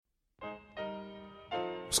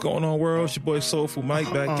What's going on, world? It's your boy Soulful Mike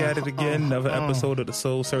back at it again. Another episode of the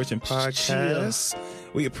Soul Searching Podcast.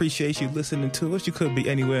 We appreciate you listening to us. You could be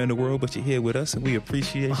anywhere in the world, but you're here with us, and we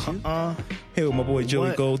appreciate you. Here with my boy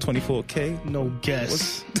Joey Gold, 24K. No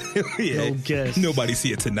guess. Yeah. No guess. Nobody's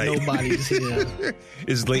here tonight. Nobody's here.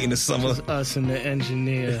 It's late in the summer. Just us and the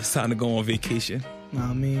engineer. It's time to go on vacation. Know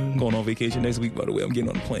what I mean? I'm going on vacation next week, by the way. I'm getting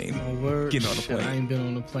on the plane. No word. Getting on the Shit, plane. I ain't been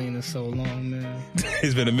on the plane in so long, man.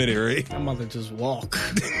 It's been a minute, right? I'm about to just walk.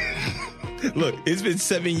 Look, it's been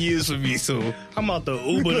 7 years for me, so I'm out the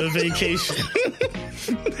Uber to vacation.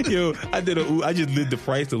 yo, I just did the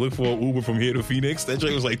price to look for an Uber from here to Phoenix. That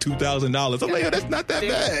joint was like $2,000. I'm like, yo, that's not that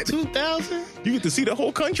bad. 2,000? You get to see the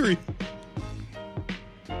whole country.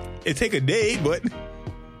 It take a day, but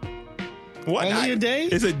why Only not? a day?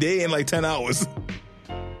 It's a day and like 10 hours.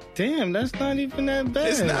 Damn, that's not even that bad.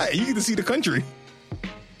 It's not. You get to see the country.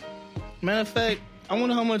 Matter of fact, I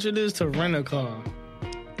wonder how much it is to rent a car.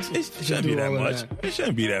 It shouldn't be that much. It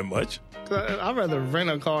shouldn't be that much. I'd rather rent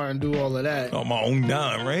a car and do all of that. On my own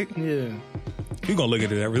dime, right? Yeah. We're going to look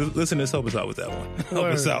at it. Listen to this. Help us out with that one. Help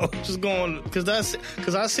us out. Just going, because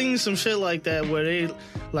I seen some shit like that where they,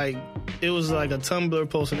 like, it was like a Tumblr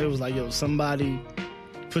post and it was like, yo, somebody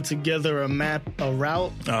put together a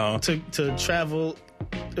route to travel.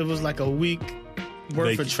 It was like a week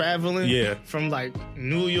worth of traveling from like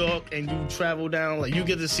New York, and you travel down, like you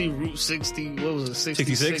get to see Route 60, what was it,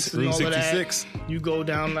 66? Route 66. You go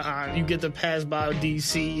down you get to pass by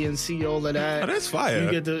DC and see all of that. Oh, that's fire.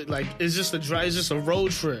 You get to, like, it's just a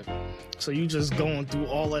road trip. So you just going through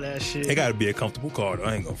all of that shit. It got to be a comfortable car, though.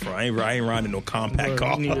 I ain't gonna front. I ain't riding no compact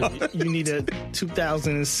car. You need a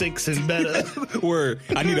 2006 and better. Word.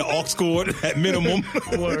 I need an aux cord at minimum.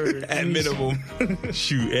 Word. At minimum.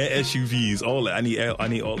 Shoot, SUVs, all that. I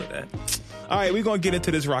need all of that. All right, we're gonna get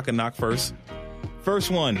into this rock and knock first.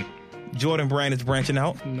 First one, Jordan Brand is branching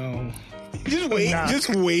out. No. Just wait.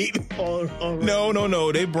 Just wait. All right.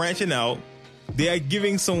 No. They branching out. They are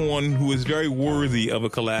giving someone who is very worthy of a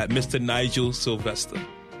collab, Mr. Nigel Sylvester,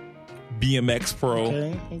 BMX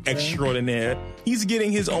pro extraordinaire. He's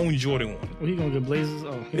getting his own Jordan 1. Well, he gonna get Blazers?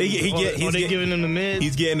 Oh, they giving him the mid?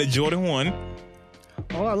 He's getting the Jordan 1.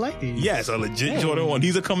 Oh, I like these. Yes, a legit Jordan 1.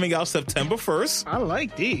 These are coming out September 1st. I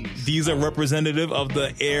like these. These are representative of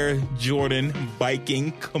the Air Jordan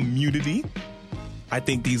biking community. I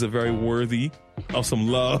think these are very worthy of some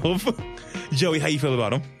love. Joey, how you feel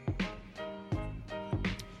about them?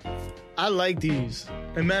 I like these.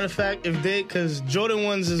 As a matter of fact, because Jordan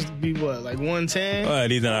 1s is be what, like 110?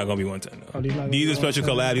 These are not going to be 110, though. These are special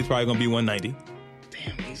collab. These probably going to be 190.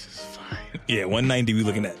 Damn, these is fire. Yeah, 190 we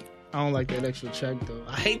looking at. I don't like that extra check, though.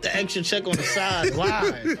 I hate the extra check on the side.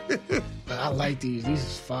 Why? But I like these. These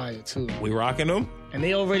is fire, too. We rocking them? And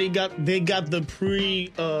they already got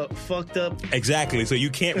the fucked up. Exactly, so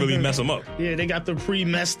you can't really mess them up. Yeah, they got the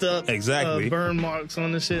messed up burn marks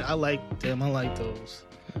on the shit. I like them. I like those.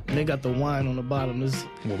 And they got the wine on the bottom.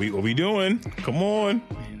 What we doing? Come on.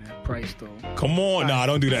 Man, that price, though. Come on. Nah,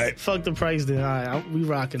 don't do that. Fuck the price, then. All right, we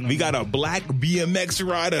rocking them. We got a black BMX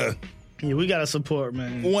rider. Yeah, we got to support,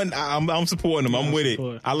 man. I'm supporting him. I'm with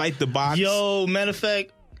it. I like the box. Yo, matter of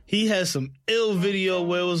fact, he has some ill video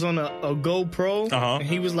where it was on a GoPro. And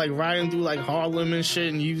he was like riding through like Harlem and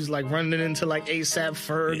shit, and he was like running into like ASAP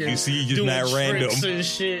Ferg. You and see, just doing not random and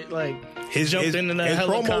shit. Like his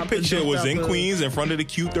promo picture was in Queens in front of the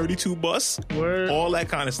Q32 bus. Word. All that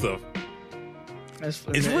kind of stuff. It's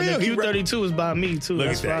real. The Q32 is by me too. Look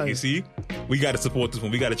That's at that. fire. You see, we got to support this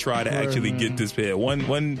one. We got to try to actually get this pair. One.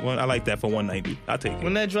 I like that for 190. I'll take it.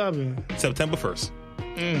 When that dropping? September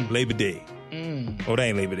 1st. Labor Day. Oh, that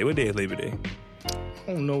ain't Labor Day. What day is Labor Day?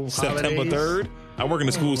 I don't know. September 3rd. I work in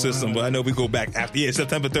the school system, but I know we go back after. Yeah,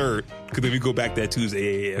 September 3rd. Because then we go back that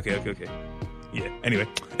Tuesday. Yeah. Okay. Yeah. Anyway,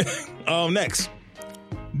 next,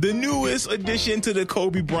 the newest addition to the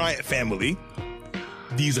Kobe Bryant family.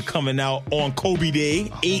 These are coming out on Kobe Day,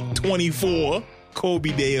 8/24. Kobe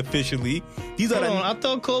Day officially. These are. I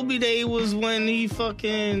thought Kobe Day was when he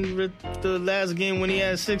fucking the last game when he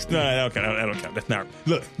had 60. No, that don't count. That's not.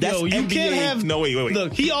 Look, that's you NBA. can't have. No, wait.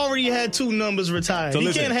 Look, he already had 2 numbers retired. So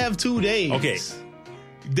he can't have 2 days. Okay,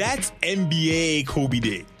 that's NBA Kobe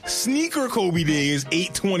Day. Sneaker Kobe Day is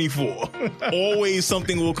 8/24. Always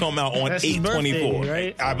something will come out on 8/24.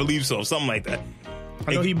 Right? I believe so. Something like that.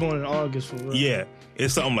 I know he born in August for real. Yeah,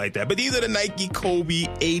 it's something like that. But these are the Nike Kobe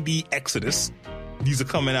AD Exodus. These are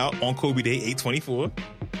coming out on Kobe Day, 8/24.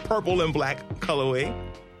 Purple and black colorway.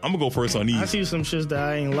 I'm gonna go first on these. I see some shits that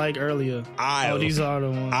I ain't like earlier. These are the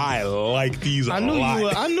ones. I like these. I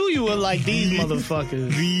knew you would like these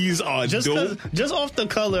motherfuckers. These are dope. Just off the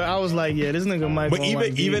color, I was like, yeah, this nigga might. But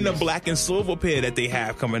even the black and silver pair that they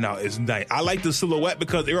have coming out is nice. I like the silhouette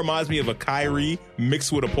because it reminds me of a Kyrie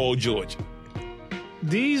mixed with a Paul George.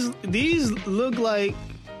 These look like.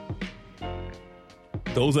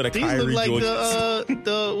 Those are the These Kyrie look like Georges.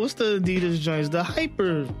 the what's the Adidas joints? The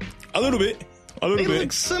Hyper. A little bit. They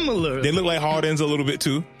look similar. They look like Hardens a little bit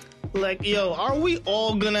too. Like, yo, are we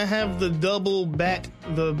all gonna have the double back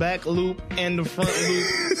loop and the front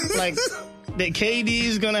loop? Like, the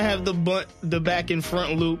KD's gonna have the back and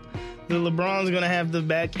front loop. The LeBron's gonna have the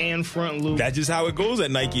back and front loop. That's just how it goes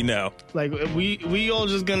at Nike now. Like, we all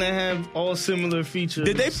just gonna have all similar features.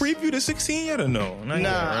 Did they preview the 16 yet or no?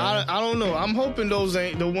 I don't know. I'm hoping those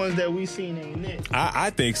ain't the ones that we seen ain't it. I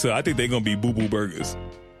think so. I think they're gonna be Boo Boo Burgers.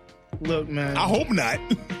 Look, man. I hope not,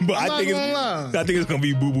 but I think it's gonna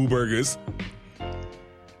be Boo Boo Burgers.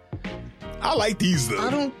 I like these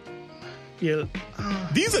though.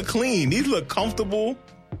 These are clean. These look comfortable.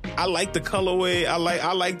 I like the colorway. I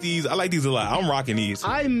like these. I like these a lot. I'm rocking these.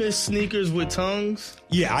 I miss sneakers with tongues.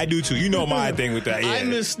 Yeah, I do too. You know my thing with that. Yeah. I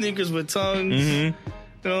miss sneakers with tongues. Mm-hmm.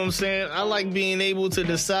 You know what I'm saying? I like being able to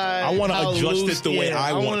decide. I want to adjust it the way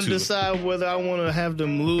I want to. I want to decide whether I want to have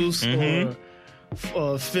them loose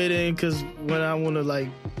or fit in. Because when I want to like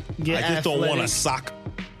get, I just don't want a sock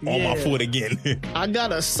on my foot again. I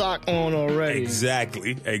got a sock on already.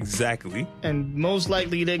 Exactly. And most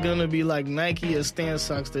likely they're gonna be like Nike or Stan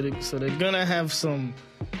socks, so they're gonna have some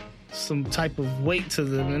type of weight to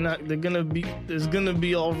them. There's gonna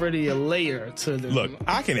be already a layer to them. Look,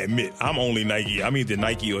 I can admit I'm only Nike. I'm either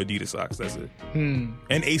Nike or Adidas socks. That's it. And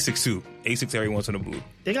Asics too. Asics every once in a blue.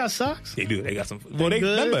 They got socks? They do. They got some. Well,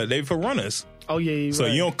 remember they for runners. Oh yeah. So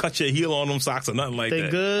you don't cut your heel on them socks or nothing like that. They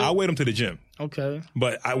good. I wear them to the gym. Okay.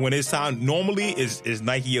 But when it's time, normally is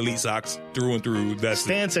Nike Elite socks through and through. That's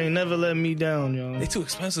Stance ain't never let me down, yo. They too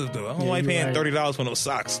expensive though. I don't like paying $30 for those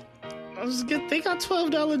socks. They got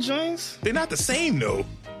 $12 joints. They're not the same though.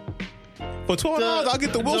 For $12, I'll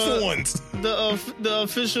get the Wilson ones. The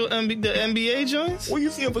official the NBA joints. Where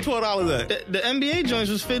you see them for $12 at? The NBA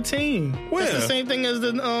joints was $15. Where? That's the same thing as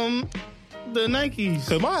the Nikes.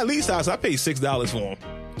 Cause my Elite socks, I paid $6 for them.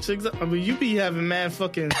 I mean, you be having mad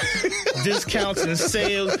fucking discounts and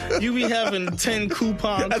sales. You be having 10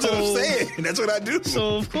 coupon That's codes. what I'm saying. That's what I do.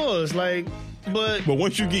 So of course, like, but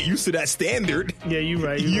once you get used to that standard, yeah, you're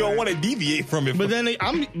right. You don't want to deviate from it. But then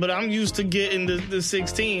I'm used to getting the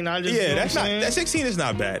 16. That 16 is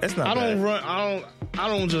not bad. That's not. I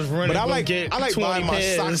don't just run. But I like buying my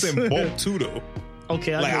socks in bulk too, though.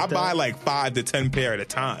 Okay, I buy like 5 to 10 pair at a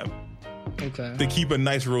time. Okay. To keep a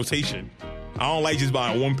nice rotation. I don't like just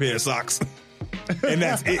buying one pair of socks. And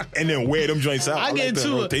that's it. And then wear them joints out. I get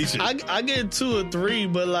I get 2 or 3,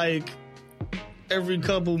 but like every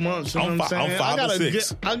couple months. You know what I'm saying? I'm 5 or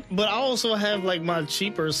 6. But I also have like my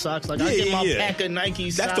cheaper socks. Like I get my pack of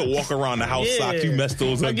Nike socks. That's the walk around the house socks. You mess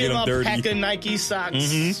those up, get them dirty. I get my pack of Nike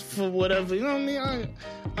socks for whatever. You know what I mean?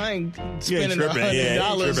 I ain't spending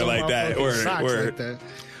 $100 on like my that. Socks like that.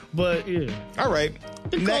 But yeah. All right.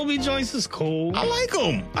 The Kobe joints is cool. I like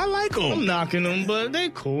them. I'm knocking them, but they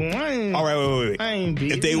cool. All right, wait. I ain't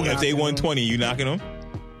beating them. If they 120, you knocking them?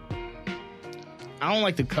 I don't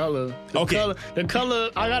like the color. The color,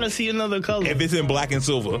 I gotta see another color. If it's in black and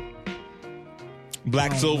silver.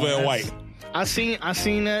 Silver, and white. I seen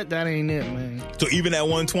that. That ain't it, man. So even at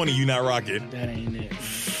 120, you not rocking? That ain't it, man.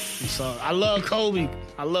 I'm sorry. I love Kobe.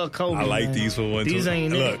 I like these for 120. These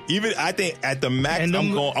ain't Look, it. Even I think at the max,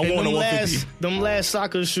 I'm going to 150. Them last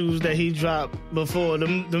soccer shoes that he dropped before,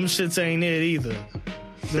 them shits ain't it either.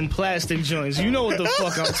 Them plastic joints. You know what the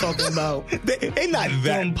fuck I'm talking about. They not that.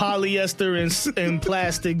 Them polyester and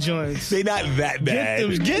plastic joints. They not that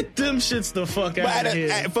bad. Get them shits the fuck out of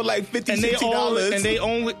here. For like $50, $60. And they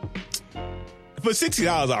only... For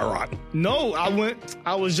 $60, I rock. No,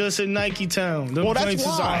 I was just in Nike Town. Them that's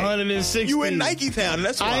why. $160. You in Nike Town,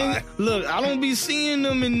 that's why. Look, I don't be seeing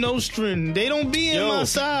them in Nostrum. They don't be in my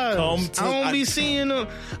size. I don't be seeing them.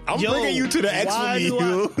 I'm bringing you to the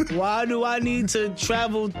X. Why do I need to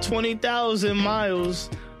travel 20,000 miles?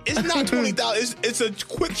 It's not 20,000. It's a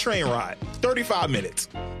quick train ride. 35 minutes.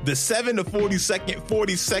 The 7 to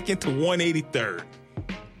 42nd to 183rd.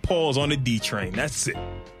 Pause on the D train. That's it.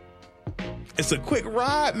 It's a quick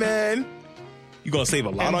ride, man. You're going to save a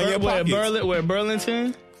lot on your pockets. Where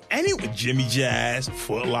Burlington? Anyway, Jimmy Jazz,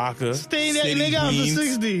 Foot Locker, Stay there, they got for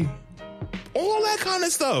 60. All that kind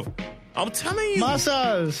of stuff. I'm telling you. My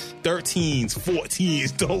size. 13s,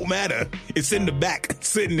 14s, don't matter. It's in the back,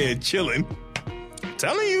 sitting there chilling.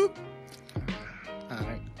 telling you. All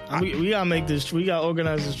right. We gotta make this. We gotta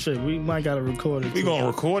organize this trip. We might gotta record it. We gonna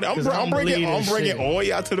record it. I'm bringing all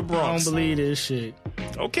y'all to the Bronx. I don't believe this shit.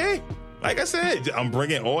 Okay. Like I said, I'm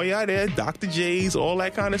bringing all y'all there, Dr. J's, all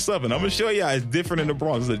that kind of stuff. And I'm going to show y'all it's different in the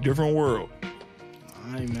Bronx. It's a different world.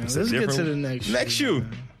 All right, man. Let's get to the next shoe. Next shoe.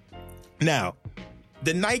 Now,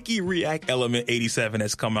 the Nike React Element 87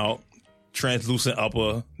 has come out. Translucent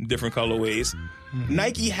upper, different colorways. Mm-hmm.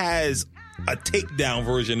 Nike has a takedown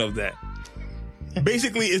version of that.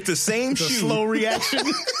 Basically, it's the same shoe. Slow reaction.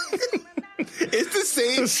 It's the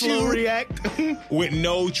same slow shoe react. with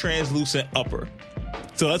no translucent upper.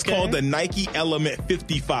 So that's called the Nike Element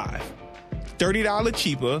 55. $30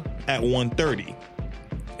 cheaper at $130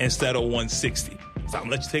 instead of $160. So I'm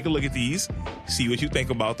gonna let you take a look at these, see what you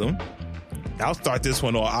think about them. I'll start this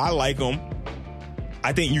one off. I like them.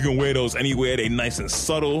 I think you can wear those anywhere. They nice and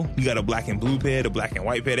subtle. You got a black and blue pair, the black and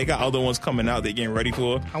white pair. They got other ones coming out. They're getting ready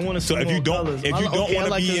for. I want to see so if more you don't, colors. if you don't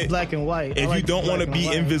want to be black and white, if you don't want to be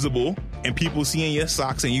invisible and people seeing your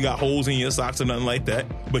socks and you got holes in your socks or nothing like that,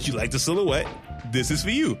 but you like the silhouette, this is for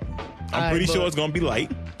you. I'm pretty sure it's gonna be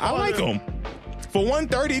light. I like them for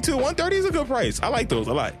 $130 too. $130 is a good price. I like those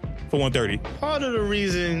a lot for $130. Part of the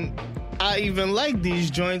reason I even like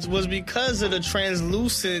these joints was because of the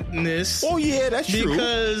translucentness. Oh yeah, that's true.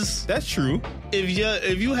 Because that's true. If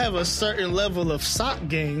you have a certain level of sock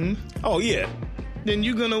game, oh yeah, then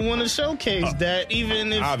you're gonna want to showcase that.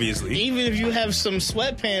 Even if you have some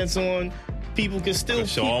sweatpants on, people can still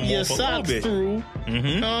peek your socks through. Mm-hmm.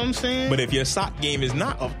 You know what I'm saying? But if your sock game is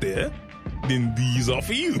not up there, then these are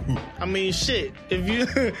for you. I mean, shit.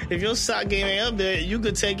 If your sock game ain't up there, you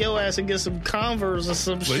could take your ass and get some Converse or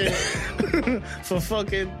some shit for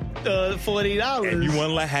fucking $40. And you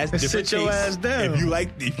want to has different sit your ass down. If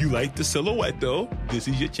you like the silhouette though, this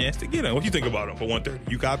is your chance to get them. What you think about them for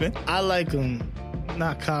 $130? You copping? I like them.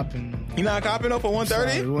 Not copping. You not copping them for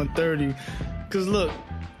 $130? $130. Cause look,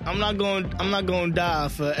 I'm not going to die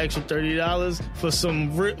for an extra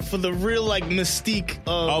 $30 for the real like mystique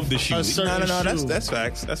of the shoe. No, that's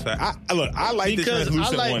facts. That's facts. I like the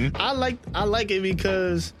translucent one. I like it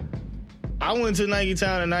because I went to Nike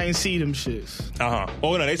Town and I ain't see them shits.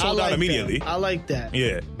 Oh no, they sold out immediately. That. I like that.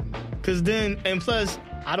 Yeah. Cause then and plus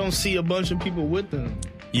I don't see a bunch of people with them.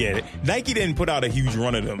 Yeah, Nike didn't put out a huge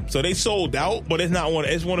run of them, so they sold out. But it's not one.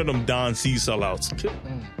 It's one of them Don C sellouts.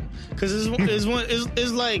 Cause it's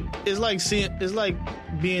like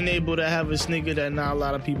being able to have a sneaker that not a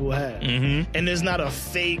lot of people have, and it's not a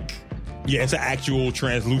fake. Yeah, it's an actual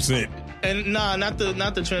translucent. And not the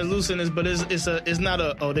translucentness, but it's not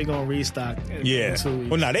a they gonna restock. Yeah,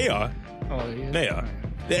 well, now they are. Oh yeah, they are.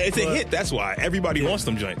 It's a hit. That's why everybody wants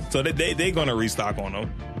them joints. So they gonna restock on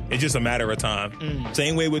them. It's just a matter of time.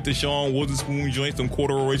 Same way with the Sean Wotherspoon joints, them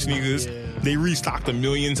corduroy sneakers. Yeah. They restocked a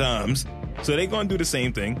million times. So they're going to do the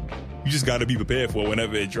same thing. You just got to be prepared for it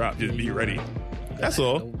whenever it drops. Just be ready. That's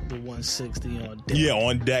all. The 160 on deck. Yeah,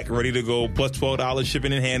 on deck, ready to go. Plus $12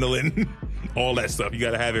 shipping and handling. All that stuff. You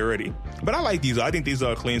got to have it ready. But I like these. I think these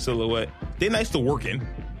are a clean silhouette. They're nice to work in.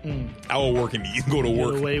 I will work in these. Go to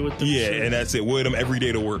work. Get away with them shit. And that's it. Wear them every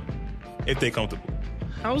day to work if they're comfortable.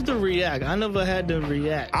 How's the React? I never had the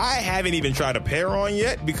React. I haven't even tried a pair on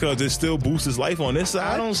yet because it still boosts his life on this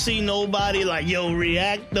side. I don't see nobody like, yo,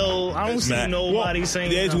 React though. I don't see nobody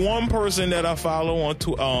saying there's nothing. one person that I follow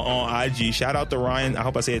on IG. Shout out to Ryan. I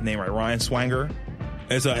hope I say his name right. Ryan Swanger.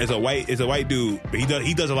 It's a white dude. But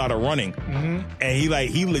he does a lot of running, and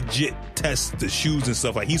he legit tests the shoes and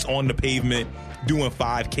stuff. Like he's on the pavement doing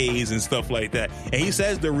 5Ks and stuff like that. And he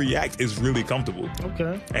says the React is really comfortable.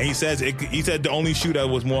 Okay. And he said the only shoe that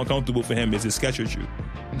was more comfortable for him is his Skechers shoe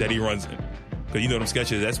that he runs in. Because you know them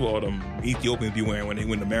Skechers, that's what all them Ethiopians be wearing when they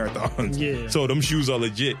win the marathons. Yeah. So them shoes are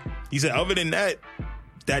legit. He said other than that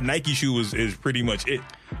Nike shoe is pretty much it.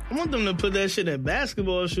 I want them to put that shit in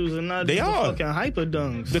basketball shoes and not the fucking hyper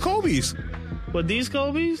dunks. The Kobe's. What, these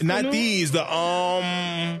Kobe's? Not these. The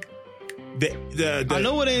I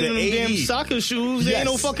know it ain't in them damn soccer shoes. There ain't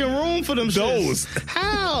no fucking room for them those. Shits.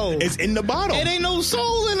 How? It's in the bottom. It ain't no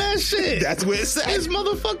sole in that shit. That's where it's at. It's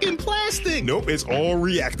motherfucking plastic. Nope, it's all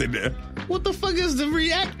reacted there. What the fuck is the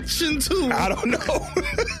reaction to? I don't know.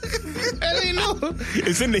 That ain't no.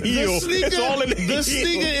 It's in the heel. It's all in the heel. The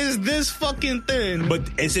sneaker is this fucking thin. But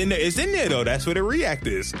it's in there though. That's where the React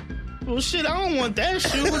is. Well, shit, I don't want that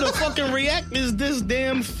shoe. The fucking React is this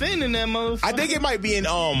damn fin in that motherfucker. I think it might be in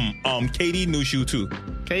KD new shoe too.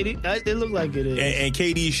 KD, it look like it is. And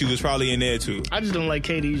KD's shoe is probably in there too. I just don't like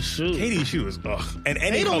KD's shoe. KD's shoe is and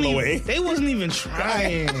any colorway. They wasn't even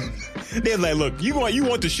trying. They're like, look, you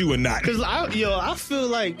want the shoe or not? Because I feel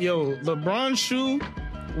like LeBron's shoe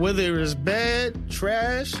whether it's bad,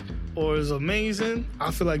 trash, or it's amazing,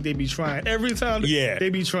 I feel like they be trying. Every time they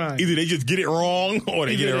be trying. Either they just get it wrong or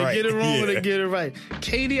they get it right. They get it wrong or they get it right.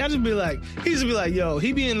 KD, I just be like, he just be like, yo,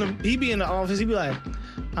 he be in the office, he be like,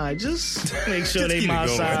 all right, just make sure they my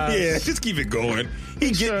size. Yeah, just keep it going.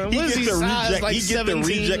 He get the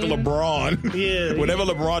reject LeBron. Yeah. Whatever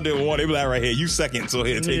LeBron didn't want, they be like, right here, you second, so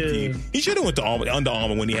here, take team. He should have went to Under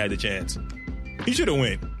Armour when he had the chance. He should have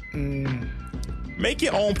went. Make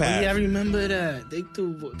your own path. Yeah, I remember that. They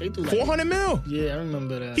threw like $400 million. Yeah, I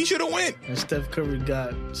remember that. He should have went. And Steph Curry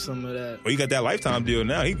got some of that. Well, he got that lifetime deal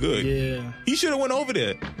now. He good. Yeah. He should have went over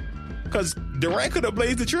there. Because Durant could have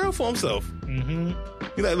blazed the trail for himself. Mm-hmm.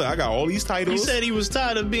 He's like, look, I got all these titles. He said he was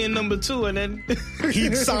tired of being number 2, and then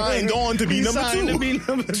he signed on to be number 2. To be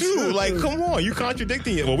number 2. Like, come on, you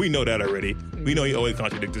contradicting it. Well, we know that already. We know he always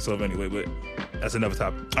contradicts himself anyway, but that's another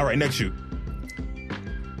topic. All right, next shoe.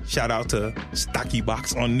 Shout out to Stocky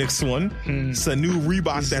Box on this one. It's a new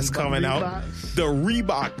Reebok that's coming out. The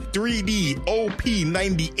Reebok 3D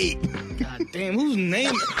OP98. God damn, whose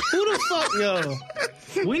name? Who the fuck, yo?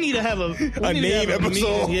 We need to have a name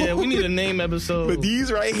episode. Yeah, we need a name episode. But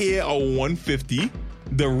these right here are 150.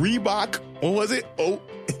 The Reebok, what was it?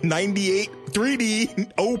 98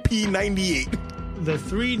 3D OP98. The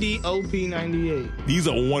 3D OP98. These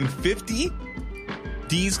are 150.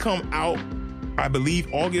 These come out, I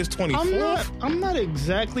believe, August 24th. I'm not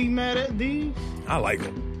exactly mad at these. I like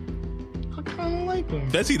them. I kind of like them.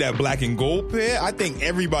 Let's see that black and gold pair. I think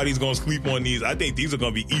everybody's going to sleep on these. I think these are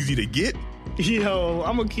going to be easy to get. Yo,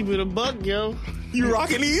 I'm going to keep it a buck, yo. You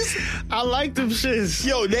rocking these? I like them shits.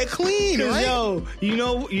 Yo, they're clean, right? Yo, you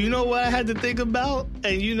know what I had to think about?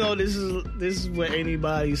 And you know this is what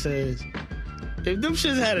anybody says. If them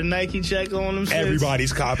shits had a Nike check on them shits,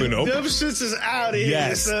 everybody's copping them. Them shits is out of here.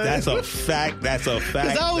 Yes, son. That's a fact. That's a fact.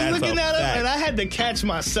 Because I was that's looking at them and I had to catch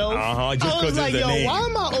myself. Just I was like, yo, name. why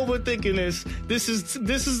am I overthinking this? This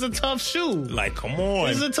is a tough shoe. Like, come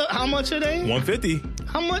on. How much are they? 150.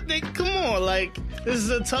 How much they? Come on, like this is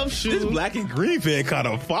a tough shoe. This black and green pair kind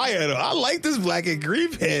of fire though. I like this black and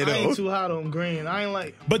green pair though. I ain't too hot on green. I ain't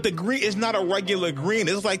like. But the green is not a regular green.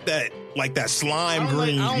 It's like that slime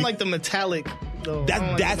green. I don't like the metallic. Though.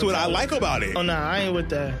 That's what I like about it. Oh no, I ain't with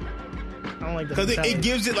that. I don't like that. Because it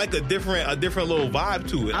gives it like a different little vibe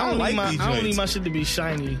to it. I don't like these joints. I don't need my shit to be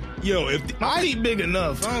shiny. Yo, my feet big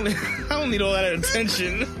enough. I don't need all that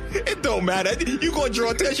attention. It don't matter. You gonna draw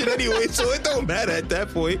attention anyway, so it don't matter at that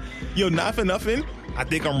point. Yo, not for nothing. I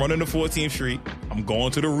think I'm running to 14th Street. I'm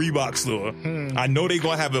going to the Reebok store. I know they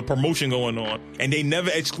gonna have a promotion going on, and they never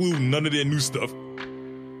exclude none of their new stuff.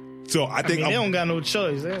 So I think they don't got no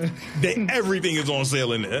choice. Everything is on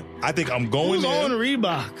sale in there. I think I'm going Who's there. On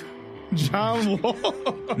Reebok? John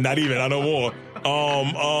Wall. Not even. I know more.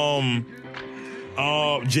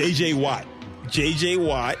 JJ Watt. JJ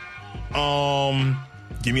Watt.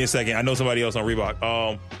 Give me a second. I know somebody else on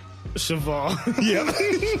Reebok. Shavar. Yeah.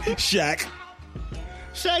 Shaq.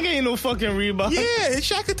 Shaq ain't no fucking Reebok. Yeah, it's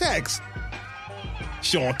Shaq Attacks.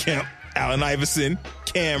 Sean Kemp, Allen Iverson,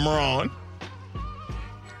 Cameron.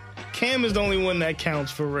 Cam is the only one that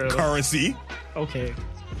counts for real. Currency. Okay.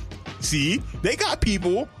 See, they got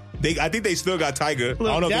people. I think they still got Tiger. Look,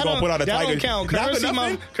 I don't know if they're gonna put out a Tiger. That don't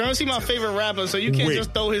count. Currency my favorite rapper, so you can't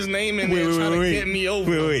just throw his name in there trying to get me over.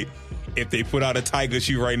 Wait. If they put out a Tiger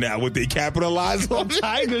shoe right now, would they capitalize on it?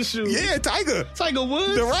 Tiger shoe? Yeah, Tiger. Tiger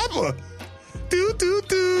Woods? The rapper. Do do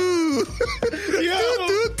do. Yo.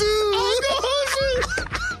 Do do do.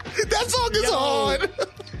 That song is hard.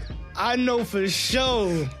 I know for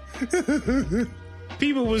sure.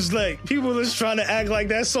 People was trying to act like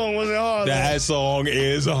that song wasn't hard. That song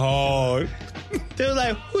is hard. They were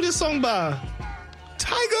like, who this song by?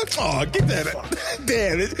 Tiger. Oh, get that.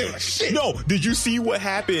 Damn. Shit. No, did you see what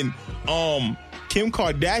happened? Kim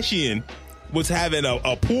Kardashian was having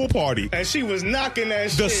a pool party. And she was knocking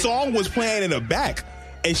that shit. The song was playing in the back.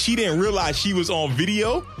 And she didn't realize she was on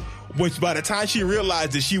video. Which by the time she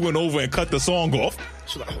realized that, she went over and cut the song off.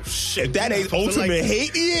 She's like, oh shit. If that ain't ultimate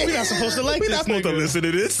hate, yeah. We're not supposed to like We're this. We're not supposed to listen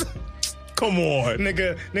to this. Come on.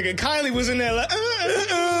 Nigga, Kylie was in there like,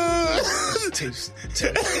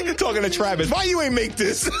 talking to Travis. Why you ain't make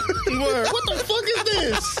this? Word. What the fuck is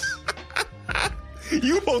this?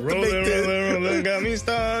 You supposed to make this. Rolling, got me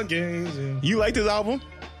stargazing. You like this album?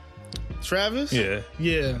 Travis? Yeah.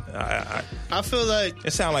 Yeah. I feel like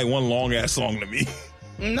it sounds like one long ass song to me.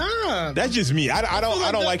 Nah, That's just me. I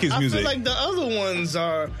don't like his music. I feel like the other ones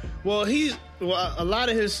are. Well, a lot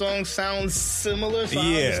of his songs sound similar, so I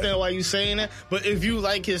understand why you're saying that. But if you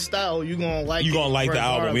like his style, you're gonna like the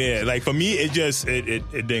album. Yeah, like for me, it just it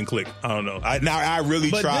didn't click. I don't know. I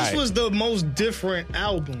really tried. But this was the most different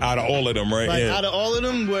album out of all of them, right? Like out of all of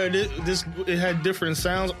them, where it had different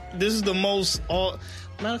sounds. This is the most.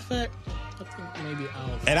 Matter of fact, I think maybe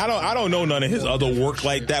Alpha. And I don't know none of his other work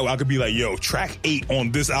like that where I could be like, yo, track 8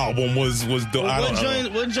 on this album was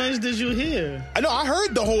the. What joints did you hear? I know I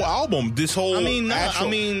heard the whole album. This whole.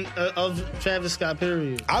 Of Travis Scott.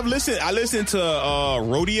 Period. I listened to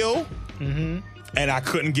Rodeo, and I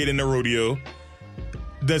couldn't get into Rodeo.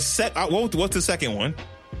 What's the second one?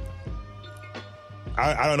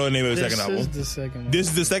 I don't know the name of the second album. This is the second one. This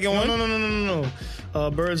is the second one?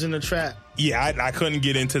 No. Birds in the Trap. Yeah, I couldn't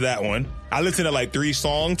get into that one. I listened to like 3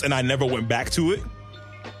 songs and I never went back to it.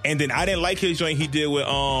 And then I didn't like his joint he did with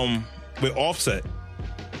Offset.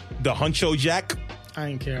 The Huncho Jack. I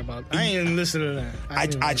didn't care about that. I ain't even listen to that.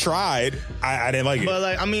 I tried. I didn't like it. But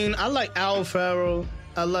I like Al Farrow.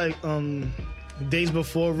 I like Days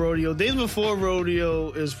Before Rodeo. Days Before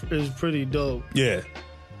Rodeo is pretty dope. Yeah.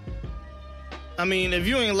 I mean, if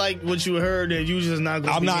you ain't like what you heard, then you just not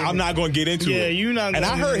going. I'm not going to get into it. Yeah, you're not. And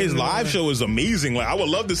I heard his live show is amazing. Like, I would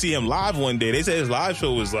love to see him live one day. They say his live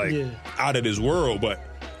show was like out of this world, but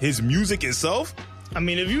his music itself. I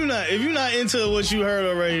mean, if you're not into what you heard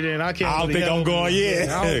already, then I can't. I don't think I'm going.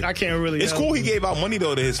 Yeah, I can't really. It's cool. He gave out money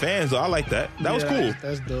though to his fans. Though I like that. That was cool.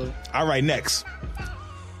 That's dope. All right, next.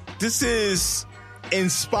 This is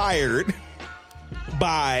inspired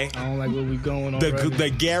by I don't like where we going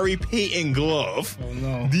the Gary Payton glove. Oh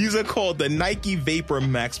no. These are called the Nike Vapor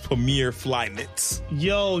Max Premier Flyknits.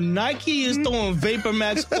 Yo, Nike is throwing Vapor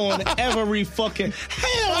Max on every fucking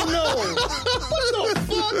hell no. What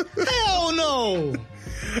the fuck? Hell no.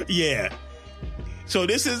 Yeah. So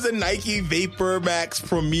this is the Nike Vapor Max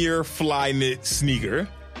Premier Flyknit sneaker.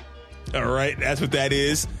 All right, that's what that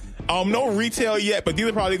is. No retail yet, but these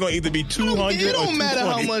are probably going to either be $200. It don't matter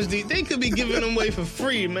how much they could be giving them away for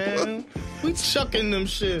free, man. We chucking them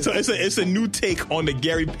shit. So it's a new take on the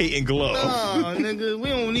Gary Payton glove. Nah, nigga, we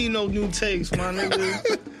don't need no new takes, my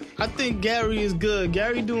nigga. I think Gary is good.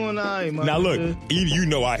 Gary doing all right, my Now nigga. Look, you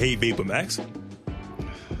know I hate Vapor Max.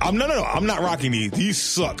 I'm not rocking these. These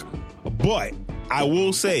suck. But I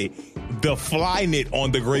will say the Flyknit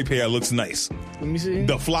on the gray pair looks nice. Let me see.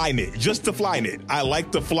 The Flyknit, just the Flyknit. I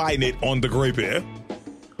like the Flyknit on the gray pair.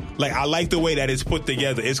 Like, I like the way that it's put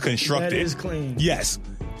together. It's constructed. That is clean. Yes.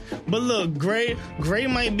 But look, gray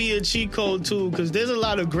might be a cheat code too, because there's a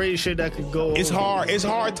lot of gray shit that could go. It's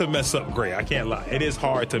hard to mess up gray. I can't lie. It is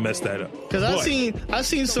hard to mess that up. Because I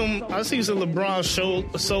seen some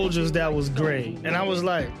LeBron soldiers that was gray, and I was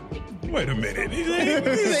like, wait a minute, these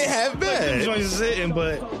ain't half bad. Joints sitting,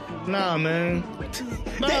 but nah, man.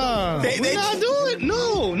 Nah, they not doing it.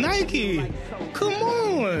 No, Nike. Come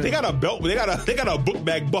on. They got a belt. They got a book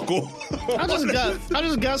bag buckle. I just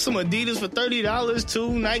got some Adidas for $30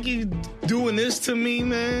 too. Nike doing this to me,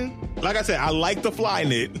 man. Like I said, I like the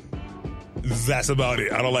Flyknit. That's about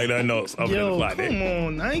it. I don't like nothing else other than the Flyknit. Come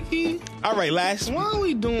on, Nike. All right, why are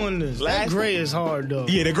we doing this? That gray is hard though.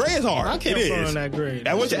 Yeah, the gray is hard. I can't front on that gray.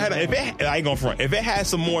 I ain't gonna front. If it had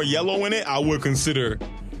some more yellow in it, I would consider.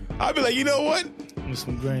 I'd be like, you know what? With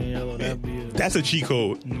some gray and yellow, that'd be it. That's a cheat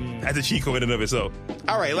code. Yeah. That's a cheat code in and of itself.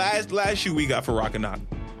 All right, last shoe we got for Rock and Knock.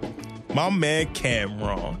 My man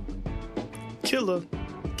Cameron. Killer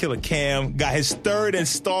Cam got his 3rd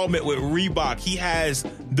installment with Reebok. He has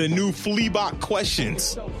the new Fleabot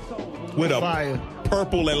questions with a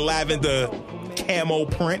purple and lavender camo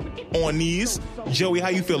print on these. Joey, how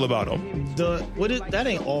you feel about them? That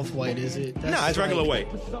ain't off-white, is it? Nah, it's regular white.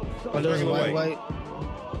 Oh, that's white.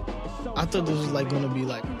 I thought this was like gonna be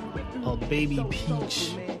like a baby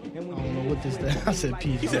peach. I don't know what this is. I said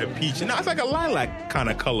peach. He said peach. No, it's like a lilac kind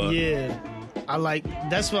of color. Yeah,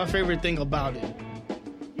 that's my favorite thing about it.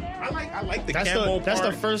 I like the camo part. That's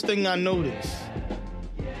the first thing I noticed.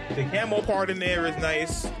 The camo part in there is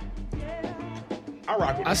nice. I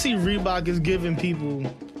rock with it. I see Reebok is giving people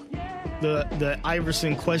the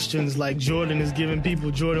Iverson questions like Jordan is giving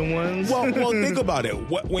people Jordan 1s. Well, think about it.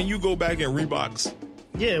 When you go back in Reeboks.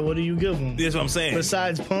 Yeah, what do you give them? That's what I'm saying.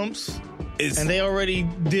 Besides pumps, and they already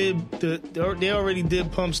did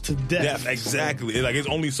pumps to death. Exactly. Like, it's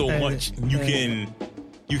only so much you can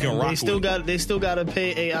rock. They still got to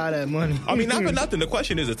pay AI that money. I mean, not for nothing. The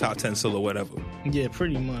question is a top 10 silhouette ever. Yeah,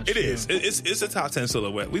 pretty much. It is. It's a top 10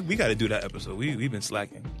 silhouette. We got to do that episode. We've been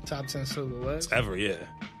slacking. Top 10 silhouettes ever. Yeah.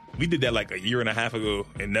 We did that like a year and a half ago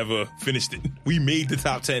and never finished it. We made the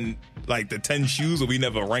top 10 like the 10 shoes, but we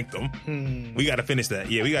never ranked them. We got to finish that.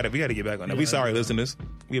 Yeah, we got to get back on that. We sorry, listeners.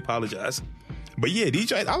 We apologize. But yeah, these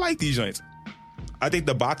joints, I like these joints. I think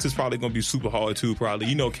the box is probably going to be super hard too, probably.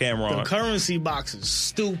 You know Cameron. The Currency box is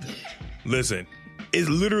stupid. Listen, it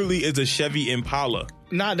literally is a Chevy Impala.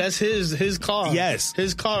 Nah, that's his car. Yes.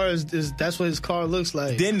 His car is that's what his car looks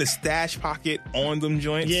like. Then the stash pocket on them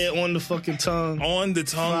joints. Yeah, on the fucking tongue. On the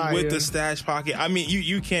tongue. Fire. With the stash pocket. I mean,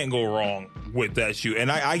 you can't go wrong with that shoe.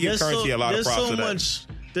 And I give Currency a lot of props for that.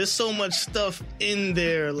 There's so much stuff in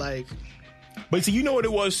there, like. But see, you know what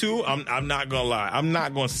it was too? I'm not gonna lie. I'm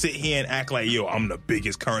not gonna sit here and act like, yo, I'm the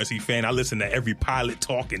biggest Currency fan. I listen to every pilot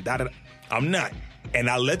talk and da-da-da. I'm not. And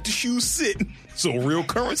I let the shoes sit so real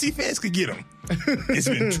Currency fans could get them. It's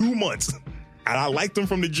been 2 months, and I liked them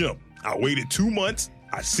from the jump. I waited 2 months.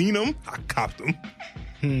 I seen them. I copped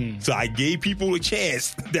them. So I gave people a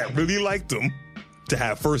chance that really liked them to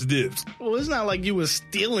have first dibs. Well, it's not like you were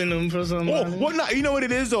stealing them for somebody. Well, no, you know what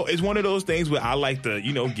it is, though? It's one of those things where I like to,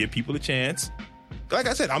 give people a chance. Like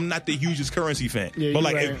I said, I'm not the hugest Currency fan. Yeah, but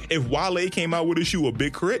like right. if Wale came out with a shoe, a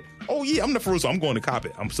big crit, oh yeah, I'm the first one. I'm going to cop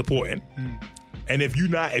it. I'm supporting. And if you're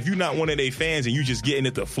not one of their fans and you just getting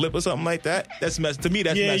it to flip or something like that, that's messed. To me,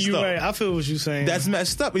 that's messed up. Yeah, you're right. I feel what you're saying. That's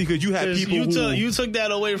messed up because you have people you took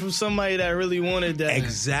that away from somebody that really wanted that.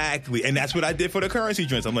 Exactly, and that's what I did for the Currency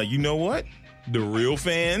joints. I'm like, you know what? The real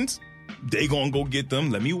fans, they gonna go get them.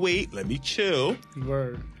 Let me wait. Let me chill.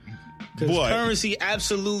 Word. Because Currency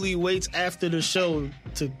absolutely waits after the show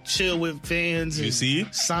to chill with fans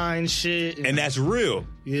and sign shit. And that's real.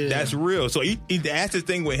 Yeah. That's real. So that's the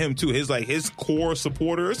thing with him too. His core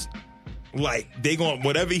supporters, like they going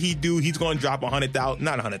whatever he do, he's gonna drop 100,000,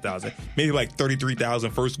 not 100,000, maybe like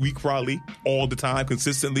 33,000 first week probably, all the time,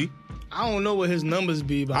 consistently. I don't know what his numbers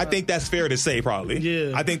be, but I think that's fair to say probably.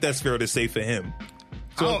 Yeah. I think that's fair to say for him.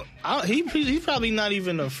 So he's probably not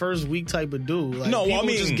even a first week type of dude. Like, no, people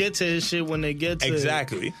just get to his shit when they get to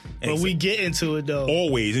it. But we get into it though.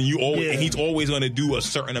 Always, and and he's always going to do a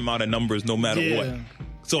certain amount of numbers no matter what.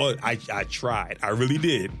 So I tried, I really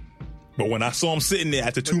did. But when I saw him sitting there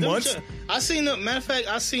after 2 months, I seen him. Matter of fact,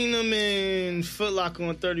 I seen him in Foot Locker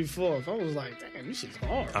on 34th. I was like, damn, this shit's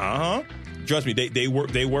hard. Trust me, they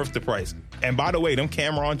worth the price. And by the way, them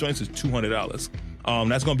Cameron joints is $200.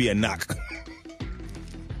 That's going to be a knock.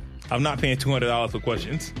 I'm not paying $200 for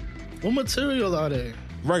questions. What material are they?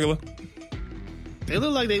 Regular. They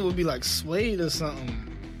look like they would be like suede or something.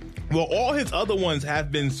 Well, all his other ones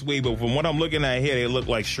have been suede, but from what I'm looking at here, they look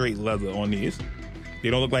like straight leather on these. They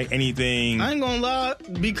don't look like anything. I ain't gonna lie.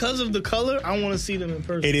 Because of the color, I want to see them in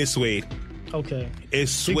person. It is suede. Okay.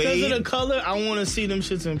 It's suede. Because of the color, I want to see them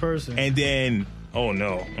shits in person. And then, oh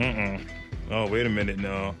no. Oh, wait a minute,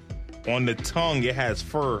 no. On the tongue, it has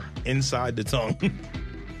fur inside the tongue.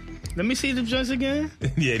 Let me see the joints again.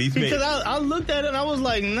 Yeah, these because I looked at it and I was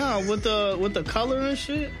like, nah, with the color and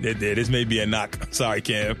shit. This may be a knock. Sorry,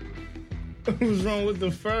 Cam. What's wrong with the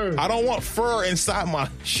fur? I don't want fur inside my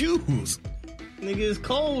shoes. Nigga, it's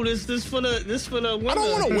cold. This for the winter. I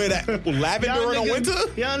don't want to wear that lavender in the winter.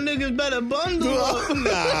 Y'all niggas better bundle up.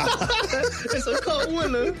 Nah. It's a cold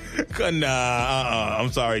winter. Nah,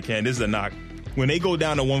 I'm sorry, Ken. This is a knock. When they go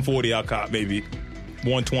down to 140, I'll cop maybe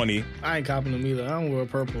 120. I ain't copping them either. I don't wear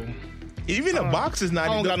purple. Even the box is not.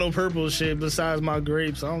 I don't got no purple shit besides my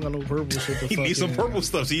grapes. I don't got no purple shit. He needs some purple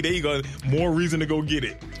stuff. See, there you go. More reason to go get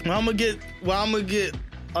it. Well, I'm gonna get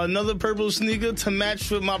another purple sneaker to match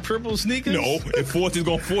with my purple sneakers. No, it's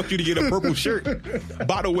gonna force you to get a purple shirt.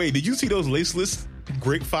 By the way, did you see those laceless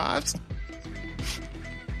Grape 5s?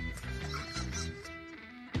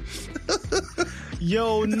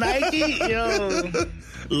 Yo, Nike, yo.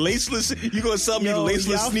 Laceless, you gonna sell me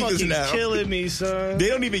laceless sneakers now? Killing me, son. They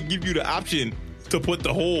don't even give you the option to put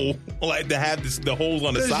the hole, like to have the holes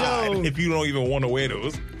on the side if you don't even want to wear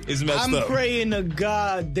those. It's messed up. I'm praying to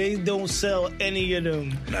God they don't sell any of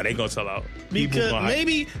them. Nah, they gonna sell out. Because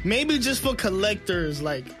maybe just for collectors,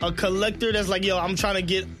 like a collector that's like, yo, I'm trying to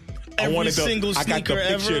get every single sneaker ever. I got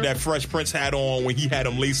the picture that Fresh Prince had on when he had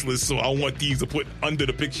them laceless, so I want these to put under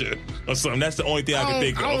the picture or something. That's the only thing I can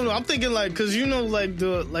think of. I don't know. I'm thinking like, cause you know, like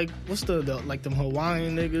what's the them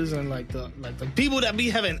Hawaiian niggas and like the people that be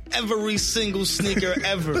having every single sneaker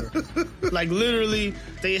ever. Like literally,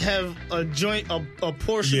 they have a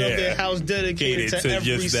portion of their house dedicated to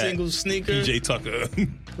every single sneaker. PJ Tucker.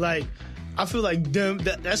 Like, I feel like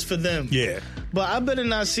that's for them. Yeah. But I better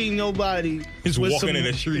not see nobody just walking in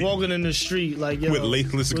the street like, yo, with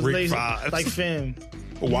laceless Grape 5s. Like, fam,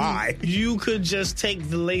 why? You could just take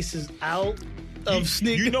the laces out of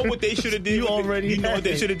sneakers. You know what they should have did? You know what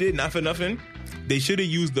they should have did? Not for nothing. They should have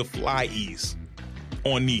used the Fly Ease.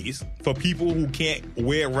 on these for people who can't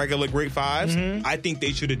wear regular grade 5s. I think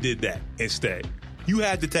they should have did that instead. You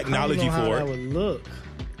had the technology I don't know for how it. that would look.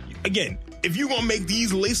 Again, if you're gonna make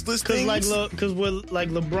these laceless things, Because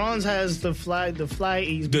LeBron's has the fly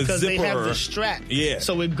ease because they have the strap. Yeah.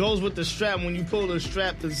 So it goes with the strap. When you pull the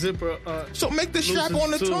strap, the zipper. So make the strap loosens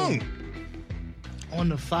on the too. tongue. On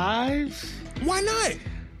the 5s? Why not?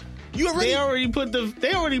 They already put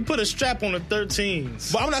a strap on the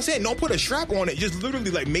 13s. But I'm not saying don't put a strap on it. Just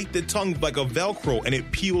literally like make the tongue like a Velcro and it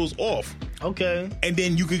peels off. Okay. And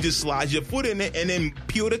then you can just slide your foot in it and then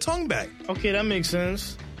peel the tongue back. Okay, that makes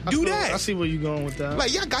sense. Do that. I see where you're going with that.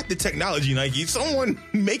 Like, y'all got the technology, Nike. Someone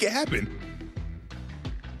make it happen.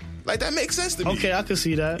 Like, that makes sense to me. Okay, I can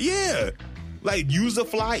see that. Yeah. Like, use the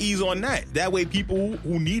fly ease on that. That way people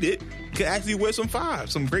who need it can actually wear some 5s,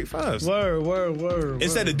 some great 5s. Word.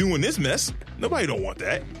 Instead of doing this mess. Nobody don't want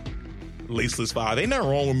that. Laceless 5. Ain't nothing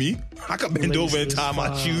wrong with me. I can bend over and tie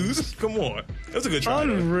my shoes. Come on. That's a good try.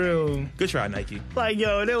 Unreal. Though. Good try, Nike. Like,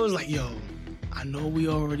 they was like, I know we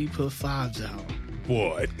already put 5s out.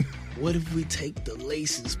 Boy. What if we take the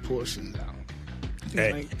laces portions out?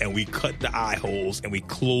 And we cut the eye holes and we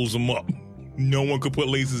close them up. No one could put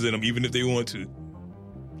laces in them, even if they want to.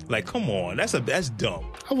 Like, come on, that's dumb.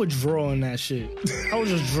 I would draw on that shit. I was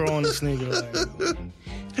just drawing the sneaker.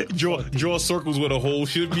 Like, draw circles where the hole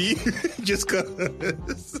should be, just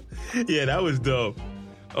cause. Yeah, that was dumb.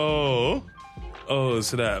 Oh,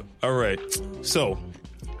 snap! All right, so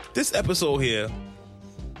this episode here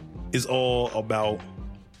is all about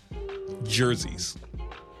jerseys.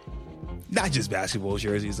 Not just basketball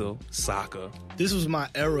jerseys, though. Soccer. This was my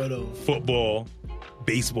era, though. Football,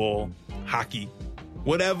 baseball, hockey.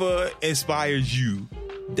 Whatever inspires you,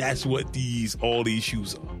 that's what all these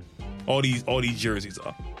shoes are. All these jerseys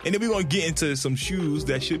are. And then we're going to get into some shoes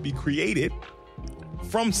that should be created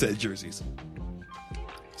from said jerseys.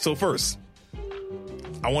 So first,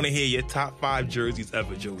 I want to hear your top 5 jerseys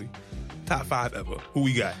ever, Joey. Top 5 ever. Who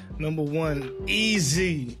we got? Number 1,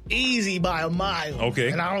 easy by a mile.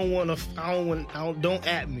 Okay. And don't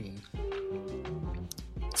at me.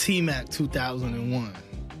 T-Mac 2001.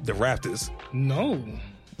 The Raptors. No.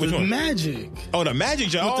 Which the one? Magic. Oh, the Magic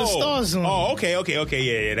joint. With the stars on. Oh, okay.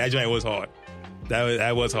 Yeah. That joint was hard.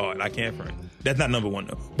 That was hard. I can't front. That's not number 1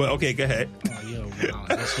 though. But okay, go ahead. Oh, wow.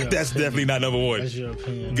 That's definitely not number 1. That's your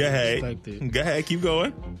opinion. Go ahead. Keep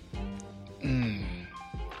going.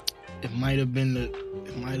 It might have been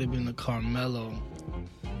the Carmelo.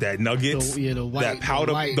 That Nuggets. The white. That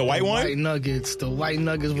powder. The white one. White Nuggets. The white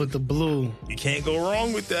Nuggets with the blue. You can't go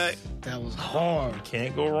wrong with that. That was hard.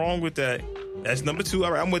 Can't go wrong with that. That's number 2.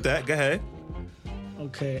 All right, I'm with that. Go ahead.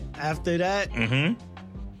 Okay. After that.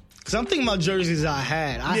 Because I'm thinking about jerseys I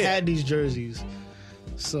had. I had these jerseys.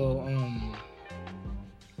 So,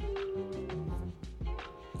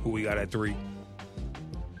 who we got at 3?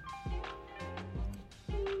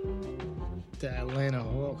 The Atlanta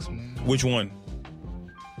Hawks, man. Which one?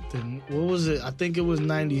 What was it? I think it was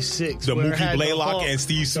 96. The Mookie Blaylock and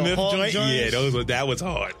Steve Smith joint? Yeah, that was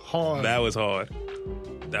hard. That was hard.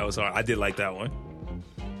 I did like that one.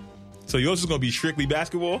 So yours is going to be strictly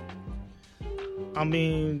basketball? I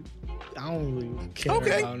mean, I don't really care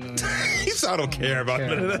about none of that. You said I don't care about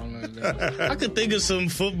none of that. I could think of some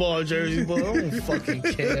football jerseys, but I don't fucking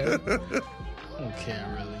care. I don't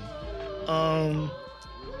care, really.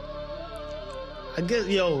 I guess,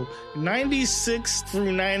 96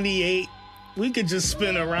 through 98, we could just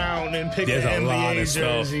spin around and pick an NBA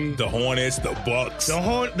jersey. Stuff. The Hornets, the Bucks.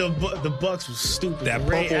 The Bucks was stupid. That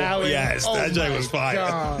Ray purple, Allen. yes, that joint was fire.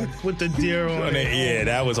 God, with the deer on it. Yeah,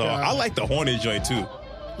 that was hard. I like the Hornet joint too.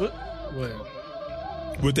 What?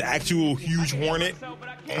 With the actual huge Hornet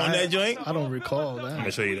on that joint. I don't recall that. I'm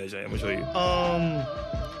gonna show you that joint.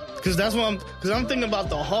 Because I'm thinking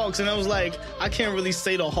about the Hawks, and I was like, I can't really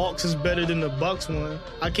say the Hawks is better than the Bucks one.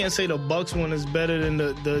 I can't say the Bucks one is better than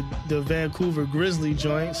the Vancouver Grizzly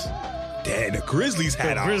joints. Damn, the Grizzlies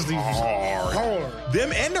had hard.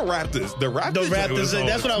 Them and the Raptors. The Raptors.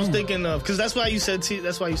 That's what I was thinking of. Because that's why you said the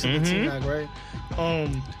T-Mac, right?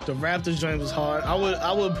 The Raptors joint was hard.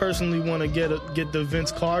 I would personally want to get the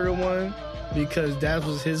Vince Carter one because that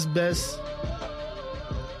was his best.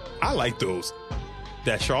 I like those.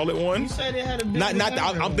 That Charlotte one. You said it had a big not.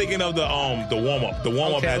 I'm thinking of the warm up. The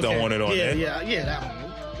warm up had the Hornet on there. Yeah, that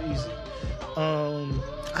one. Easy.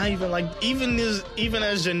 I even like even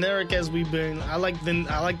as generic as we've been. I like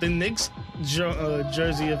the Knicks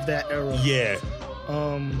jersey of that era. Yeah.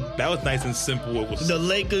 That was nice and simple. It was the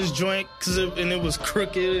Lakers joint and it was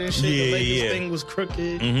crooked and shit. The Lakers thing was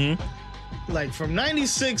crooked. Like from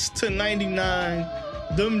 96 to 99,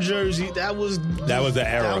 them jerseys, that was the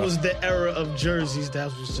era. That was the era of jerseys. That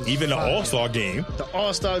was just even fire. the All-Star game. The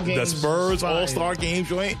All-Star game. The Spurs All-Star game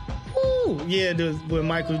joint. Woo! Yeah, when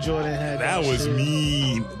Michael Jordan had that was shit.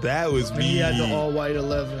 mean. That was mean. He had the all-white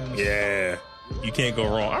 11s. Yeah. You can't go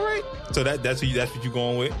wrong. All right. So that's what you're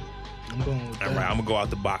going with? I'm going with that. All right, I'm going to go out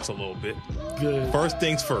the box a little bit. Good. First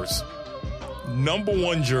things first. Number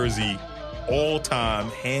one jersey, all time,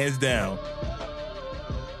 hands down,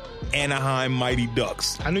 Anaheim Mighty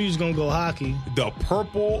Ducks. I knew you was going to go hockey. The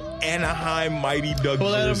purple Anaheim Mighty Ducks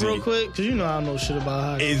Pull that up jersey real quick, because you know I don't know shit about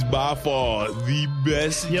hockey. is by far the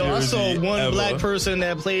best Yo, jersey I saw one ever. black person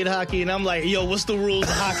that played hockey, and I'm like, yo, what's the rules of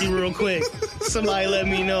hockey real quick? Somebody let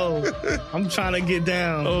me know. I'm trying to get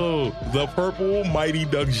down. Oh, the purple Mighty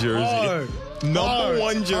Ducks jersey. Hard. Number Hard.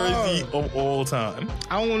 one jersey Hard. of all time.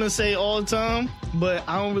 I don't want to say all the time, but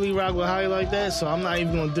I don't really rock with hockey like that, so I'm not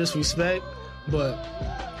even going to disrespect, but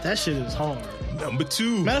that shit is hard. Number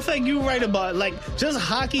two. Matter of fact, you right about like just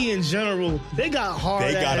hockey in general. They got hard.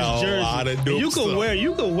 They got ass a jerseys. lot of dope You stuff.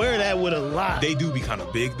 can wear that with a lot. They do be kind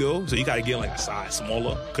of big though, so you got to get like a size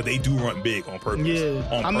smaller because they do run big on purpose. Yeah,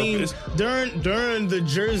 on purpose. mean during the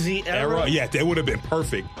jersey era, Yeah, that would have been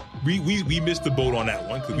perfect. We missed the boat on that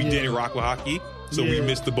one because we didn't rock with hockey, so we Yeah.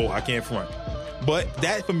 missed the boat. I can't front, but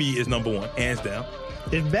that for me is number one, hands down.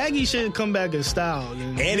 if baggy shit come back in style,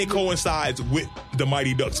 then And it coincides with the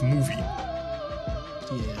Mighty Ducks movie.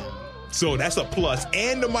 yeah. So that's a plus.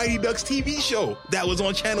 And the Mighty Ducks TV show that was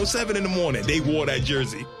on Channel 7 in the morning. They wore that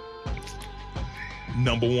jersey.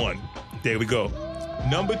 Number one. There we go.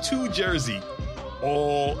 Number two jersey.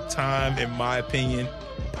 All time, in my opinion,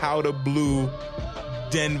 powder blue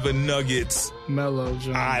Denver Nuggets. Mellow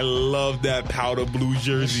John. I love that powder blue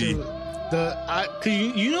jersey. Cause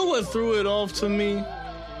you know what threw it off to me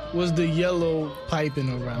was the yellow piping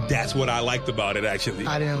around. That's what I liked about it, actually.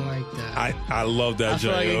 I didn't like that. I love that I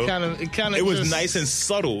feel joint, like yo. it kind of It was nice and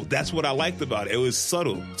subtle. That's what I liked about it. It was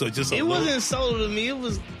subtle. So just It wasn't subtle to me. It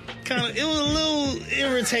was a little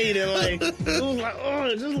irritating. Like it was like, oh,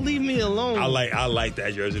 just leave me alone. I like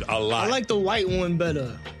that jersey a lot. I like the white one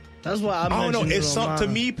better. That's why I don't know. mentioned It's it on to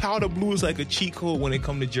mine. me, powder blue is like a cheat code when it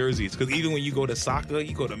comes to jerseys. Because even when you go to soccer,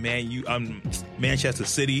 you go to Manchester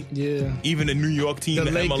City. Yeah. Even the New York team,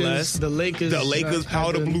 the MLS, the Lakers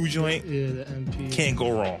powder blue joint. Yeah, the MP. Can't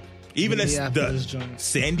go wrong. Even the Minneapolis joint.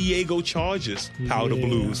 San Diego Chargers powder Yeah.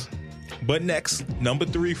 blues. But next, number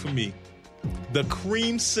three for me, the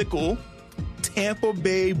creamsicle Tampa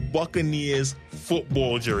Bay Buccaneers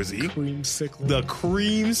football jersey. Creamsicle. The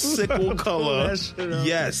creamsicle color. that shit up.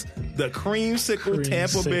 Yes, the creamsicle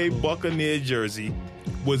Tampa Bay Creamsicle. Buccaneer jersey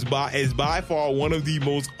is by far one of the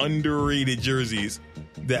most underrated jerseys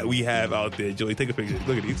that we have out there. Joey, take a picture.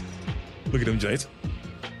 Look at these. Look at them joints.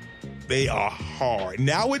 They are hard.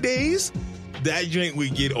 Nowadays, that joint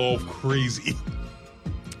would get off crazy.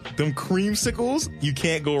 Them creamsicles, you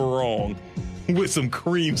can't go wrong with some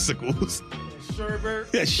creamsicles. Sherbert.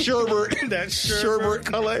 That sherbet, That sherbet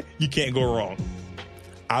color, you can't go wrong.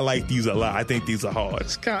 I like these a lot. I think these are hard.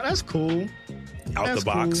 That's cool. Out That's the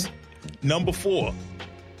box. cool. Number 4,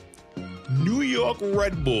 New York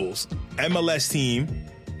Red Bulls MLS team,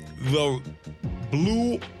 the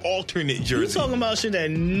blue alternate You jersey. talking about shit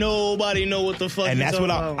that nobody know what the fuck. And you that's what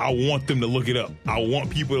talking about. I want them to look it up. I want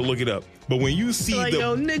people to look it up. But when you see Like, the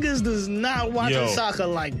yo, niggas does not watch Yo. soccer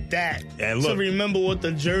like that And to look. remember what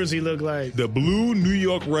the jersey looked like. the blue New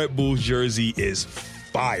York Red Bulls jersey is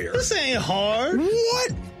fire. This ain't hard.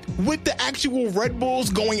 What? With the actual Red Bulls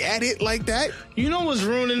going at it like that? You know what's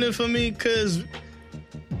ruining it for me? Because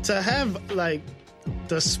to have, like,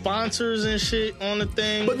 the sponsors and shit on the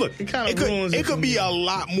thing, But look, it kind of ruins it. it could for be me. a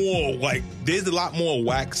lot more, like, there's a lot more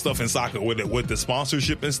whack stuff in soccer with the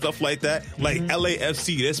sponsorship and stuff like that. Like Mm-hmm.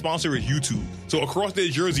 LAFC, their sponsor is YouTube. So across their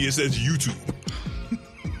jersey, it says YouTube.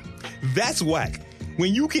 That's whack.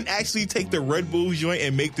 When you can actually take the Red Bulls joint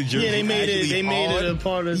and make the jersey Yeah, they made it- actually they made hard, it a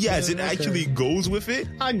part of the yes, thing. it Okay. actually goes with it.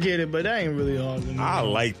 I get it, but that ain't really hard to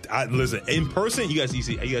me. Listen, in person, you guys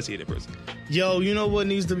see it in person. Yo, you know what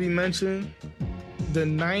needs to be mentioned? The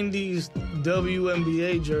 90s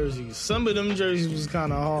WNBA jerseys. Some of them jerseys was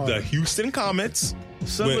kind of hard. The Houston Comets.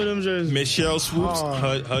 Some when of them jerseys. Michelle Swoops,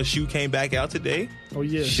 hard. her shoe came back out today. Oh,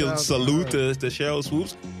 yeah. She'll shout out to salute her. to Cheryl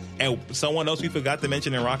Swoops. And someone else we forgot to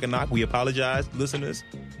mention in Rock and Knock, we apologize, listeners.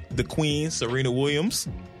 The Queen, Serena Williams.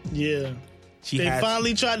 Yeah. She They has,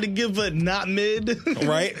 finally tried to give her not mid.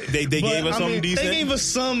 right? They gave her But, something decent. They gave her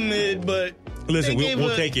some mid, but Listen,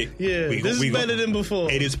 we'll take it. Yeah, this is better than before.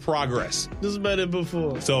 It is progress. This is better than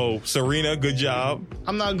before. So Serena, good job.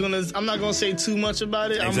 I'm not gonna say too much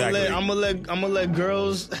about it. Exactly. I'm gonna let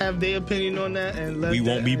girls have their opinion on that, and we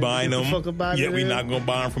won't be buying them. Yeah, we're not gonna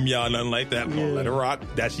buy them from y'all, nothing like that. We're gonna let it rock.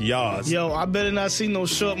 That's yours. Yo, I better not see no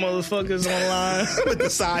short motherfuckers online with the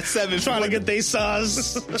size 7 trying to get their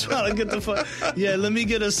size. Trying to get the fuck. Yeah, let me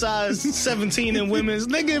get a size 17 in women's.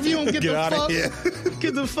 Nigga, if you don't get the out fuck, of here.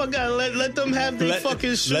 Get the fuck out. Let them have their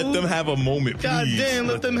fucking shoe. Let them have a moment, please. God damn,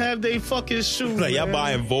 let them have their fucking shoe. Like, y'all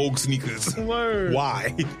buying Vogue sneakers. Word.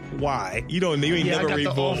 Why? You ain't never read I got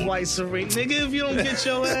the Vogue. Off-White Serene. Nigga, if you don't get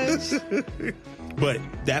your ass. But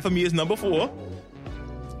that for me is number 4.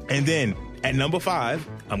 And then at number 5,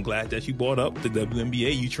 I'm glad that you brought up the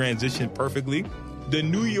WNBA. You transitioned perfectly. The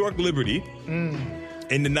New York Liberty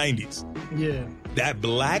in the 90s. Yeah. That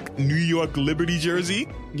black New York Liberty jersey.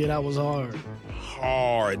 Yeah, that was hard.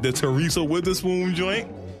 The Teresa Witherspoon joint.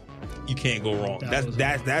 You can't go wrong.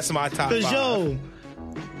 That's my top 5. Yo,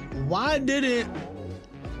 why didn't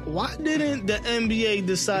the NBA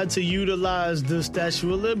decide to utilize the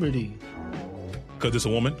Statue of Liberty? Because it's a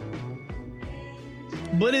woman.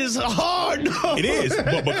 But it's hard, though. It is,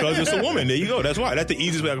 but because it's a woman. There you go. That's why. That's the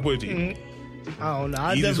easiest way I can put it to you. I don't know.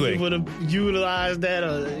 I definitely would have utilized that.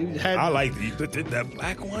 I like that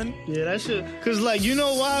black one. Yeah, that shit. Because, like, you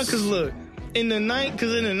know why? Because, look, in the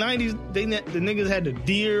 90s, the niggas had the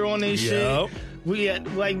deer on their shit. We had,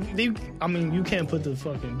 you can't put the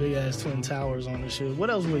fucking big ass Twin Towers on the shit. What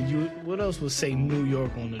else would say New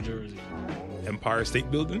York on the jersey? Empire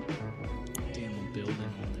State Building. Damn, a building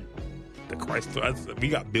on it. The Chrysler. We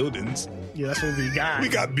got buildings. Yeah, that's what we got. We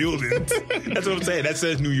got buildings. That's what I'm saying. That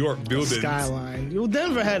says New York buildings. Skyline. Yo,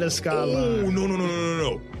 Denver had a skyline. Oh,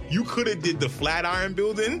 no. You could have did the Flatiron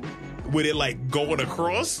building with it like going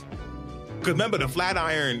across. Because remember, the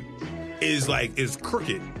Flatiron is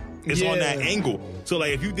crooked. It's on that angle. So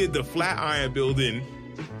like if you did the Flatiron building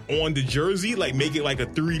on the jersey, like make it like a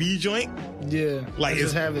 3D joint. Yeah. Like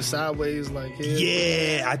just have it sideways like here.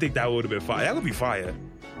 Yeah, I think that would have been fire. That would be fire.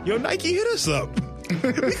 Yo, Nike, hit us up.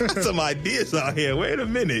 We got some ideas out here. Wait a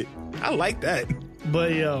minute. I like that.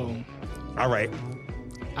 But yo. All right.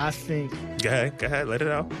 I think. Go ahead. Let it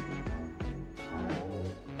out.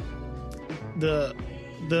 The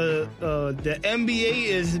NBA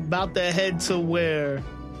is about to head to where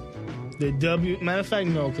matter of fact,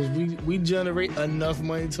 no, because we generate enough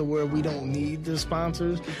money to where we don't need the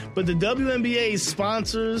sponsors. But the WNBA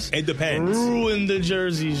sponsors, it depends, ruin the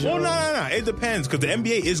jerseys. Well, no. It depends because the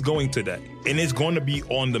NBA is going to that, and it's going to be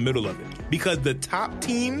on the middle of it because the top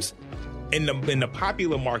teams in the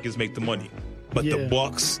popular markets make the money, but the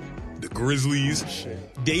Bucks, the Grizzlies,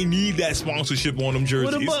 they need that sponsorship on them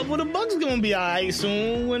jerseys. Well, the Bucks gonna be alright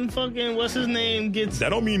soon when fucking what's his name gets. That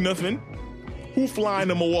don't mean nothing. Who flying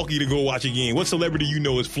to Milwaukee to go watch a game? What celebrity you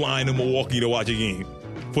know is flying to Milwaukee to watch a game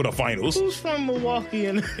for the finals? Who's from Milwaukee?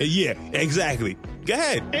 Yeah, exactly. Go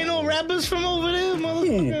ahead. Ain't no rappers from over there,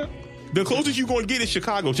 motherfucker. The closest you gonna get is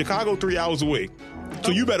Chicago. Chicago 3 hours away.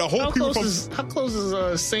 So you better hope people from... How close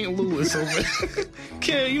is St. Louis over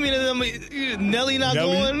there? You mean Nelly not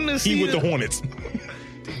going to see He with the Hornets.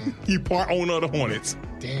 He part owner of the Hornets.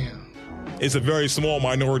 Damn. It's a very small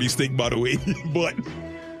minority stake, by the way, but...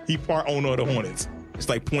 He part owner of the Hornets. It's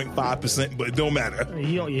like 0.5%, but it don't matter.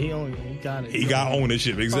 He got it. He got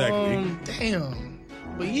ownership, exactly. Damn.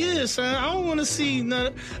 But yeah, son, I don't want to see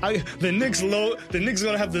none. The Knicks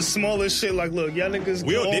gonna have the smallest shit. Like, look, y'all niggas.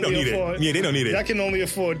 They don't need it. Yeah, they don't need it. Y'all can only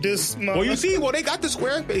afford this. Well, you see, they got the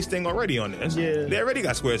Squarespace thing already on this. Yeah, they already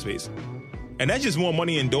got Squarespace, and that's just more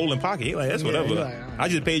money in Dolan pocket. Like that's whatever. Like, right. I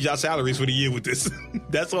just paid y'all salaries for the year with this.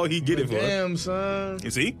 That's all he get it for. Damn, son.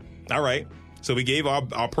 You see? All right. So we gave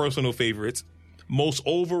our personal favorites. Most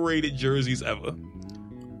overrated jerseys ever.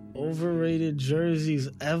 Overrated jerseys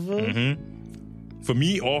ever? Mm-hmm. For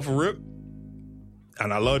me, off rip,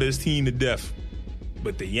 and I love this team to death,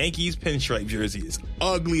 but the Yankees pinstripe jersey is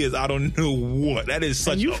ugly as I don't know what. That is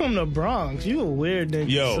such. And you from the Bronx? You a weird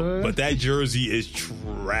nigga, son. But that jersey is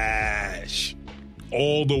trash,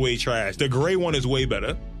 all the way trash. The gray one is way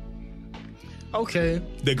better. Okay.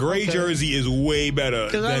 The gray jersey is way better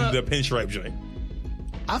than the pinstripe joint.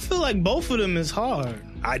 I feel like both of them is hard.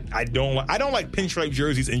 I don't like pinstripe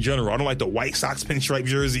jerseys in general. I don't like the White Sox pinstripe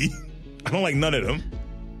jersey. I don't like none of them.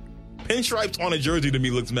 Pinstripes on a jersey to me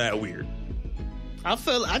looks mad weird. I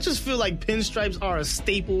just feel like pinstripes are a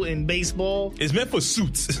staple in baseball. It's meant for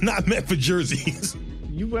suits. It's not meant for jerseys.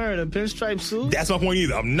 You wearing a pinstripe suit? That's my point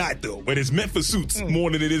either. I'm not though, but it's meant for suits more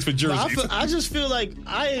than it is for jerseys. I just feel like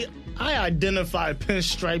I identify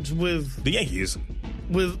pinstripes with the Yankees.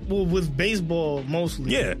 With baseball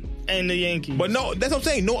mostly. Yeah. And the Yankees. But no, that's what I'm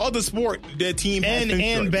saying. No other sport, their team has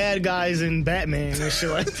and bad guys in Batman and shit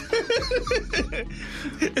like that.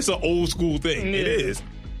 It's an old school thing. Yeah. It is.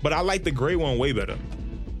 But I like the gray one way better.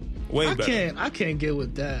 Way better. I can't get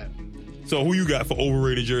with that. So who you got for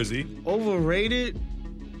overrated jersey? Overrated?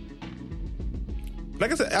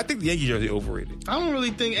 Like I said, I think the Yankee jersey overrated. I don't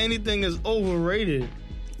really think anything is overrated.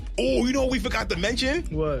 Oh, you know what we forgot to mention?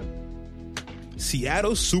 What?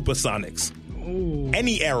 Seattle Supersonics. Ooh.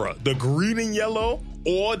 Any era. The green and yellow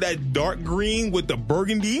or that dark green with the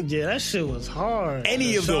burgundy. Yeah, that shit was hard.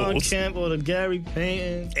 Any of Sean those. Kemp or the Gary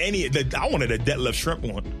Payton. I wanted a Detlef Shrimp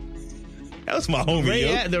one. That was my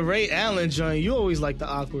homie, The Ray Allen joint. You always like the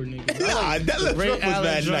awkward nigga. Nah, Detlef Shrimp was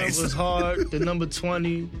bad nice. Was hard. The number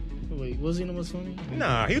 20. Wait, was he number 20?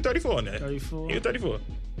 Nah, he was 34 in that. 34? He was 34.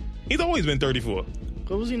 He's always been 34.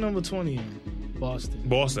 What was he number 20 in?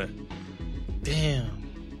 Boston. Damn.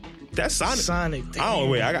 That's Sonic. Damn. I don't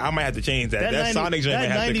wait. I might have to change that. That Sonic joint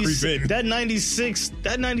had to creep in. That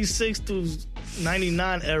 96 through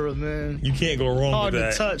 99 era, man. You can't go wrong hard with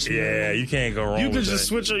that. To touch, man. Yeah, you can't go wrong with that. You could just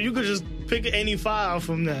switch. You could just pick any file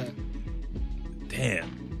from that.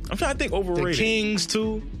 Damn. I'm trying to think overrated. The Kings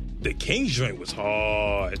too. The Kings joint was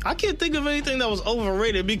hard. I can't think of anything that was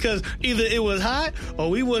overrated because either it was hot or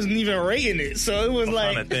we wasn't even rating it. So it was I'm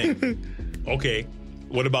trying to think. Okay.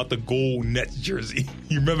 What about the gold Nets jersey?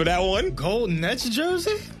 You remember that one? Gold Nets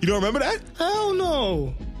jersey? You don't remember that? Hell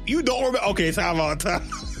no. You don't remember? Okay, time out.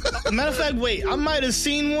 Matter of fact, wait. I might have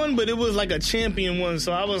seen one, but it was like a champion one.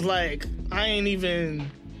 So I was like, I ain't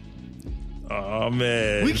even... Oh,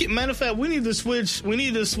 man. Matter of fact, we need to switch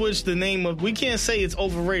the name of... We can't say it's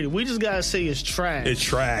overrated. We just gotta say it's trash. It's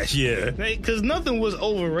trash, yeah. Because nothing was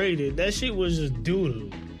overrated. That shit was just doodle.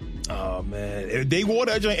 Oh, man. They wore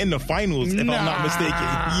that joint in the finals, if I'm not mistaken.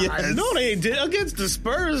 Yes. No, they did. Against the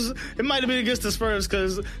Spurs. It might have been against the Spurs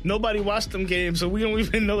because nobody watched them games, so we don't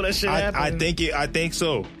even know that shit happened. I think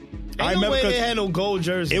so. Ain't no way they had no gold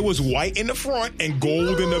jersey. It was white in the front and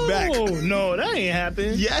gold in the back. No, that ain't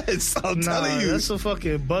happened. Yes, I'm telling you. That's a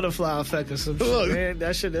fucking butterfly effect or some shit, man.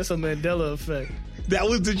 That's a Mandela effect. That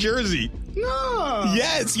was the jersey. No.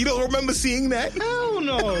 Yes, you don't remember seeing that? Hell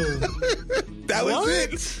no. That was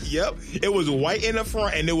it. Yep. It was white in the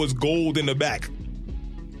front and it was gold in the back.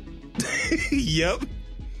 Yep.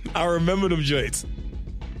 I remember them joints.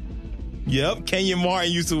 Yep. Kenyon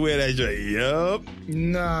Martin used to wear that joint. Yep.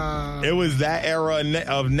 Nah. It was that era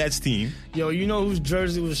of Nets team. Yo, you know whose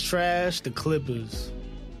jersey was trash? The Clippers.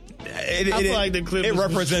 I feel like the Clippers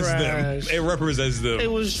represents was them. It represents them.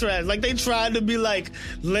 It was trash. Like they tried to be like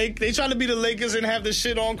they tried to be the Lakers and have the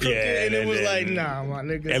shit on crooked, and it was like, nah, my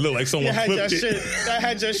nigga. It looked like someone flipped it. I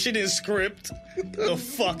had your shit in script. The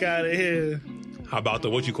fuck out of here. How about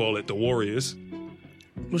the the Warriors?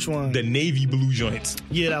 Which one? The navy blue joints.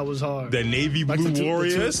 Yeah, that was hard. The navy blue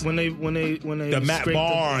Warriors. When they the Matt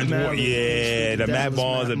Barnes. The Matt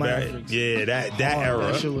Barnes. That era.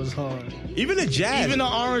 That shit was hard. Even the Jazz. Even the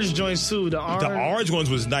orange joints too. The orange ones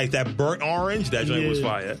was nice. That burnt orange. That joint was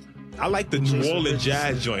fire. I like the New Orleans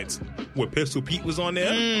Jazz joints where Pistol Pete was on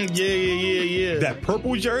there. Yeah. That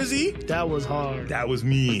purple jersey. That was hard. That was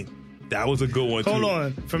mean. That was a good one, too. Hold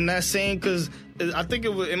on. From that same, because I think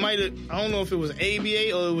it might have, I don't know if it was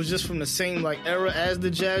ABA or it was just from the same, era as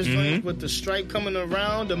the Jazz joint with the stripe coming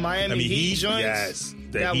around, the Miami Heat joints. Yes.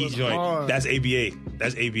 The Heat joint. Hard. That's ABA.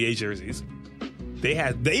 That's ABA jerseys. They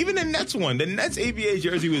had, even the Nets one, the Nets ABA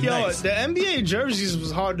jersey was nice. The NBA jerseys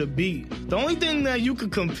was hard to beat. The only thing that you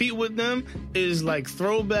could compete with them is,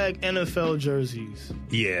 throwback NFL jerseys.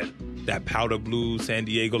 Yeah. That powder blue San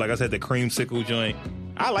Diego, like I said, the creamsicle joint.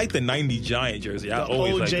 I like the 90 Giant jersey. I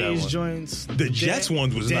always like that one. OJ's joints. The Jets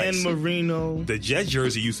ones was nice. Dan Marino. The Jets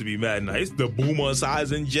jersey used to be mad nice. The Boomer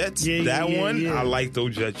Esiason Jets. I like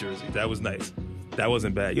those Jet jerseys. That was nice. That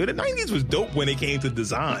wasn't bad. Yo, the 90s was dope when it came to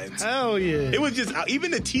designs. Hell yeah. It was just,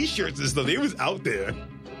 even the t-shirts and stuff, it was out there.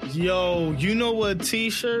 Yo, you know what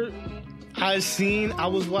t-shirt I seen? I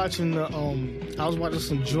was watching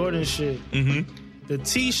some Jordan shit. Mm-hmm. The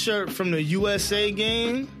t-shirt from the USA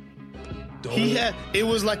game. Dope. It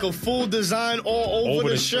was like a full design all over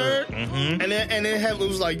the shirt, mm-hmm. and it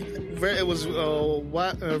was like red. It was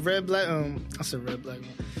red, black. I said red, black.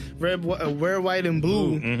 Red, white, and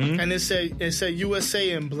blue, mm-hmm. and it said USA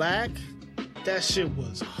in black. That shit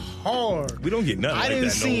was hard. We don't get nothing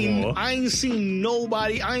no more. I ain't seen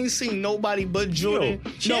nobody but Jordan.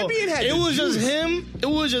 Champion had it was juice. just him. It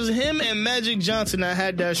was just him and Magic Johnson that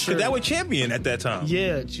had that shirt. That was Champion at that time.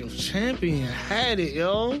 Yeah, Champion had it,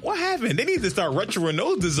 yo. What happened? They need to start retroing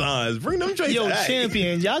those designs. Bring them joints back.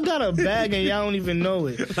 Champion, y'all got a bag and y'all don't even know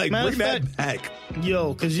it. Like, bring that back.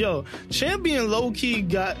 Champion low-key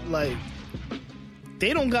got, like,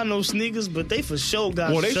 they don't got no sneakers, but they for sure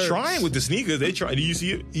got shirts. They trying with the sneakers. They try. Do you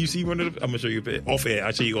see it? You see one of them? I'm gonna show you off air.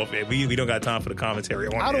 I'll show you off air. We don't got time for the commentary.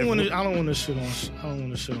 I don't want to shit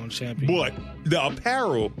on Champion. But the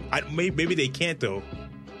apparel, maybe they can't though,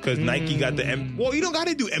 because Nike got the well, you don't got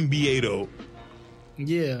to do NBA though.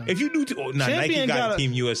 Yeah. If you do, Nike got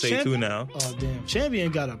Team USA too now. Oh damn,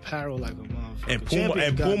 Champion got apparel like a motherfucker.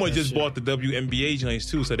 And Puma just bought the WNBA joints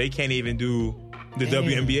too, so they can't even do the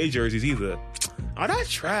WNBA jerseys either. Oh,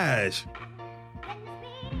 that's trash.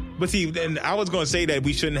 But see, then I was going to say that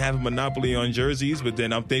we shouldn't have a monopoly on jerseys, but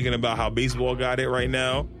then I'm thinking about how baseball got it right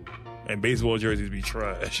now, and baseball jerseys be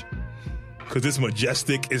trash. Because this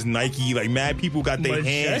Majestic is Nike. Like, mad people got their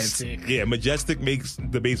hands. Yeah, Majestic makes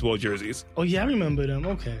the baseball jerseys. Oh, yeah, I remember them.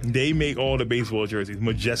 Okay. They make all the baseball jerseys.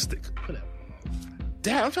 Majestic.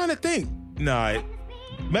 Dad, I'm trying to think. Nah.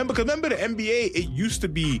 Remember the NBA, it used to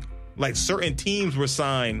be like certain teams were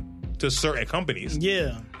signed to certain companies.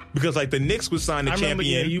 Yeah. Because like the Knicks was signed to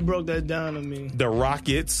Champion. Yeah, you broke that down to me. The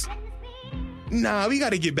Rockets. Nah, we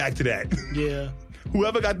got to get back to that. Yeah.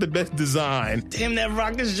 Whoever got the best design. Damn, that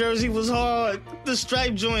Rockets jersey was hard. The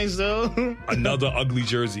stripe joints, though. Another ugly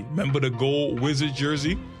jersey. Remember the gold Wizard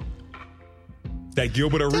jersey? That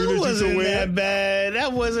Gilbert Arenas used to wear?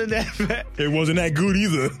 That wasn't that bad. It wasn't that good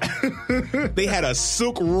either. They had a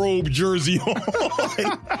silk robe jersey on.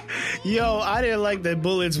 Yo, I didn't like the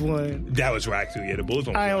Bullets one. That was whack too. Yeah, the Bullets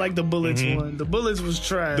one. I didn't like the Bullets one. The Bullets was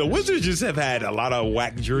trash. The Wizards just have had a lot of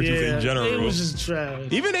whack jerseys in general. It was just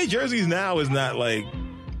trash. Even their jerseys now is not like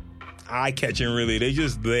eye-catching really. They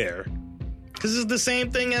just there. This is the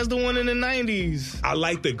same thing as the one in the 90s. I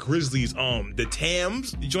like the Grizzlies. The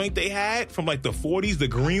Tams joint they had from like the 40s, the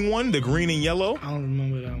green one, the green and yellow. I don't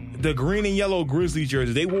remember that one. The green and yellow Grizzlies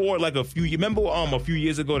jersey. They wore like a few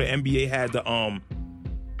years ago the NBA had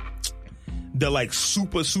the like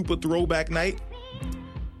super throwback night.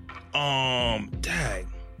 Dang.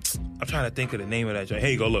 I'm trying to think of the name of that joint.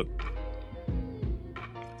 Hey, go look.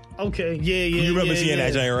 Okay, yeah. You remember seeing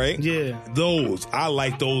that joint, right? Yeah. Those. I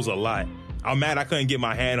like those a lot. I'm mad I couldn't get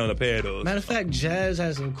my hand on a pair of those. Matter of fact, Jazz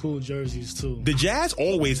has some cool jerseys too. The Jazz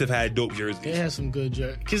always have had dope jerseys. They had some good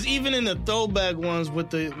jerseys. Because even in the throwback ones with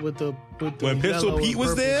the when Pistol Pete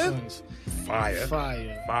was there, joints,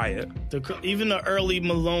 fire. Even the early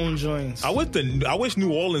Malone joints. I wish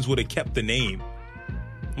New Orleans would have kept the name.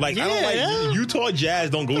 Like I don't like Utah Jazz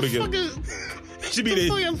don't go together. Should be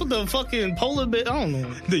the fucking polar bear. I don't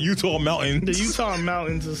know. The Utah Mountains. The Utah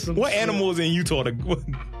Mountains or something. What animal is in Utah?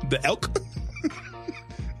 The elk?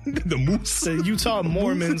 The moose? The Utah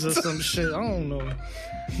Mormons or some shit. I don't know.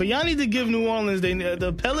 But y'all need to give New Orleans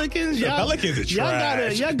the Pelicans. The Pelicans are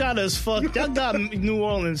trash. Y'all got us fucked. Y'all got New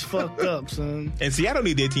Orleans fucked up, son. And Seattle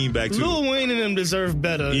need their team back too. Lil Wayne and them deserve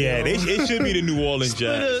better. Yeah, it should be the New Orleans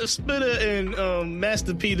Jazz. Spitter and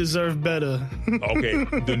Master P deserve better. Okay,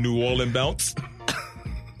 the New Orleans Bounce.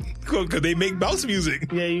 Because they make bounce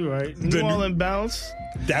music. Yeah, you're right. New Orleans Bounce.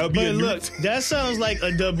 That would be look, that sounds like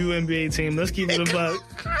a WNBA team. Let's keep it a buck.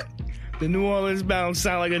 The New Orleans Bounce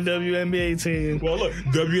sound like a WNBA team. Well, look,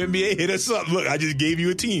 WNBA hit us up. Look, I just gave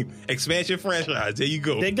you a team. Expansion franchise. There you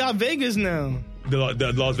go. They got Vegas now.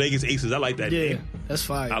 The Las Vegas Aces. I like that name. Yeah, that's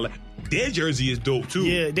fine. Their jersey is dope too.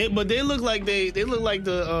 Yeah, but they look like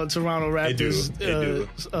the Toronto Raptors. They do.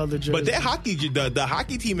 Other jerseys. But their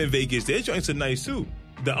hockey team in Vegas, their joints are nice too.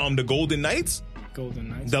 The Golden Knights.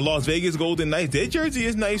 The Las Vegas Golden Knights, their jersey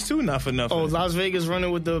is nice too, not for nothing. Oh, Las Vegas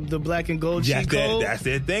running with the black and gold cheat code? That's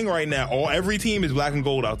their thing right now. Every team is black and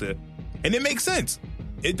gold out there. And it makes sense.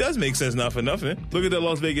 It does make sense, not for nothing. Look at the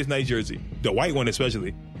Las Vegas Knights jersey. The white one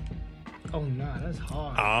especially. Oh, nah, that's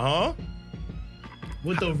hard. Uh-huh.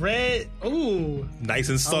 With the red, ooh. Nice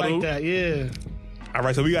and subtle. I like that, yeah. All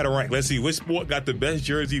right, so we got to rank. Let's see, which sport got the best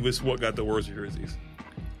jersey, which sport got the worst jerseys?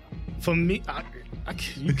 For me,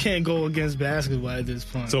 you can't go against basketball at this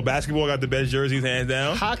point. So basketball got the best jerseys, hands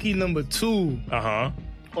down? Hockey number 2. Uh-huh.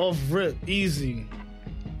 Off rip, easy.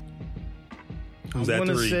 Who's that 3? I want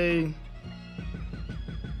to say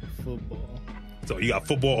football. So you got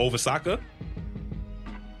football over soccer?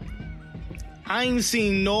 I ain't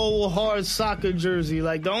seen no hard soccer jersey.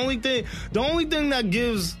 Like the only thing that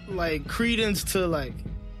gives like credence to like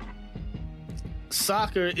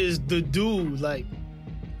soccer is the dude. Like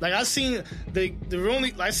Like I seen I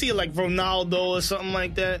see it like Ronaldo or something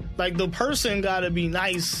like that. Like the person gotta be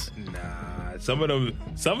nice. Nah, some of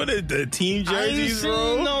the team jerseys,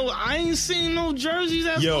 bro. I ain't seen no jerseys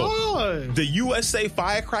that's hard. The USA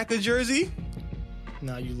Firecracker jersey.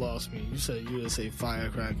 Nah, you lost me. You said USA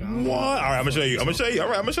Firecracker. What? All right, I'm gonna show you. All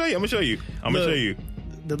right, I'm gonna show you.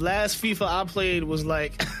 The last FIFA I played was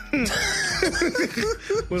like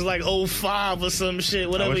 05 or some shit.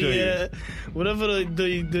 Whatever. Yeah, whatever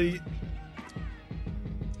the.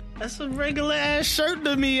 That's a regular ass shirt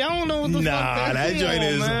to me. I don't know what the fuck that joint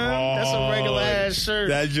is man. hard. That's a regular ass shirt.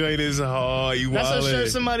 That joint is hard. That's a shirt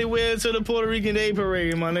somebody wear to the Puerto Rican Day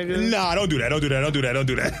Parade, my nigga. Nah, don't do that. Don't do that. Come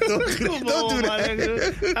on, my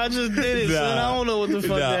nigga. I just did it, son. I don't know what the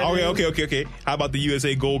fuck that is. Okay. How about the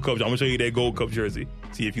USA Gold Cup? I'm gonna show you that Gold Cup jersey.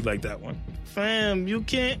 See if you like that one. Fam, you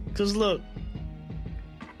can't, cause look.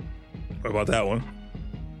 What about that one?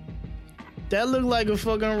 That look like a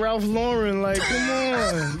fucking Ralph Lauren. Like, come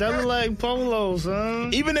on. That look like Polo,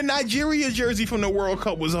 son. Even the Nigeria jersey from the World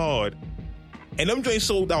Cup was hard. And them joints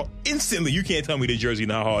sold out instantly. You can't tell me the jersey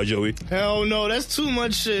not hard, Joey. Hell no. That's too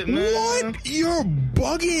much shit, man. What? You're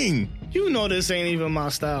bugging. You know this ain't even my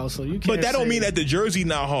style, so you can't. But that don't mean that the jersey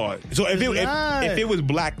not hard. So if it was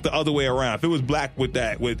black the other way around, if it was black with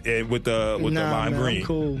that with the lime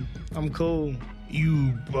green, I'm cool.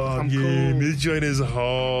 You bugging. This joint is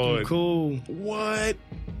hard. I'm cool. What?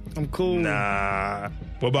 I'm cool. Nah.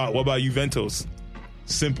 What about Juventus?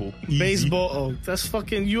 Simple. Easy. Baseball. Oh, that's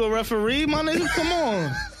fucking. You a referee, my nigga? Come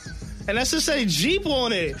on. And that should say Jeep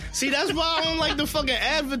on it. See, that's why I don't like the fucking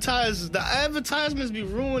advertisers. The advertisements be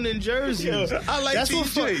ruining jerseys. Yeah, I like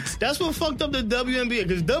these that's what fucked up the WNBA.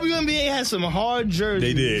 Because WNBA had some hard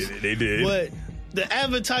jerseys. They did. But the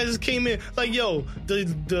advertisers came in like, yo,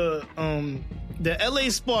 the LA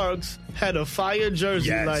Sparks had a fire jersey.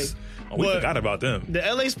 Yes. Like, we forgot about them. The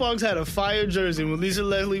LA Sparks had a fire jersey when Lisa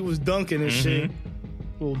Leslie was dunking and shit.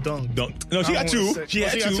 Well, dunked. No, she had two. She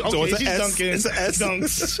had two. So okay, it's she's an S. dunking. It's an S.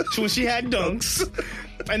 Dunks. When she had dunks.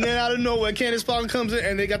 And then out of nowhere, Candace Parker comes in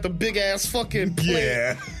and they got the big ass fucking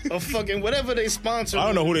plate of fucking whatever they sponsor. I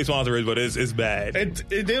don't know who they sponsor is, but it's bad.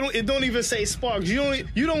 It don't even say Sparks. You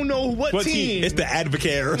don't know what team. It's the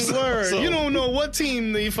Advocates. Word. So. You don't know what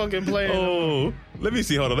team they fucking playing. Oh, let me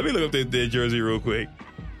see. Hold on. Let me look up their jersey real quick.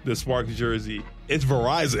 The Sparks jersey. It's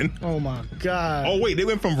Verizon. Oh my god. Oh wait, they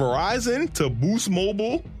went from Verizon to Boost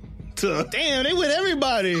Mobile to. Damn, they with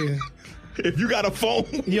everybody. If you got a phone.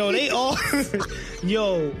 Yo, they all.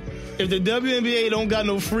 Yo, if the WNBA don't got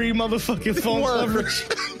no free motherfucking phone coverage.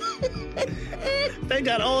 They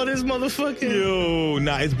got all this motherfucking. Yo,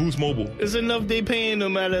 nah, it's Boost Mobile. It's enough they paying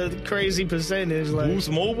them at a crazy percentage. Like, Boost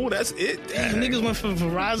Mobile, that's it. Damn, niggas went from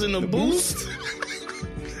Verizon to Boost.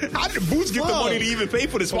 How did Boost get the money to even pay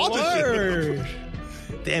for the sponsorship?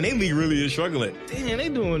 Damn, they league really is struggling. Damn, they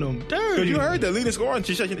doing them dirty. Because you heard the leading scorer,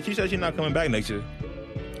 she said she's not coming back next year.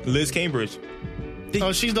 Liz Cambridge.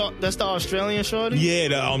 Oh, that's the Australian shorty?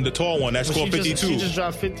 Yeah, the tall one that scored 52. She just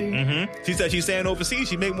dropped 50? Mm-hmm. She said she's staying overseas.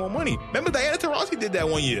 She make more money. Remember Diana Taurasi did that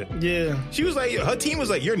one year? Yeah. She was like, her team was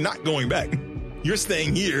like, you're not going back. You're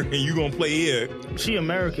staying here and you're going to play here. She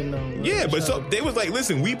American though. Right? Yeah, but so they was like,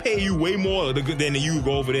 listen, we pay you way more than you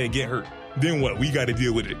go over there and get hurt. Then what? We got to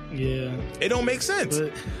deal with it. Yeah. It don't make sense.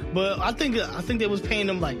 But I think they was paying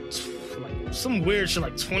them like some weird shit,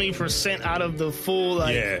 like 20% out of the full.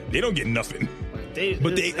 Like, yeah, they don't get nothing.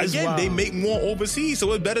 They make more overseas,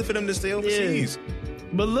 so it's better for them to stay overseas. Yeah.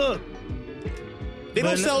 But look, they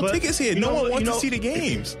don't sell tickets here. No one wants to see the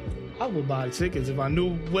games. I would buy tickets if I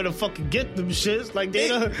knew where to fucking get them shits. Like they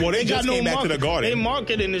just came back to the Garden. They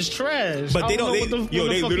marketing is trash. But they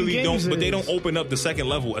literally don't. But they don't open up the second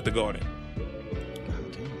level at the Garden.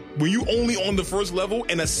 When you only on the first level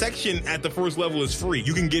and a section at the first level is free,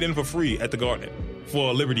 you can get in for free at the Garden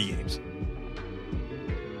for Liberty games.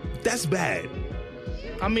 That's bad.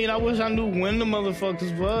 I mean, I wish I knew when the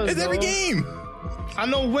motherfuckers was. It's every game. I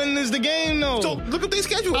know when is the game though. So look at their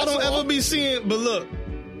schedule. I don't ever be seeing. But look,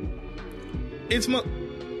 it's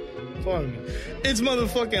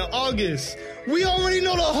motherfucking August. We already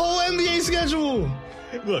know the whole NBA schedule.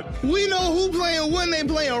 Look, we know who playing when they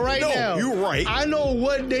playing right now. You're right. I know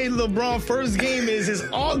what day LeBron first game is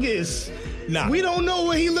August. Nah. We don't know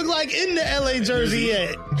what he look like in the LA jersey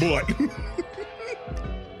yet. But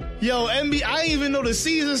yo, NBA, I didn't even know the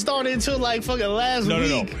season started until like fucking last week.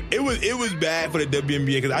 No. It was bad for the WNBA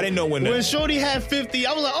because I didn't know when Shorty had 50,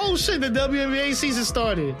 I was like, oh shit, the WNBA season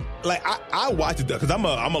started. Like I watched it because I'm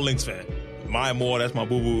a Lynx fan. Maya Moore, that's my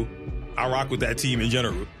boo boo. I rock with that team in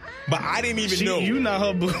general. But I didn't even know. You not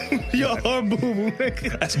her boo. You're her boo.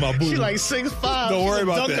 That's my boo. She like 6'5". Don't worry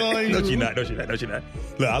about that. No, she not.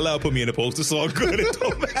 Look, I let her put me in the post. It's all good. It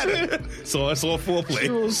don't matter. So it's all foreplay. She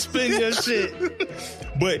will spin your shit.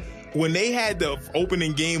 But when they had the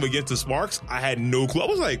opening game against the Sparks, I had no clue. I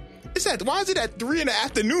was like, why is it at 3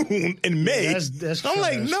 PM in May? That's I'm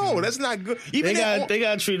like, no, true. that's not good. Even they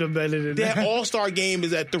got to treat them better than that. That All-Star game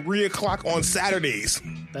is at 3 o'clock on Saturdays.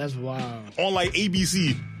 That's wild. On like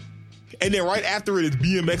ABC. And then right after it is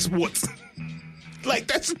BMX Sports. Like,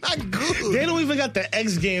 that's not good. They don't even got the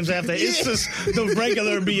X Games after. Yeah. It's just the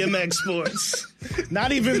regular BMX Sports.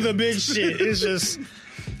 Not even the big shit. It's just...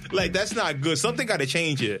 Like, that's not good. Something got to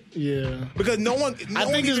change here. Yeah. Because no one... I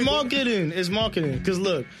think it's marketing. It's marketing. Because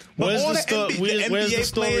look, where's the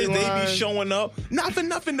NBA players, line? they be showing up. Not for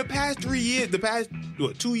nothing the past 3 years, the past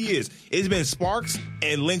 2 years, it's been Sparks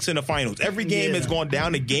and Lynx in the finals. Every game has gone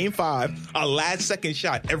down to game 5, a last second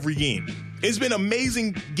shot every game. It's been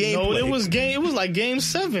amazing gameplay. No, it was like game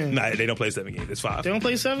 7. Nah, they don't play 7 games. It's 5. They don't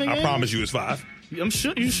play 7 games? I promise you it's 5. I'm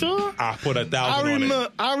sure. You sure? I put 1,000 on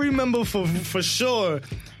it. I remember for sure.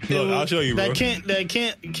 Look, I'll show you, bro.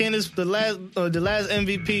 Candace, the last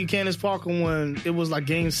MVP, Candace Parker won. It was like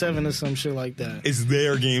game 7 or some shit like that. It's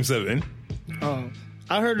their game 7.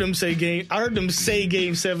 I heard them say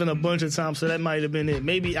game 7 a bunch of times, so that might have been it.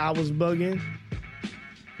 Maybe I was bugging.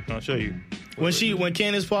 I'll show you. When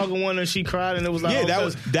Candace Parker won and she cried and it was like, yeah, that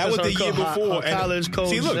was the year before. Her college coach.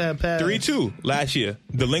 See, look, 3-2 last year.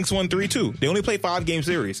 The Lynx won 3-2. They only played 5-game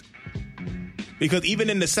series. Because even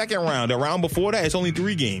in the second round, the round before that, it's only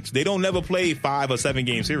 3 games. They don't never play 5 or 7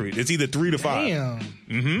 game series. It's either 3 to 5. Damn.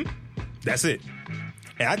 Mm-hmm. That's it.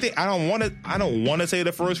 And I think I don't want to say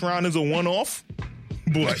the first round is a one-off.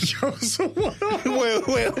 But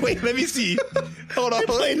wait, let me see. Hold on. They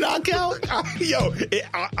play knockout? Yo,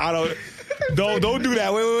 I don't do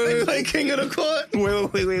that. Wait. They play King of the Court?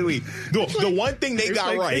 Wait. The one thing they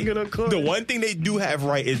got right, the one thing they do have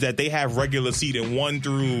right is that they have regular seeding 1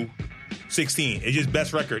 through 16. It's just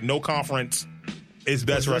best record. No conference. It's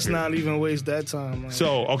best record. Let's not even waste that time. Man.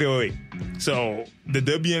 So, okay, wait. So, the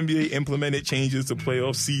WNBA implemented changes to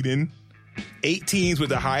playoff seeding. 8 teams with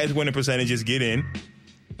the highest winning percentages get in.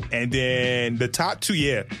 And then the top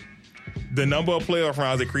 2, the number of playoff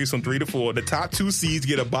rounds increased from 3 to 4. The top 2 seeds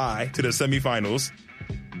get a bye to the semifinals.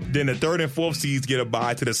 Then the 3rd and 4th seeds get a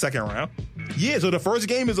bye to the second round. Yeah, so the first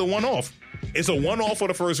game is a one-off. It's a one-off for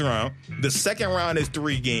the first round. The second round is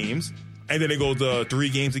 3 games. And then it goes to 3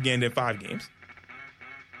 games again, then 5 games.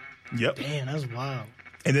 Yep. Damn, that's wild.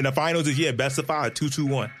 And then the finals is, best of 5,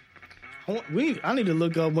 2-2-1. I need to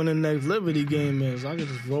look up when the next Liberty game is. I can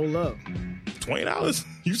just roll up. $20.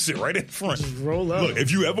 You sit right in front. Just roll up. Look,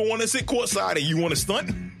 if you ever want to sit courtside and you want to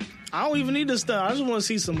stunt, I don't even need to stunt. I just want to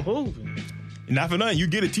see some hooping. Not for nothing. You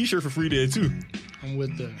get a T-shirt for free there too. I'm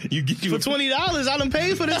with that. For $20, I done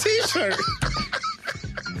paid for the T-shirt.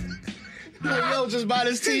 Like, yo, just buy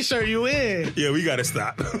this T-shirt, you in. Yeah, we gotta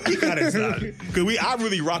stop. Because I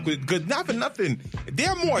really rock with, because not for nothing,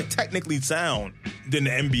 they're more technically sound than the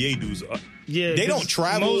NBA dudes are. Yeah, they don't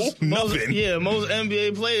travel, nothing. Most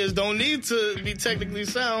NBA players don't need to be technically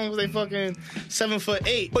sound because they fucking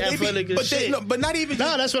 7'8", athletic as shit. But not even.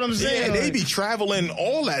 No, that's what I'm saying. Yeah, they be traveling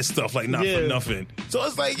all that stuff like not for nothing. So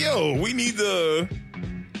it's like, yo, we need to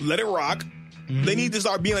let it rock. Mm-hmm. They need to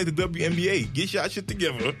start being like the WNBA. Get your shit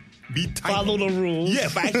together. Be tight. Follow the rules. Yeah,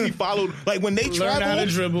 actually follow. Like when they Learn how to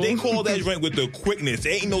dribble. They call that joint with the quickness.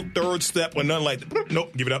 There ain't no third step or nothing like that.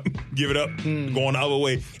 Nope, give it up. Going the other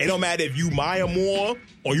way. It don't matter if you Maya Moore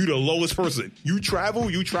or you the lowest person. You travel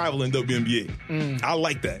in WNBA. I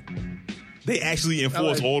like that. They actually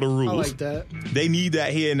enforce all the rules. I like that. They need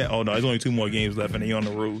that here and there. Oh no, there's only 2 more games left and they on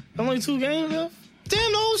the road. Only 2 games left? Damn,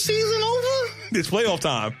 the whole season over? It's playoff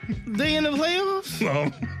time. They in the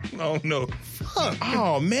playoffs? Oh no. Fuck.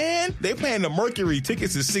 Oh man, they playing the Mercury.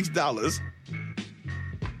 Tickets is $6.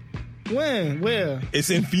 When? Where? It's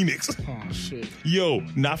in Phoenix. Oh shit. Yo,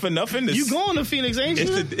 not for nothing. You going to Phoenix, ain't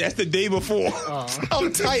you? That's the day before.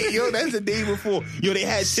 I'm tight, yo. That's the day before. Yo, they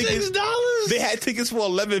had tickets. $6? They had tickets for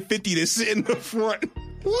 $11.50 to sit in the front.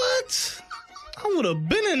 What? I would have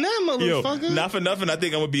been in that motherfucker. Yo, not for nothing. I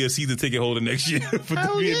think I'm gonna be a season ticket holder next year for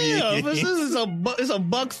Hell the NBA. Yeah, but this is it's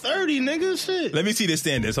 $1.30, nigga. Shit. Let me see the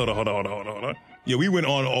standings. Hold on. Yeah, we went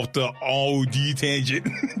off the OG tangent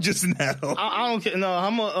just now. I don't care.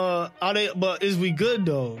 No, are they? But is we good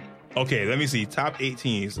though? Okay, let me see. Top 8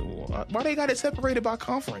 teams. Why they got it separated by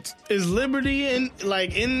conference? Is Liberty in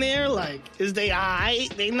there? Like, is they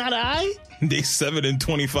aight? They not aight? They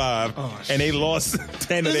 7-25, and they lost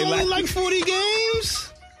 10 of their last. Only like 40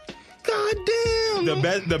 games. God damn.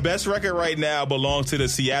 The best record right now belongs to the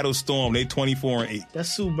Seattle Storm. They 24-8. That's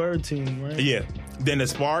Sue Bird team, right? Yeah. Then the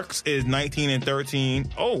Sparks is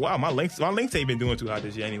 19-13. Oh wow, my Lynx ain't been doing too hot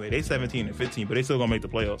this year anyway. They 17-15, but they still gonna make the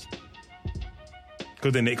playoffs.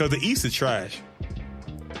 Because the East is trash.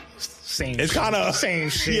 Same. It's kind of same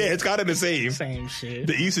shit. Yeah, it's kind of the same. Same shit.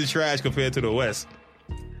 The East is trash compared to the West.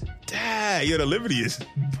 Dang, the Liberty is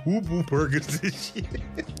boo burgers this year.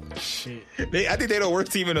 Shit. I think they're the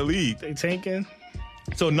worst team in the league. They tanking.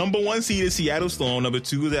 So number 1 seed is Seattle Storm. Number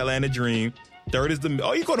 2 is Atlanta Dream. Third is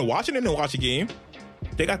you go to Washington and watch a game.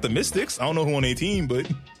 They got the Mystics. I don't know who on their team, but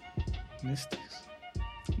Mystics.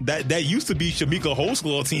 That used to be Shamika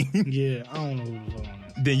Holsclaw team. Yeah, I don't know who's on it.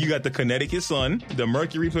 Then you got the Connecticut Sun. The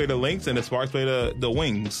Mercury play the Lynx, and the Sparks play the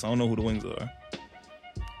Wings. I don't know who the Wings are.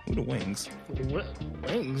 Who the Wings? What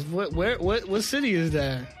Wings? What city is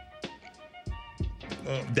that?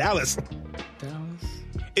 Dallas. Dallas.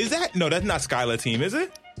 Is that no? That's not Skylar team, is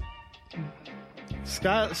it?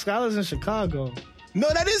 Skylar's in Chicago. No,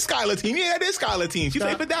 that is Skylar team. Yeah, that is Skylar team. She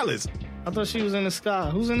played for Dallas. I thought she was in the Sky.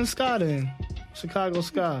 Who's in the Sky then? Chicago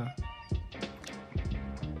Sky.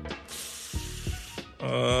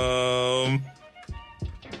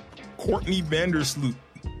 Courtney Vandersloot.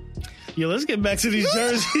 Yo, let's get back to these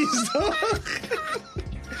jerseys, dog.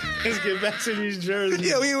 Let's get back to these jerseys.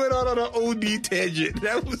 Yeah, we went on an OD tangent.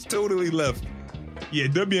 That was totally left. Yeah,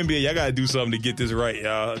 WNBA, y'all gotta do something to get this right,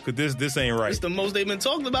 y'all. Cause this ain't right. It's the most they've been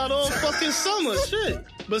talking about all fucking summer. Shit.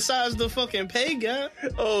 Besides the fucking pay gap.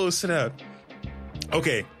 Oh, snap.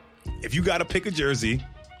 Okay, if you gotta pick a jersey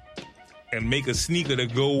and make a sneaker to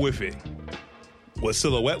go with it, what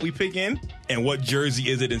silhouette we pick in, and what jersey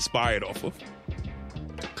is it inspired off of?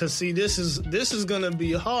 Cause see, this is gonna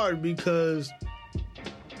be hard because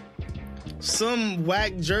some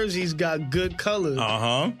whack jerseys got good colors.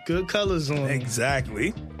 Good colors on.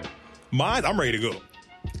 Exactly. Mine, I'm ready to go.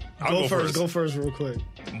 I'll Go first real quick.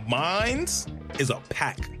 Mine's is a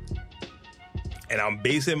pack. And I'm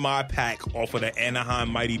basing my pack off of the Anaheim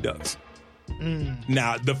Mighty Ducks.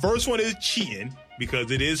 Now, the first one is cheating because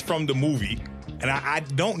it is from the movie. And I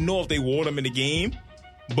don't know if they wore them in the game.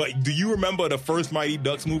 But do you remember the first Mighty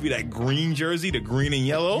Ducks movie, that green jersey, the green and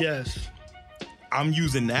yellow? Yes. I'm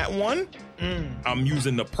using that one. I'm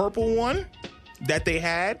using the purple one that they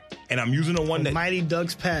had. And I'm using the one that... Mighty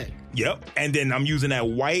Ducks pack. Yep. And then I'm using that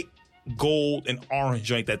white, gold, and orange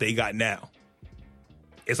joint that they got now.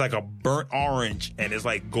 It's like a burnt orange, and it's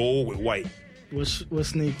like gold with white. What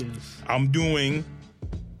sneakers? I'm doing...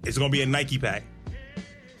 It's going to be a Nike pack.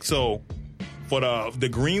 So, for the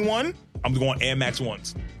green one, I'm going Air Max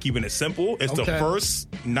 1s. Keeping it simple. It's the first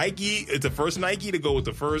Nike. It's the first Nike to go with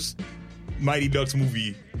the first Mighty Ducks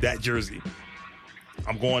movie, that jersey.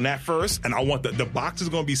 I'm going that first, and I want the box is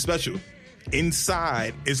going to be special.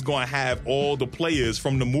 Inside, it's going to have all the players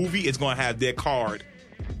from the movie. It's going to have their card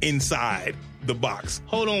inside the box.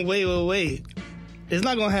 Hold on, wait. It's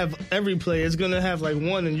not going to have every player. It's going to have like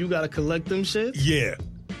one, and you got to collect them shit? Yeah.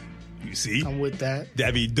 You see? I'm with that.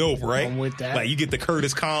 That'd be dope, right? I'm with that. Like, you get the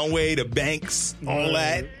Curtis Conway, the Banks, all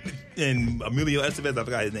that, and Emilio Estevez, I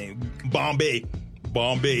forgot his name. Bombay,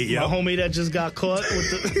 yeah. My homie that just got caught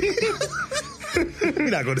with the... We're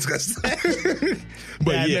not going to discuss that.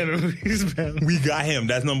 But yeah, we got him.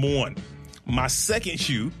 That's number one. My second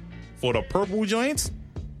shoe for the purple joints,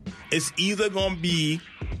 it's either going to be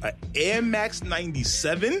an Air Max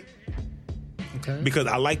 97, because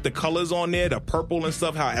I like the colors on there, the purple and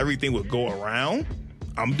stuff, how everything would go around.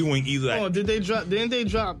 I'm doing either... Oh, didn't they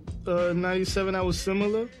drop 97 that was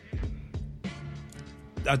similar?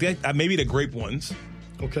 I think maybe the grape ones.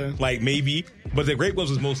 Okay. Like maybe, but the grape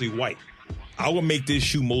ones was mostly white. I would make this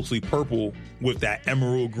shoe mostly purple with that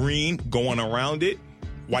emerald green going around it,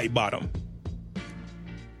 white bottom.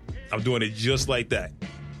 I'm doing it just like that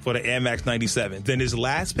for the Air Max 97. Then this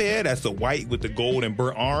last pair, that's the white with the gold and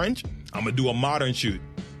burnt orange, I'm going to do a modern shoe.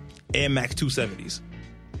 Air Max 270s.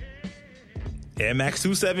 Air Max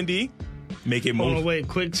 270, make it more... Hold on, wait,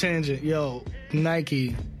 quick tangent. Yo,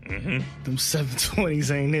 Nike... Them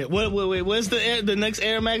 720s ain't it. Wait, where's the next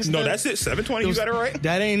Air Max? No, that's it. 720, you got it right?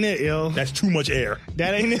 That ain't it, yo. That's too much air.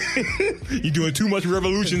 That ain't it. You're doing too much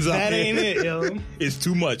revolutions out there. That ain't it, yo. It's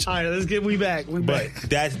too much. All right, we back. But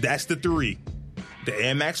that's the three. The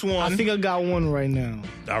Air Max 1. I think I got one right now.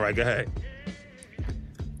 All right, go ahead.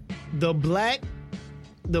 The black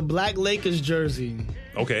Lakers jersey.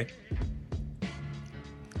 Okay.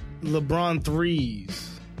 LeBron 3s.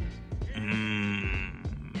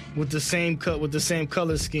 With the same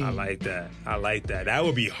color scheme. I like that. That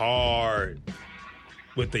would be hard.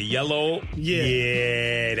 With the yellow.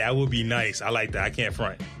 Yeah, that would be nice. I like that. I can't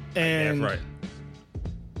front.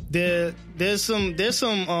 There's some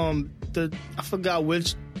I forgot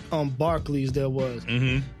which Barclays there was.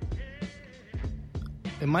 Mm-hmm.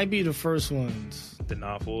 It might be the first ones. The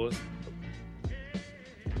non-fours.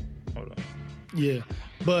 Hold on. Yeah,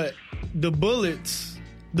 but the bullets,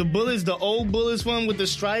 the old bullets one with the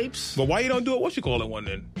stripes. But why you don't do it? What you call it one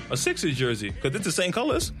then? A Sixers jersey, because it's the same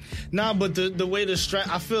colors. Nah, but the way the stripe,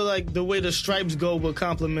 I feel like the way the stripes go would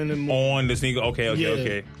complement it more. On the sneaker. Okay.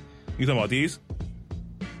 You talking about these?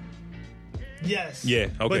 Yes. Yeah.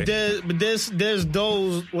 Okay. But there's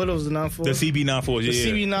those. What are those, the non-fours? The CB non-fours. The Yeah.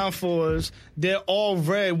 CB non-fours. They're all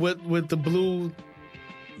red with the blue.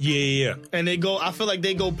 Yeah. And they go. I feel like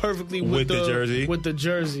they go perfectly with the jersey. With the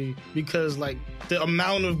jersey, because like the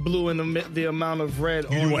amount of blue and the amount of red.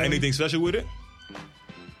 You want them. anything special with it?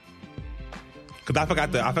 Because I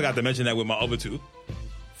forgot to mention that with my other two.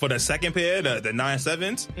 For the second pair, the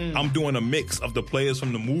 9.7s, I'm doing a mix of the players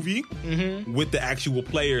from the movie with the actual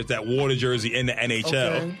players that wore the jersey in the NHL.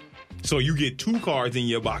 Okay. So you get 2 cards in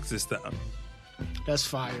your box this time. That's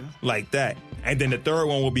fire. Like that. And then the third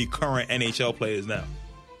one will be current NHL players now.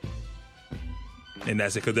 And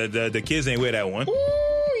that's it, because the kids ain't wear that one. Ooh,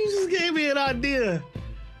 you just gave me an idea.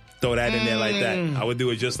 Throw that in there like that. I would do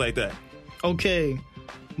it just like that. Okay,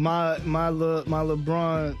 my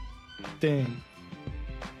LeBron thing.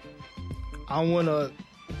 I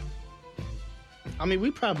mean,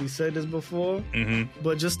 we probably said this before,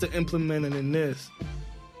 but just to implement it in this,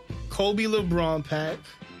 Kobe LeBron pack.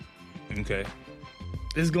 Okay.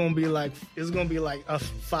 It's gonna be like a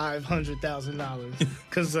 $500,000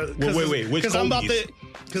 because wait, which because Kobe's?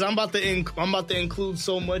 I'm about to include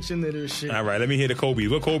so much into this shit. All right, let me hear the Kobe's.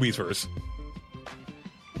 What Kobe's first?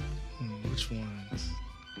 Which ones?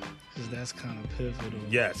 Because that's kind of pivotal.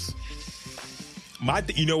 Yes.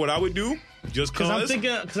 You know what I would do? Just because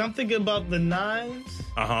I'm thinking about the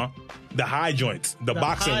 9s. The high joints, the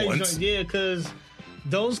boxing high ones. Joints, yeah, because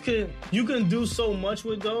you can do so much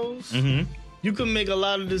with those. You can make a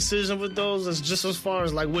lot of decisions with those. Just as far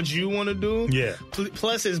as like what you want to do. Yeah.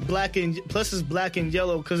 Plus it's black and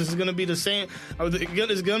yellow because it's gonna be the same.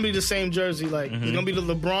 It's gonna be the same jersey. Like it's gonna be the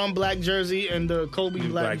LeBron black jersey and the Kobe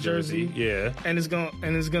black jersey. Yeah. And it's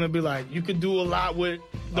gonna be like you could do a lot with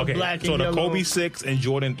the black and yellow. So the Kobe 6 and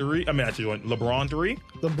Jordan 3. I mean, actually, LeBron 3.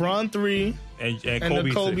 LeBron 3. And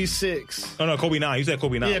the Kobe 6. Oh no, Kobe 9. You said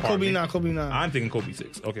Kobe 9. Yeah, Kobe 9. I'm thinking Kobe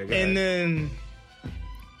 6. Okay. Go and ahead. then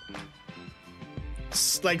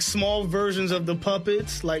like small versions of the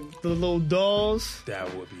puppets, like the little dolls. That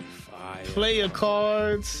would be fire. Player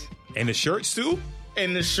cards. And the shirts too?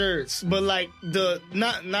 And the shirts. But like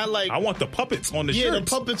not like I want the puppets on the shirts. Yeah, the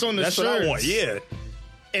puppets on the shirts. That's what I want, yeah.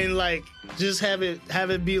 And like just have it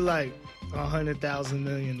be like $100,000 $1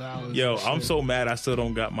 million. Yo, I'm so mad I still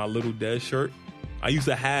don't got my Little Dez shirt. I used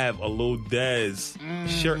to have a Little Dez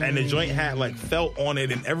shirt and the joint had like felt on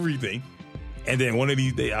it and everything. And then one of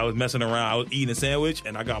these days, I was messing around. I was eating a sandwich,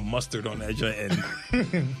 and I got mustard on that joint. And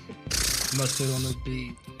mustard on the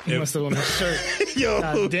beat. Mustard on the shirt. Yo,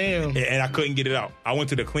 God damn. And I couldn't get it out. I went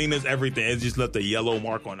to the cleaners, everything. It just left a yellow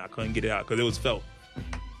mark on it. I couldn't get it out because it was felt.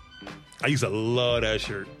 I used to love that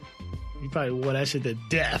shirt. You probably wore that shit to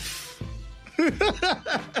death.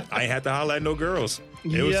 I ain't had to holler at no girls.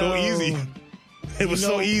 It was so easy. It was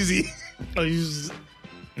so easy. Oh, you just...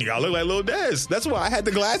 I look like Lil Dez. That's why I had the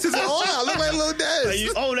glasses on. I look like Lil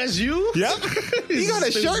Dez. Oh, that's you? Yep. You got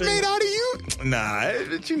a shirt made out of you? Nah,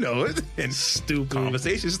 but you know it. And stupid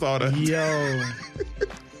conversation starter. Yo,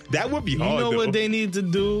 that would be hard. You know though. what they need to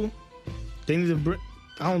do? They need to bring.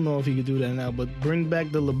 I don't know if he could do that now, but bring back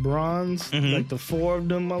the LeBrons, like the 4 of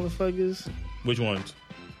them motherfuckers. Which ones?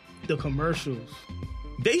 The commercials.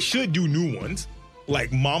 They should do new ones,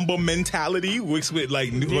 like Mamba Mentality, with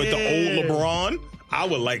like with the old LeBron. I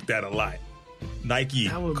would like that a lot. Nike,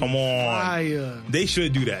 come on. Fire. They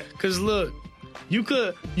should do that. Cause look, you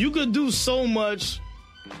could do so much.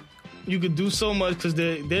 You could do so much because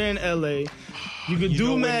they're in LA. You could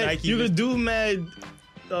do mad. You could do mad.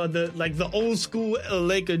 The old school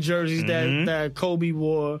Laker jerseys that Kobe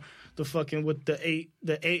wore. The fucking with the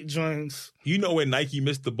eight joints. You know when Nike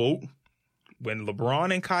missed the boat? When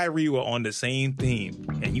LeBron and Kyrie were on the same team,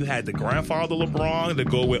 and you had the grandfather LeBron to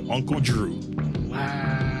go with Uncle Drew.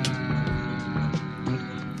 Wow.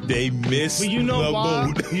 They missed the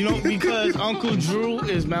boat. You know, because Uncle Drew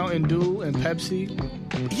is Mountain Dew and Pepsi.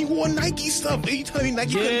 He wore Nike stuff. Are you telling me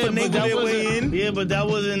Nike couldn't finagle their way in? Yeah, but that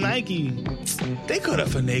wasn't Nike. They could have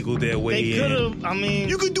finagled their way in. They could have. I mean,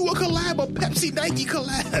 you could do a collab, a Pepsi Nike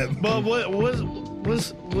collab. But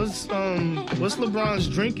what's LeBron's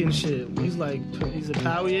drinking shit? He's a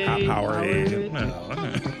Powerade. Powerade.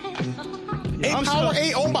 Ain't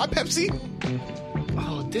Powerade owned by Pepsi?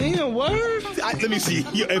 Oh Damn, word? Let me see.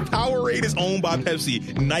 If Powerade is owned by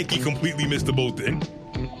Pepsi, Nike completely missed the boat then.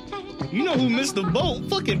 You know who missed the boat?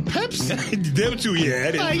 Fucking Pepsi. Them two, yeah.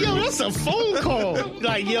 That is like, true. yo, that's a phone call.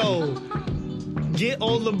 Like, yo, get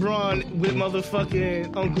old LeBron with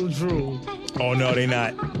motherfucking Uncle Drew. Oh, no, they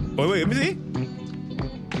not. Wait, let me see.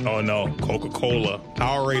 Oh, no. Coca-Cola.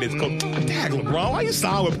 Powerade is Coca. Dang, LeBron, why you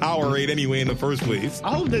sign with Powerade anyway in the first place?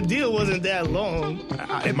 I hope the deal wasn't that long.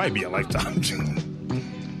 It might be a lifetime.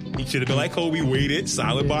 He should have been like Kobe, waited,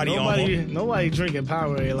 solid body armor. Nobody drinking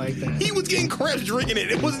Powerade like that. He was getting cramps drinking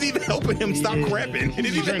it. It wasn't even helping him stop cramping. It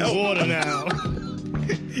didn't even drink help. water now.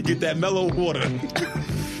 Get that mellow water.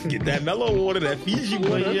 Get that mellow water, that Fiji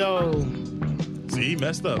water. But yo, see, he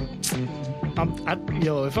messed up.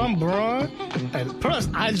 If I'm Bron, and plus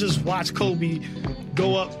I just watched Kobe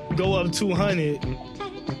go up 200.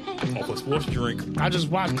 Off a sports drink. I just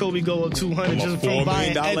watched Kobe go up 200 just from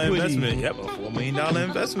buying equity. Investment. Yep, a $4 million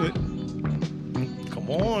investment. Come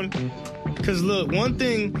on. Because look, one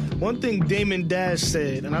thing Damon Dash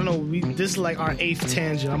said, and I know this is like our 8th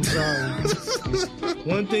tangent. I'm sorry.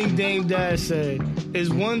 One thing Dame Dash said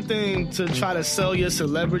is one thing to try to sell your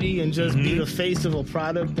celebrity and just be the face of a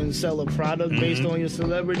product and sell a product based on your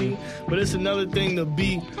celebrity, but it's another thing to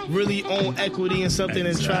be really own equity in something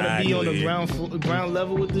and try to be on the ground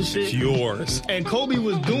level with this shit. It's yours. And Kobe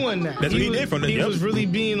was doing that. That's what he did from the He was really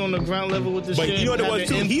being on the ground level with this shit. But you know what it was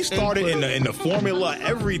too? He started in the formula,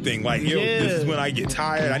 everything. Like, yo, this is when I get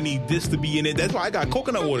tired. I need this to be in it. That's why I got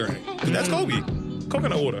coconut water in it. 'Cause that's Kobe.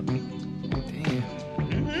 Coconut water. Damn.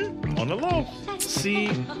 On the low. See,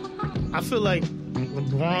 I feel like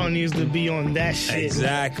LeBron needs to be on that shit.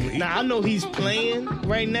 Exactly. Now, I know he's playing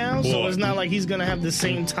right now, so it's not like he's going to have the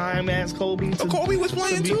same time as Kobe. Kobe was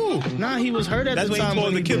playing too. Nah, he was hurt at the time. That's when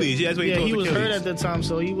he tore Achilles. Yeah, that's when he tore he was Achilles. hurt at the time,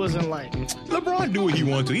 so he wasn't like... LeBron do what he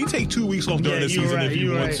wants to. He take 2 weeks off during the season if he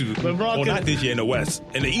wants to. LeBron not this year in the West.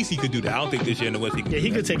 In the East, he could do that. I don't think this year in the West he could do that.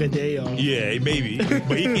 He could take a day off. Yeah, maybe.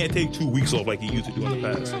 But he can't take 2 weeks off like he used to do in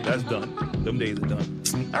the past. That's done. Them days are done.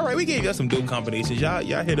 All right, we gave y'all some dope combinations. Y'all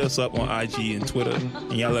hit us up on IG and Twitter,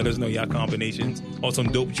 and y'all let us know y'all combinations on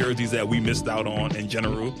some dope jerseys that we missed out on in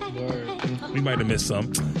general. We might have missed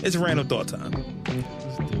some. It's random thought time.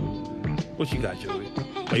 What you got, Joey?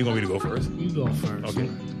 Are you want me to go first? You go first. Okay.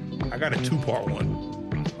 I got a 2-part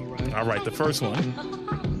one. All right, the first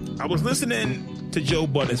one. I was listening to Joe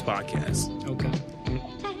Budden's podcast. Okay.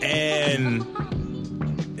 And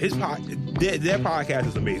their podcast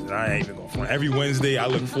is amazing. I ain't even going front. Every Wednesday, I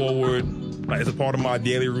look forward. Like, it's a part of my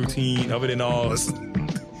daily routine. Other than ours,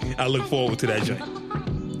 I look forward to that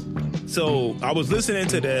joint. So I was listening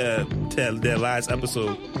to their last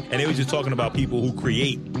episode, and they were just talking about people who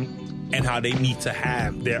create and how they need to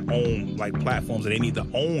have their own like platforms, and they need to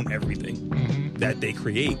own everything that they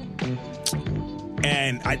create.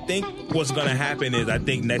 And I think what's going to happen is I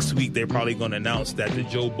think next week they're probably going to announce that the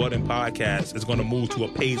Joe Budden podcast is going to move to a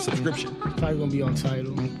paid subscription. Probably going to be on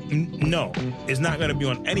Tidal. No, it's not going to be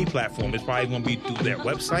on any platform. It's probably going to be through their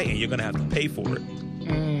website, and you're going to have to pay for it.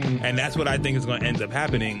 And that's what I think is going to end up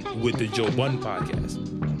happening with the Joe Budden podcast.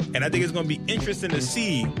 And I think it's going to be interesting to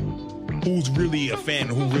see who's really a fan,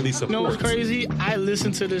 who really supports. You know what's crazy? I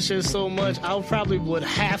listen to this shit so much, I probably would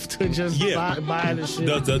have to just buy the shit.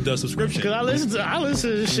 The subscription. Because I listen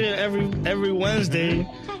to this shit every Wednesday,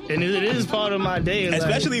 and it is part of my day.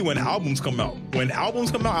 Especially when albums come out. When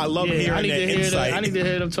albums come out, I love hearing that insight. I need to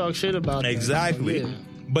hear them talk shit about it. Exactly. So,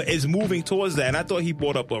 but it's moving towards that, and I thought he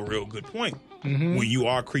brought up a real good point. When you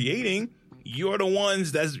are creating, you're the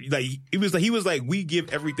ones that's like, he was like, we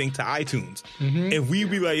give everything to iTunes. If we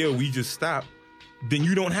be like, yo, we just stop, then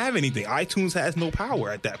you don't have anything. iTunes has no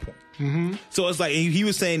power at that point. So it's like, he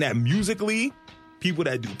was saying that musically, people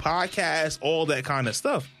that do podcasts, all that kind of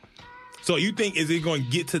stuff. So you think, is it going to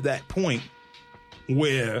get to that point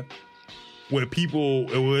where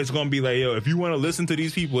it's going to be like, yo, if you want to listen to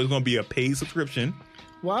these people, it's going to be a paid subscription?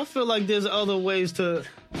 Well, I feel like there's other ways to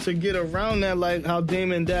get around that, like how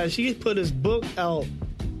Damon Dash, he put his book out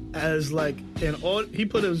as like he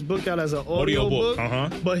put his book out as an audio book,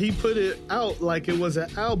 but he put it out like it was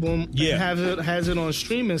an album and has it on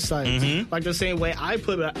streaming sites, like the same way I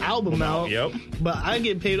put an album out. But I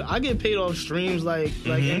get paid off streams like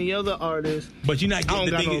any other artist. But you're not getting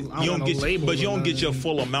the thing. You don't get your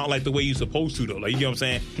full amount like the way you're supposed to though. Like, you know what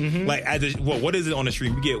I'm saying? Like, what is it on the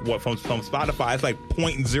stream? We get what from Spotify? It's like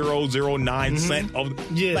 0.009 cent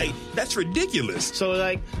of like, that's ridiculous. So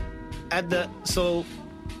like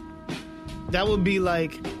that would be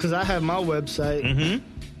like, because I have my website.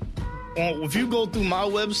 If you go through my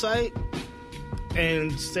website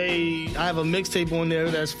and say I have a mixtape on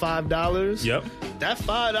there that's $5. Yep. That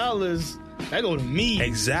 $5 that go to me.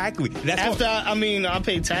 Exactly. That's I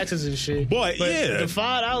pay taxes and shit. But yeah, the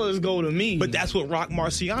 $5 go to me. But that's what Rock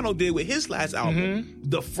Marciano did with his last album.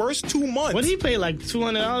 The first 2 months. What did he pay, like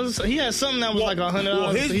 $200? He had something that was like $100.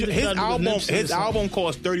 Well, his album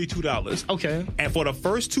cost $32. Okay. And for the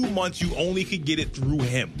first 2 months, you only could get it through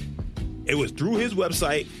him. It was through his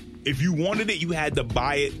website. If you wanted it, you had to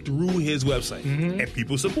buy it through his website, and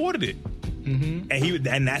people supported it.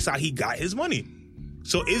 And that's how he got his money.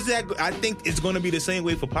 So I think it's going to be the same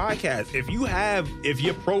way for podcasts. If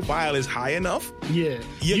your profile is high enough, you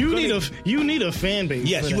need a fan base.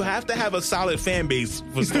 Yes, you have to have a solid fan base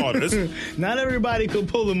for starters. Not everybody could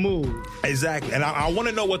pull a move. Exactly, and I want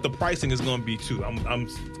to know what the pricing is going to be too. I'm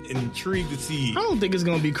intrigued to see. I don't think it's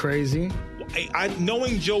going to be crazy.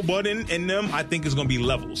 Knowing Joe Budden and them, I think it's going to be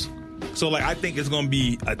levels. So, like, I think it's going to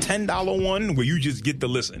be a $10 one where you just get to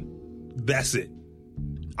listen. That's it.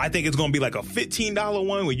 I think it's going to be like a $15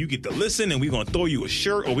 one where you get to listen and we're going to throw you a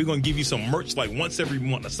shirt or we're going to give you some merch like once every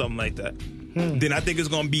month or something like that. Then I think it's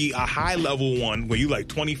going to be a high level one where you like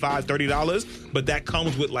 $25, $30, but that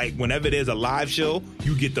comes with like whenever there's a live show,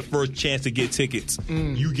 you get the first chance to get tickets.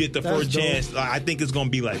 You get the first chance. I think it's going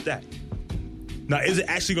to be like that. Now, is it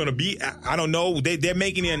actually going to be? I don't know. They're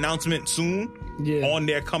making the announcement soon on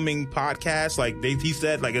their coming podcast. Like he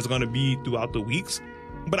said, like it's going to be throughout the weeks.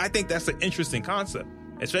 But I think that's an interesting concept,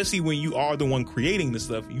 especially when you are the one creating the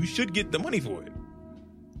stuff. You should get the money for it.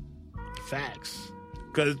 Facts.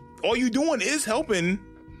 Because all you doing is helping.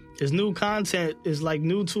 His new content is like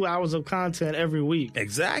new 2 hours of content every week.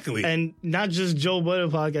 Exactly. And not just Joe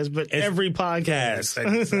Budden podcast, but every podcast.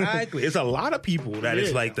 Exactly. It's a lot of people that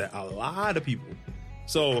is like that. A lot of people.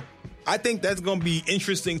 So I think that's going to be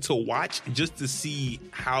interesting to watch just to see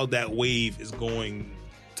how that wave is going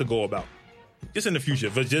to go about. Just in the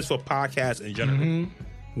future, but just for podcasts in general.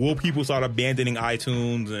 Will people start abandoning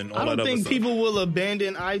iTunes and all that other stuff? I don't think people will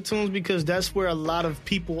abandon iTunes because that's where a lot of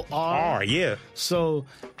people are. So...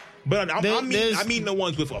 But I mean the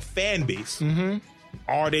ones with a fan base.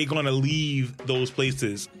 Are they going to leave those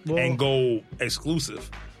places and go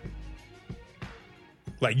exclusive?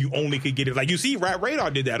 Like you only could get it. Like you see, Rap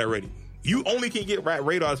Radar did that already. You only can get Rap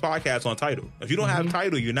Radar's podcast on Tidal. If you don't have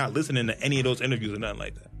Tidal, you're not listening to any of those interviews or nothing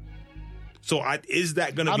like that. So is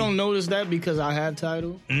that going to be... I don't notice that because I have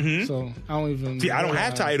Tidal. So I don't even... See, I don't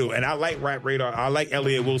have Tidal, and I like Rap Radar. I like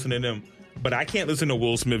Elliott Wilson and them. But I can't listen to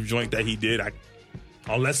Will Smith joint that he did.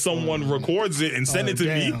 Unless someone records it and send it to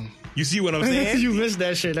me. You see what I'm saying? You missed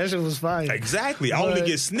that shit. That shit was fire. Exactly. I only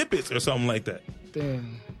get snippets or something like that.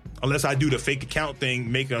 Damn. Unless I do the fake account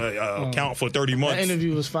thing, make an account for 30 months. That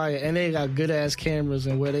interview was fire. And they got good-ass cameras,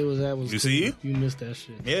 and where they was at was You cool. see? You missed that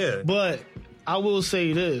shit. Yeah. But I will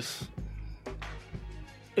say this.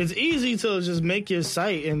 It's easy to just make your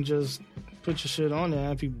site and just put your shit on there and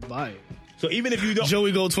have people buy it. So even if you don't...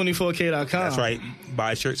 JoeyGold24k.com. That's right.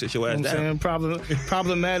 Buy shirts at your ass down.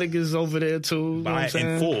 Problematic is over there too. Buy it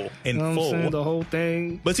in full. The whole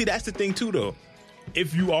thing. But see, that's the thing too, though.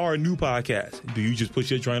 If you are a new podcast, do you just put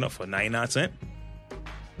your joint up for 99 cents?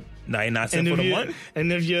 99 cents for the month?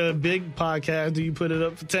 And if you're a big podcast, do you put it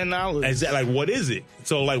up for $10? Exactly. Like, what is it?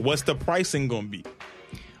 So, like, what's the pricing going to be?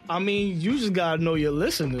 I mean, you just got to know your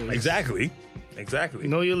listeners. Exactly.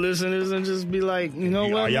 Know your listeners and just be like, you know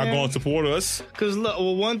what, y'all going to support us? Because,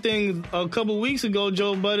 one thing, a couple weeks ago,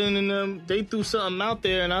 Joe Budden and them, they threw something out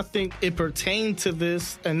there, and I think it pertained to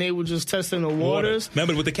this, and they were just testing the waters.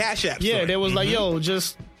 Remember with the Cash App? Yeah, they was like, yo,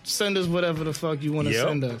 just send us whatever the fuck you want to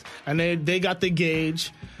send us. And they got the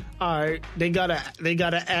gauge. All right, they got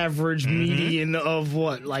an average median of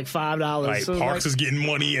what, like $5. Like so Parks is getting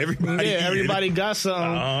money. Everybody got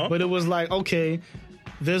something, but it was like, okay.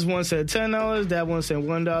 This one said $10, that one said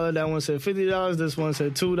 $1, that one said $50, this one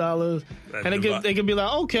said $2. And they could be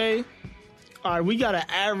like, okay, all right, we got an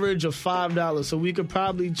average of $5, so we could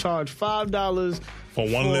probably charge $5 for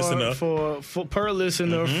one listener. For per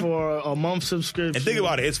listener for a month subscription. And think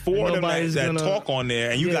about it, it's four of them that talk on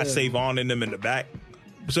there, and you got Save On in them in the back.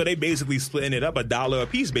 So they basically splitting it up $1 a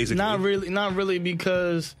piece, basically. Not really,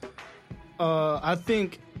 because I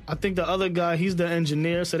think the other guy, he's the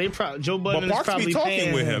engineer, so Joe Budden is probably be talking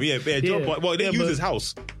paying with him. They use his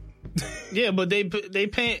house. Yeah, but they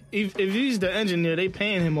pay if he's the engineer, they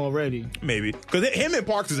paying him already. Maybe because him and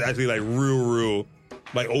Parks is actually like real,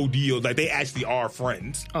 like OD, like they actually are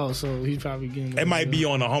friends. Oh, so he's probably getting. It might be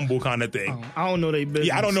on a humble kind of thing. I don't know they business.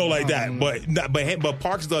 Yeah, I don't know like that, but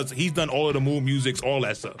Parks does. He's done all of the Mood Musics, all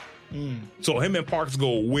that stuff. So him and Parks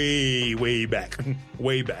go way back,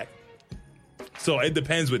 way back. So it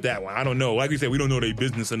depends with that one. I don't know. Like we said, we don't know their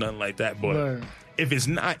business or nothing like that. But if it's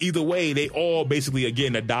not either way, they all basically are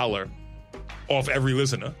getting $1 off every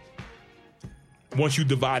listener. once you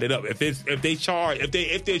divide it up. If they're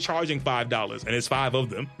charging $5 and it's 5 of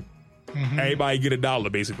them, everybody get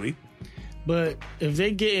 $1 basically. But if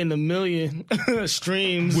they get in 1 million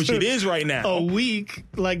streams, which it is right now, a week,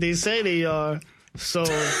 like they say they are, so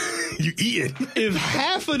you eat it. If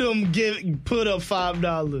half of them put up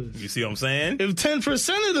 $5, you see what I'm saying? If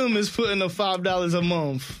 10% of them is putting up $5 a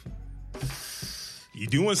month, you're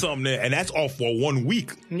doing something there, and that's all for 1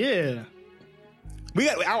 week. Yeah.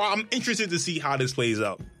 I'm interested to see how this plays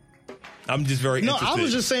out. I'm just very interested. No, I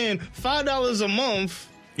was just saying $5 a month.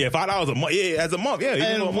 Yeah, $5 a month. Yeah, as a month. Yeah,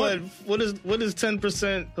 and what is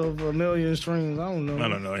 10% of 1 million streams? I don't know. I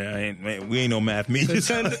don't know. Yeah, we ain't no math majors.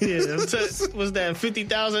 Was that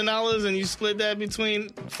 $50,000 and you split that between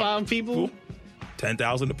 5 people?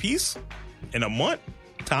 $10,000 a piece in a month.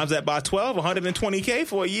 Times that by 12, $120K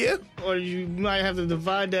for a year. Or you might have to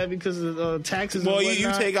divide that because of taxes. Well, you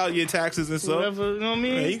take out your taxes and stuff. Whatever, you know what I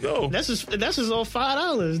mean? There you go. That's just all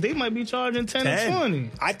 $5. They might be charging 10 or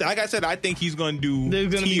 20. Like I said, I think he's going to do There's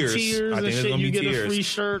going to be tiers and shit. You get tiers. A free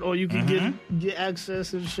shirt, or you can get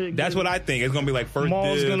access and shit. That's what I think. It's going to be like first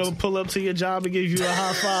Mall's going to pull up to your job and give you a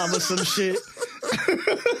high five or some shit.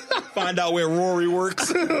 Find out where Rory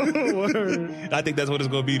works. Word. I think that's what it's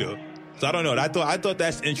going to be, though. So I don't know. I thought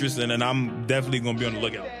that's interesting, and I'm definitely going to be on the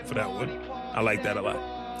lookout for that one. I like that a lot.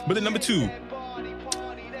 But then number 2,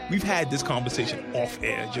 we've had this conversation off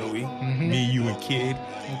air, Joey, me, you, and Kid.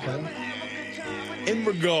 Okay. In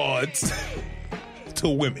regards to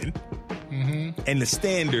women and the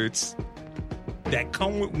standards that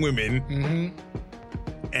come with women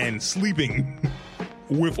and sleeping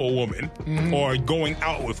with a woman or going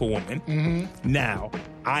out with a woman. Now,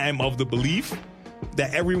 I am of the belief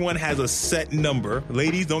that everyone has a set number.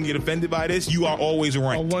 Ladies, don't get offended by this. You are always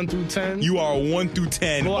ranked. A 1 through 10? You are a 1 through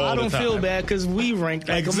 10 well, all the time. I don't feel bad because we rank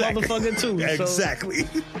like a motherfucker too. Exactly.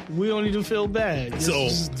 So we don't need to feel bad.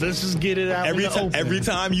 Let's just get it out every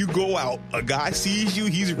time you go out, a guy sees you,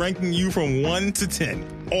 he's ranking you from 1 to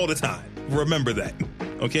 10 all the time. Remember that.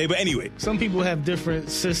 Okay, but anyway. Some people have different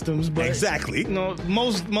systems, but exactly.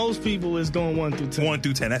 Most people is going 1 through 10. 1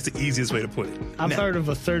 through 10. That's the easiest way to put it. I've heard of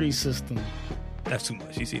a 30 system. That's too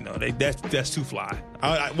much. You see, no, that's too fly.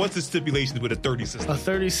 What's the stipulations with a 30 system? A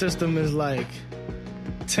 30 system is like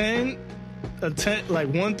 10. Like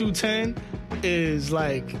 1 through 10 is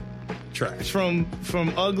like trash. From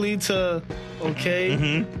ugly to okay,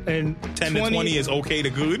 and 10 to 20 is okay to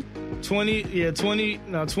good. 20 to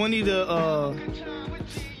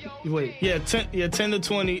 10 to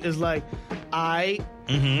 20 is like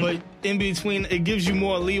but in between it gives you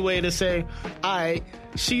more leeway to say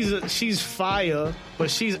she's fire,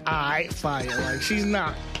 but she's fire. Like she's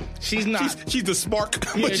not. She's the spark,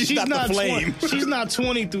 yeah, but she's not the flame. She's not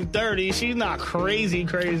 20 through 30. She's not crazy.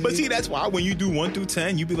 But see, that's why when you do 1 through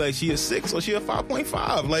 10, you be like, she a 6 or she a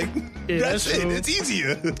 5.5. Like that's it. True. It's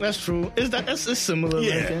easier. That's true. It's similar.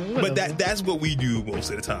 Yeah, but that's what we do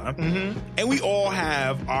most of the time. And we all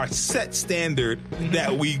have our set standard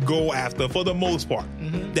that we go after for the most part.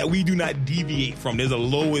 That we do not deviate from. There's a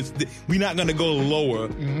lowest. We're not gonna go lower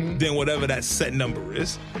than whatever that set number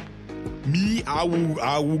is. Me, I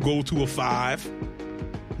will go to a 5,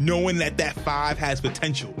 knowing that 5 has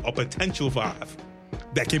potential, a potential 5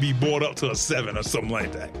 that can be brought up to a 7 or something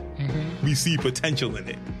like that. We see potential in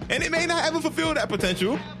it, and it may not ever fulfill that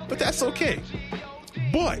potential, but that's okay.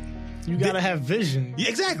 But you gotta have vision. Yeah,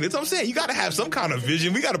 exactly. That's what I'm saying. You gotta have some kind of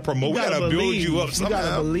vision. We gotta promote. We gotta build you up somehow. You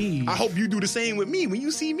gotta believe. I hope you do the same with me. When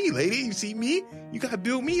you see me, lady, you see me, you gotta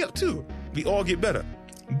build me up too. We all get better.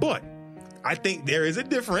 But I think there is a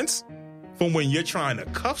difference from when you're trying to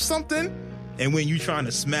cuff something and when you're trying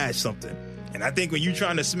to smash something. And I think when you're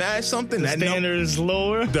trying to smash something, that standard is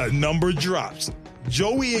lower. The number drops.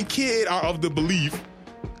 Joey and Kid are of the belief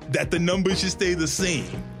that the number should stay the same.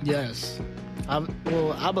 Yes.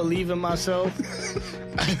 I believe in myself.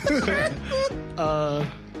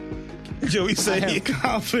 Joey said I have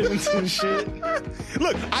confidence and shit.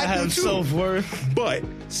 Look, I have do too. Self-worth. But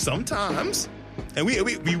sometimes, and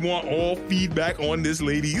we want all feedback on this,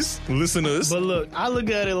 ladies, listeners. But look, I look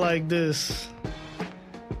at it like this.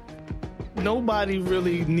 Nobody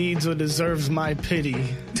really needs or deserves my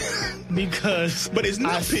pity. Because but it's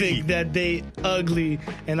not I think that they ugly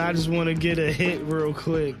and I just want to get a hit real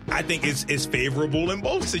quick. I think it's favorable in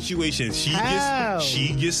both situations. She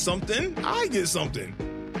gets something, I get something.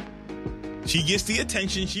 She gets the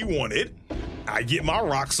attention she wanted. I get my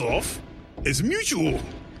rocks off. It's mutual.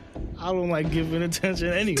 I don't like giving attention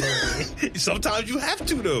anyway. Sometimes you have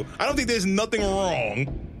to, though. I don't think there's nothing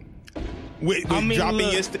wrong with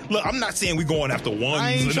dropping your... Look, I'm not saying we going after ones.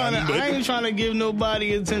 I ain't trying to give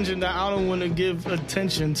nobody attention that I don't want to give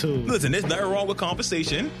attention to. Listen, there's nothing wrong with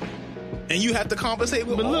conversation. And you have to compensate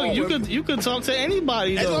with. But look, you could talk to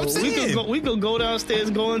anybody though. That's what I'm saying. We could go downstairs,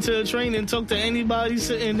 go into a train, and talk to anybody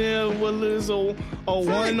sitting there, whether it's a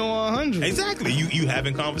 1 or 100. Exactly, you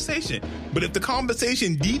having conversation. But if the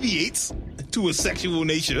conversation deviates to a sexual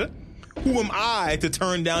nature, who am I to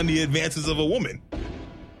turn down the advances of a woman?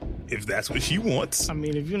 If that's what she wants. I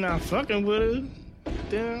mean, if you're not fucking with her,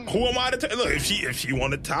 then who am I to look? If she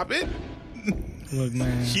want to top it, look,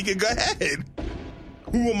 man, she can go ahead.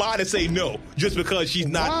 Who am I to say no just because she's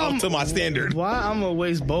not up to my standard? Why I'm gonna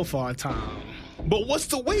waste both our time? But what's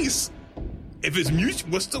the waste? If it's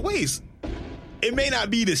mutual, what's the waste? It may not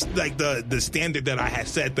be the standard that I had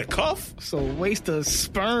set, the cuff. So waste of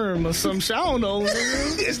sperm or some shit. I don't know.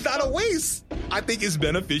 It's not a waste. I think it's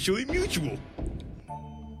beneficially mutual.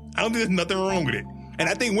 I don't think there's nothing wrong with it. And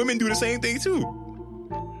I think women do the same thing too.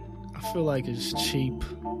 I feel like it's cheap.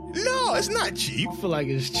 No, it's not cheap. I feel like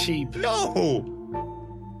it's cheap. No.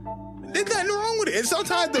 There's nothing wrong with it. And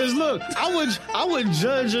sometimes because look, I would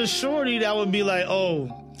judge a shorty that would be like, oh,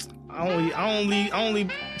 I only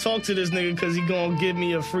talk to this nigga because he gonna give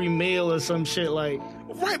me a free meal or some shit like.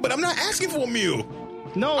 Right, but I'm not asking for a meal.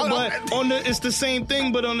 No, but it's the same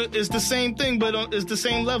thing, but it's the same thing, but it's the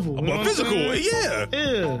same level. But physical, yeah.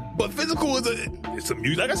 Yeah. But physical it's a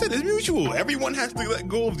mutual. Like I said, it's mutual. Everyone has to let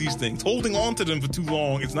go of these things. Holding on to them for too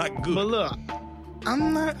long is not good. But look,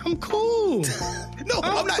 I'm cool. No,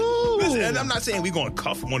 I'm not. Cool. Listen, and I'm not saying we're gonna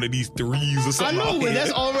cuff one of these threes or something. I know, but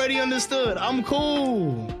that's already understood. I'm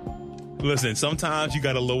cool. Listen, sometimes you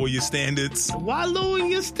gotta lower your standards. Why lower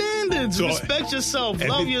your standards? So, respect yourself.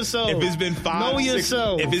 Love yourself. If it's been 5 to 6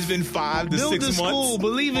 yourself. If it's been 5 to 6 months. Build a school.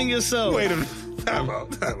 Believe in yourself. Wait a minute. Time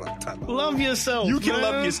out. Love yourself. You can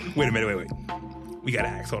love yourself. Wait a minute. Wait. We gotta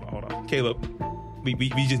ask. Hold on. Caleb, we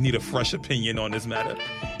just need a fresh opinion on this matter.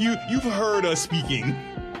 You've heard us speaking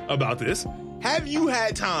about this. Have you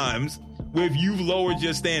had times where you've lowered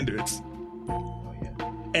your standards?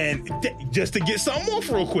 And just to get something off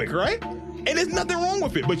real quick, right? And there's nothing wrong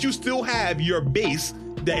with it, but you still have your base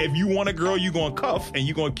that if you want a girl, you're going to cuff and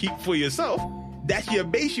you're going to keep for yourself. That's your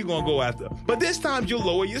base you're going to go after. But this time you'll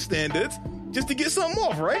lower your standards just to get something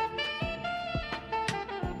off, right?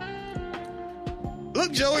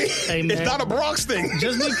 Look, Joey, hey, it's not a Bronx thing.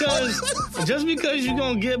 Just because you're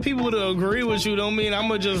going to get people to agree with you don't mean I'm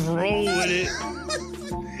going to just roll with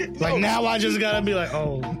it. Like, now I just got to be like,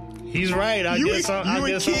 oh... He's right. You and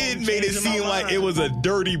Kid made it seem like it was a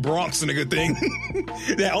dirty Bronx nigga thing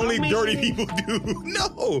that only dirty people do.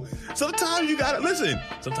 No. Sometimes you gotta listen.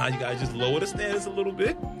 Sometimes you gotta just lower the standards a little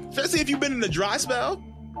bit. Especially if you've been in a dry spell.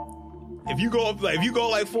 If you go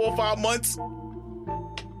like 4 or 5 months,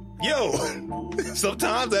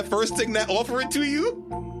 sometimes that first thing that offer it to you,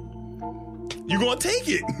 you gonna take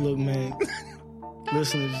it. Look, man.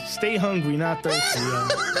 Listen, stay hungry, not thirsty, yo.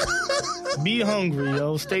 Be hungry,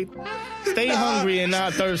 yo. Stay hungry and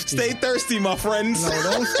not thirsty. Stay thirsty, my friends. No,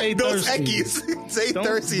 don't stay thirsty. Stay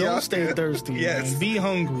thirsty, yo. Don't stay thirsty. Yes. Man. Be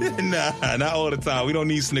hungry. Nah, not all the time. We don't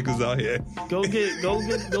need Snickers out here. Go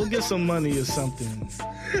get some money or something.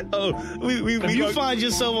 Oh, if you find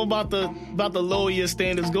yourself about to lower your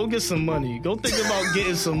standards, go get some money. Go think about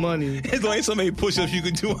getting some money. There's only so many push-ups you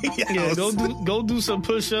can do in your house. Go do some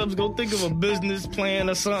push-ups. Go think of a business plan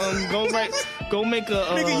or something. Go make a.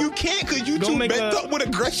 Nigga, you can't because you too bent up with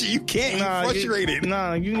aggression. You can't. You're frustrated.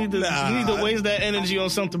 You need to waste that energy on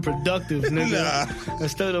something productive, nigga.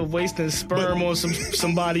 Instead of wasting sperm on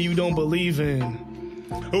somebody you don't believe in.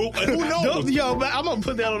 Who knows? I'm gonna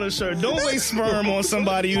put that on a shirt. Don't waste sperm on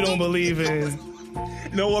somebody you don't believe in.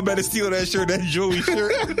 No one better steal that shirt, that Joey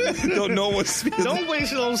shirt. Don't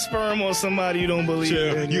waste no sperm on somebody you don't believe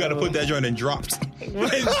in. You gotta put that joint in drops.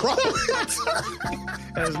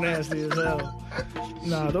 That's nasty as hell.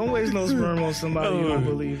 Nah, don't waste no sperm on somebody you don't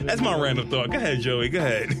believe in. That's my random thought. Go ahead, Joey. Go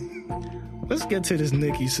ahead. Let's get to this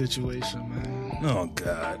Nicki situation, man. Oh,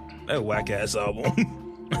 God. That whack-ass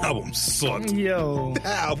album. Album sucked. Yo.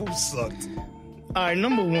 That album sucked. All right,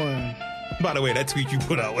 number one. By the way, that tweet you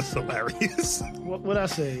put out was hilarious. What'd I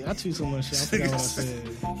say? I tweet so much shit. I forgot what I said.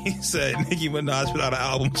 He said Nicki Minaj put out an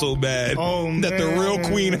album so bad that the real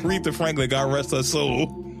queen, Aretha Franklin, God rest her soul,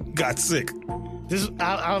 got sick.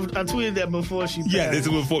 I tweeted that before she passed. Yeah,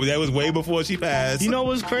 that was way before she passed. You know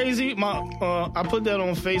what's crazy? I put that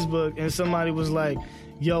on Facebook and somebody was like,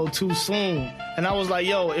 yo, too soon. And I was like,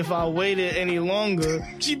 yo, if I waited any longer,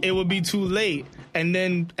 it would be too late. And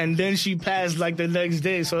then she passed like the next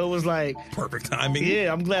day, so it was like perfect timing.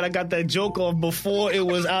 Yeah, I'm glad I got that joke off before it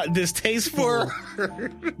was out distasteful.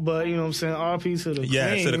 But you know what I'm saying? RP to the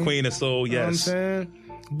queen. To the queen of soul. Yes, you know what I'm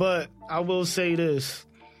saying. But I will say this: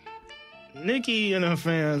 Nicki and her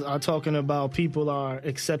fans are talking about people are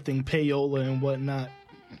accepting payola and whatnot,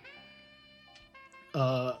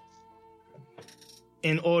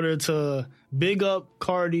 in order to big up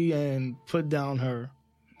Cardi and put down her.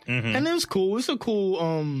 Mm-hmm. And it's cool. It's a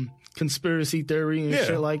cool conspiracy theory and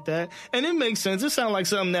shit like that. And it makes sense. It sounds like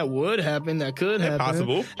something that would happen, that could happen.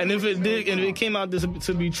 Possible. And if it did, and if it came out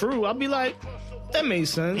to be true, I'd be like, that makes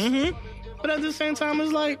sense. Mm-hmm. But at the same time,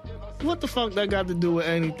 it's like, what the fuck that got to do with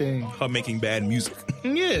anything? Her making bad music.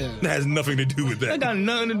 Yeah. That has nothing to do with that. That got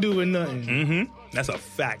nothing to do with nothing. Mm-hmm. That's a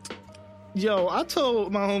fact. Yo, I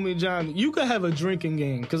told my homie John, you could have a drinking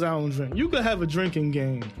game, because I don't drink. You could have a drinking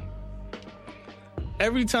game.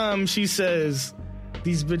 Every time she says,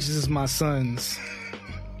 these bitches is my sons.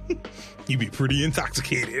 You be pretty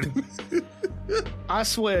intoxicated. I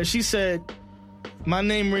swear, she said, my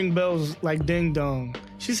name ring bells like ding dong.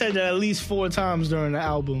 She said that at least 4 times during the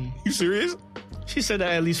album. You serious? She said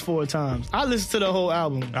that at least 4 times. I listened to the whole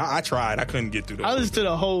album. I tried. I couldn't get through the I listened to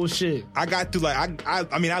the whole shit. I got through, like,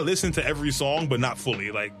 I mean, I listened to every song, but not fully.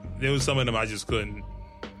 Like, there was some of them I just couldn't.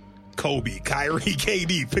 Kobe, Kyrie,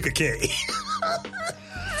 KD, pick a K.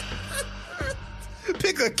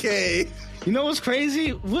 Pick a K. You know what's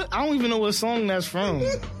crazy? I don't even know what song that's from.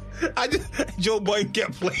 Joe Budden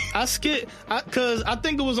kept playing. I skipped, because I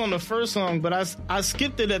think it was on the first song, but I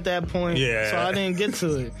skipped it at that point, so I didn't get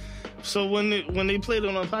to it. So when they played it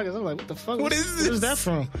on the podcast, I was like, what the fuck? What is this? Where's that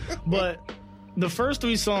from? But the first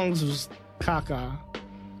 3 songs was Kaka.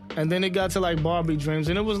 And then it got to like Barbie Dreams,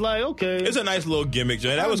 and it was like, okay. It's a nice little gimmick,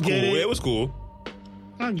 Jay. That was cool. It was cool.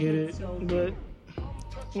 I get it, but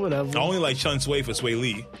whatever. I only like Chun Sway for Sway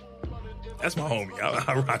Lee. That's my homie.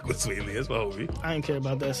 I rock with Sway Lee. That's my homie. I didn't care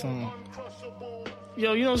about that song.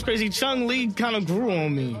 Yo, you know what's crazy? Chung Lee kind of grew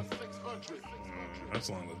on me. That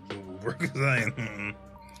song was boo-boo, because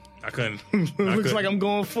I couldn't. Looks like I'm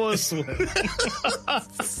going for a swim.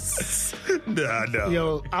 Nah.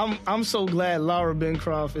 Yo, I'm so glad Laura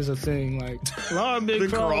Bancroft is a thing. Like, Laura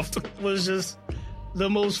Bancroft was just the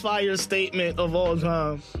most fire statement of all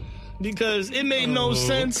time, because it made no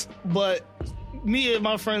sense, but me and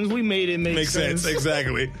my friends, we made it make sense.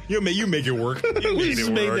 Exactly. You make it work. We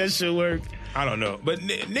just made that shit work. I don't know, but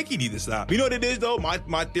Nicki need to stop. You know what it is though?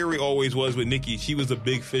 My theory always was with Nicki, she was a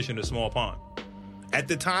big fish in a small pond. At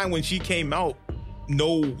the time when she came out,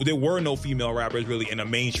 there were no female rappers really in a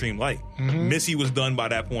mainstream light. Mm-hmm. Missy was done by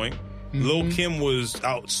that point. Mm-hmm. Lil' Kim was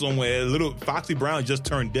out somewhere. Little Foxy Brown just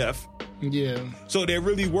turned deaf. Yeah. So there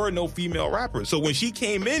really were no female rappers. So when she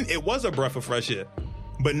came in, it was a breath of fresh air.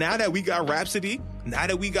 But now that we got Rhapsody, now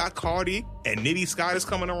that we got Cardi, and Nitty Scott is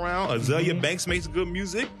coming around, Azalea Banks makes good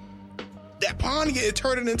music, that pond is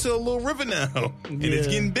turning into a little river now. And it's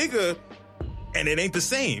getting bigger, and it ain't the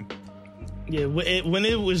same. Yeah, when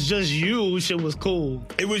it was just you, shit was cool.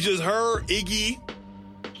 It was just her, Iggy.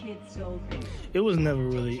 It was never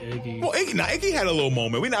really Iggy. Well, Iggy had a little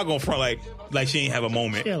moment. We're not going to front like she ain't have a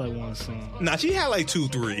moment. She had like one song. Nah, she had like 2,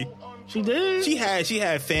 3. She did? She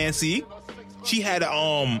had Fancy. She had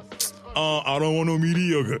I don't want no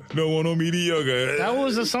mediocre. Don't want no mediocre. That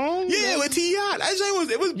was a song? Yeah, with T.I. That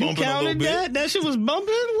shit was bumping you counted a little bit. That? That shit was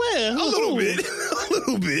bumping? Where? A little bit. A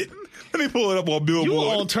little bit. Let me pull it up on Billboard. You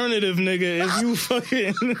an alternative nigga if you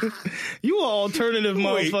fucking... You an alternative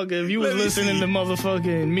motherfucker if you was listening to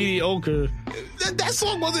motherfucking mediocre. That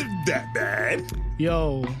song wasn't that bad.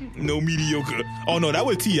 Yo. No mediocre. Oh, no, that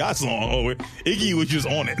was T.I. song. Oh, Iggy was just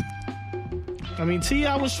on it. I mean,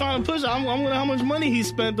 T.I. was trying to push her. I wonder how much money he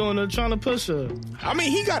spent on her trying to push her.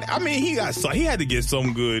 He had to get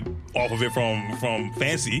some good off of it from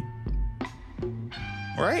Fancy.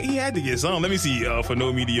 Right? He had to get some. Let me see, for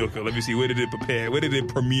No Mediocre. Let me see, where did it prepare? Where did it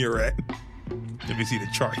premiere at? Let me see the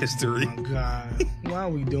chart history. Oh, God. Why are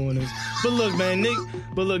we doing this? But look, man,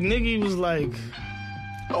 Nicki was like...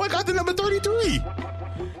 Oh, it got to number 33.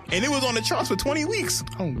 And it was on the charts for 20 weeks.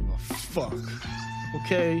 I don't give a fuck.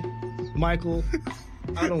 Okay? Michael,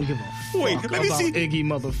 I don't give a fuck about Iggy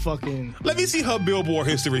motherfucking... Let me see her Billboard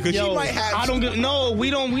history, because she might have... No,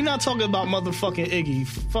 we not talking about motherfucking Iggy.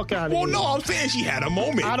 Fuck out of here. Well, no, I'm saying she had a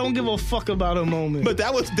moment. I don't give a fuck about a moment. But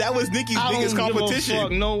that was Nicki's biggest competition.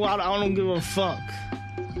 Fuck. No, I don't give a fuck.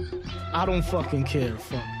 I don't fucking care.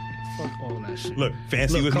 Fuck all that shit. Look,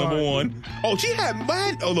 Fancy was number 1. Oh, she had...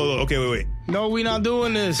 Oh, no, okay, wait. No, we not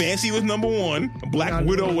doing this. Fancy was number 1. Black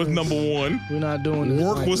Widow was number 1. We're not doing this.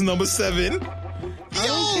 Work was number 7. I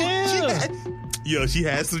don't care. Yo, she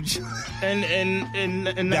has some. And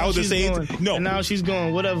now that was the she's same. going, No, and now she's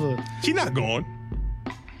going. Whatever. She not going.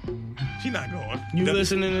 She not going. You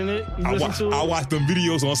listening to it? You listen to it? I watch them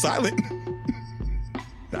videos on silent.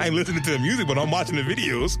 I ain't listening to the music, but I'm watching the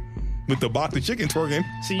videos with the box of chicken twerking.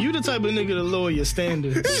 See, you the type of nigga to lower your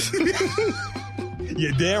standards.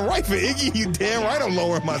 You're damn right for Iggy. You damn right I'm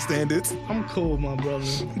lowering my standards. I'm cool, my brother.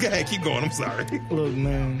 Go ahead, keep going. I'm sorry. Look,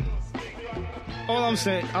 man. All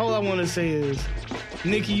I want to say is,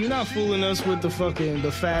 Nicki, you're not fooling us with the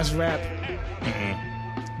fast rap.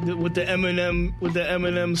 With the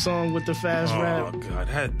Eminem song with the fast rap. Oh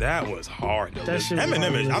god, that was hard though. That shit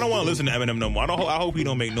Eminem was I don't want to listen to Eminem no more. I hope he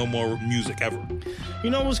don't make no more music ever. You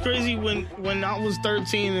know what's crazy? When I was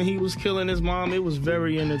 13 and he was killing his mom, it was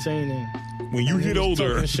very entertaining. When you get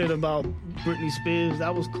older, talking shit about Britney Spears,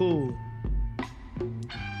 that was cool.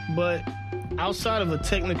 But outside of a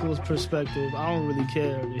technical perspective, I don't really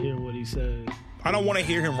care to hear what he said. I don't want to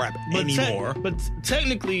hear him rap anymore. But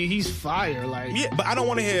technically, he's fire. Like, yeah, but I don't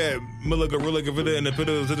want to hear Milliga and the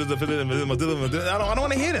I don't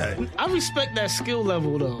want to hear that. I respect that skill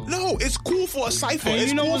level though. No, it's cool for a cipher. And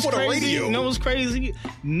it's cool for the radio. You know what's crazy?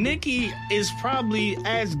 Nicki is probably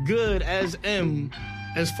as good as M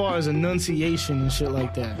as far as enunciation and shit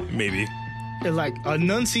like that. Maybe. And like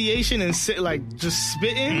enunciation and like just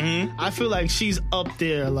spitting, I feel like she's up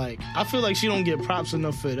there. Like, I feel like she don't get props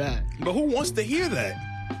enough for that. But who wants to hear that?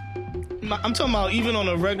 I'm talking about even on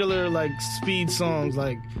a regular like speed songs.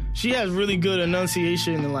 Like, she has really good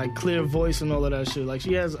enunciation and like clear voice and all of that shit. Like,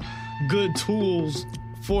 she has good tools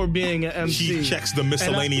for being an MC. She checks the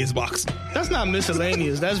miscellaneous box. That's not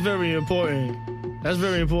miscellaneous. That's very important. That's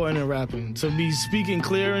very important in rapping. To be speaking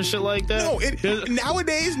clear and shit like that. No,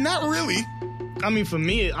 nowadays, not really. I mean, for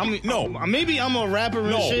me, maybe I'm a rapper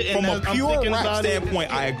and shit. And from a pure rap standpoint,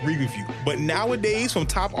 it. I agree with you. But nowadays, from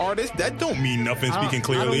top artists, that don't mean nothing speaking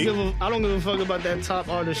clearly. I don't give a fuck about that top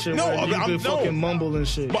artist shit. No, I'm fucking mumble and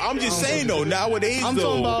shit. But I'm just saying though, nowadays I'm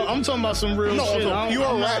talking about some real shit.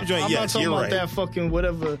 Pure rap joint. I'm not talking about that fucking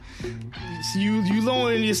whatever. You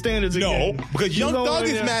lowering your standards again. No, because Young Thug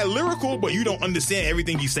is mad lyrical, but you don't understand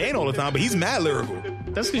everything he's saying all the time. But he's mad lyrical.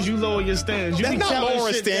 That's because you lower your standards. You That's not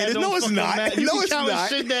lowering standards. No, it's not. No, it's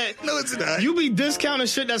not. No, it's not. You be discounting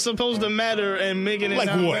shit that's supposed to matter and making it like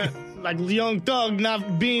not what? Like Young Thug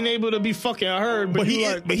not being able to be fucking heard. But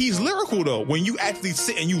he's lyrical though. When you actually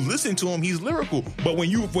sit and you listen to him, he's lyrical. But when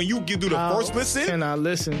you do the first listen, can I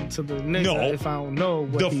listen to the nigga if I don't know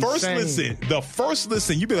what he's saying? The first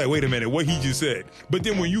listen, you be like, wait a minute, what he just said. But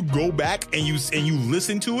then when you go back and you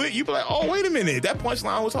listen to it, you be like, oh, wait a minute, that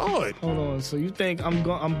punchline was hard. Hold on, so you think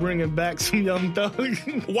I'm bringing back some Young Thug?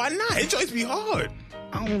 Why not? It just be hard.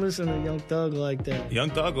 I don't listen to Young Thug like that. Young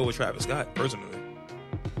Thug go with Travis Scott personally.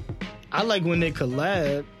 I like when they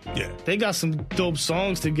collab. Yeah. They got some dope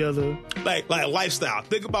songs together. Like Lifestyle.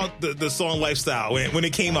 Think about the song Lifestyle when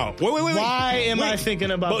it came out. Wait. Why am I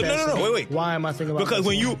thinking about that? No, wait. Why am I thinking about that?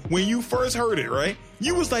 Because when you first heard it, right?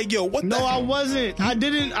 You was like, yo, what the No, I wasn't. I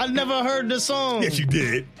never heard the song. Yes, you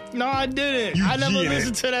did. No, I didn't. I never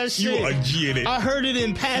listened to that shit. You are G in it. I heard it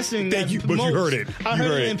in passing. Thank you, but you heard it. I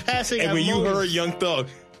heard it in passing. And when you heard Young Thug,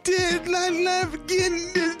 did not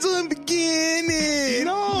begin this beginning.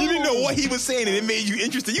 No. You didn't know what he was saying and it made you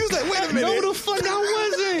interested. You was like, wait a minute. No, the fuck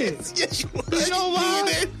I wasn't. Yes, you was. You know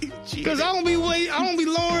why? Because I don't be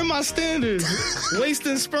lowering my standards.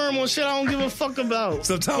 Wasting sperm on shit I don't give a fuck about.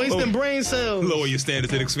 Sometimes wasting brain cells. Lower your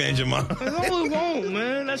standards and expand your mind. No, it won't,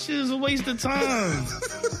 man. That shit is a waste of time.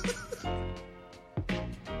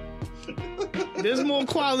 There's more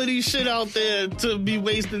quality shit out there to be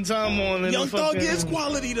wasting time on. Young Thug is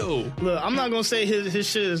quality though. Look, I'm not gonna say his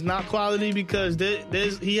shit is not quality because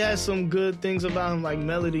he has some good things about him, like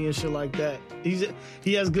melody and shit like that.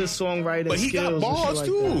 He has good songwriting, but he skills got bars like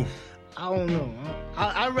too. That. I don't know.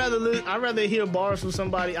 I'd rather hear bars from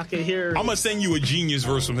somebody I can hear. I'm gonna send you a Genius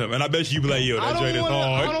verse from him, and I bet you be like, yo, that joint is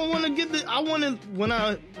hard. I don't want to get the. I want to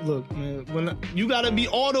look, man. You gotta be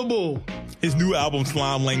audible. His new album,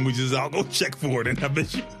 Slime Languages, I'll go check for it, and I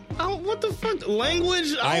bet you. What the fuck?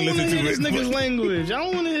 Language? I ain't listening to this nigga's language. I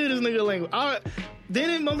don't want to hear this nigga language.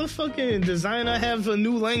 Didn't motherfucking Designer have a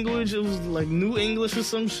new language? It was like New English or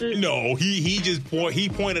some shit? No, he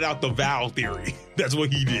pointed out the vowel theory. That's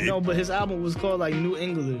what he did. No, but his album was called like New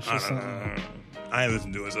English or something. I ain't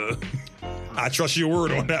listening to it, so I trust your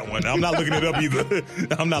word on that one. I'm not looking it up either.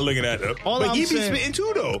 I'm not looking at it up. But he be spitting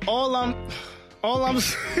too, though. All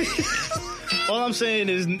I'm saying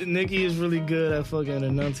is Nicki is really good at fucking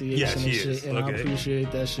enunciation and shit, and I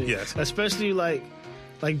appreciate that shit. Yes. Especially like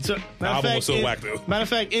Like, the album was so whack though. Matter of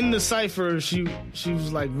fact, in the cypher, she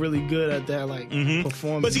was like really good at that, like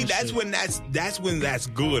performance. But see, that's when that's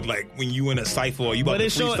good. Like when you in a cypher, or you about to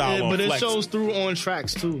freestyle on But Flex. it shows through on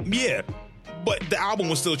tracks too. Yeah, but the album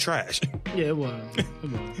was still trash. Yeah, it was.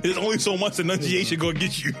 There's only so much enunciation gonna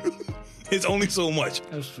get you. It's only so much.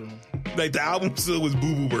 That's true. Like the album still was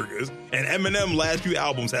Boo Boo Burgers, and Eminem last few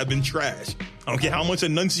albums have been trash. I don't care how much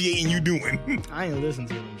enunciating you doing. I ain't listened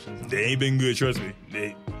to them shit. They ain't been good, trust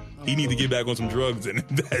me. He need to get back on some drugs, and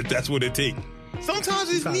that's what it take.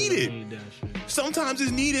 Sometimes it's needed. Sometimes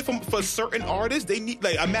it's needed for certain artists. They need,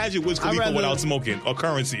 like, imagine Wiz Khalifa without smoking or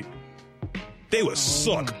Currency. They would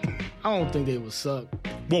suck. I don't think they would suck.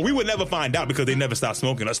 Well, we would never find out because they never stopped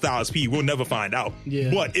smoking. Or Styles P, we'll never find out.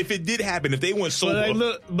 Yeah. But if it did happen, if they went sober,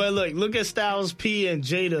 look at Styles P and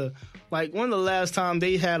Jada. Like, when the last time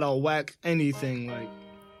they had a whack anything? Like,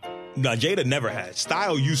 nah, Jada never had.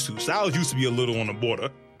 Styles used to. Styles used to be a little on the border.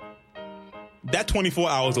 That 24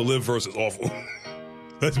 Hours to Live verse is awful.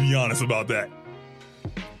 Let's be honest about that.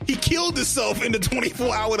 He killed himself in the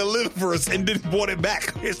 24 Hour to Live verse and then brought it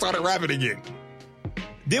back and started rapping again.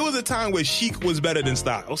 There was a time where Sheek was better than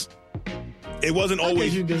Styles. It wasn't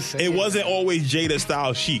always Jada,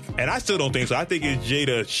 Styles, Sheek. And I still don't think so. I think it's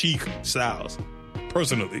Jada, Sheek, Styles.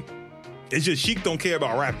 Personally. It's just Sheek don't care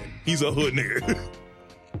about rapping. He's a hood nigga.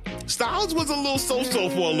 Styles was a little so-so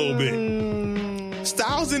for a little bit.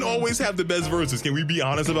 Styles didn't always have the best verses. Can we be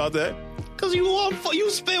honest about that? Because you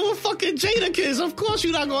spit with fucking Jada kids. Of course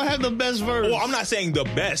you're not going to have the best verse. Well, I'm not saying the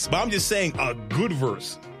best, but I'm just saying a good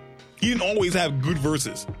verse. He didn't always have good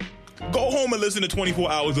verses. Go home and listen to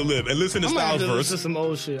 24 Hours to Live and listen to Styles' verse. Listen to some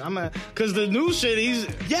old shit. Because the new shit,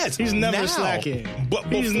 he's never slacking. But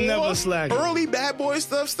he's never slacking. Early Bad Boy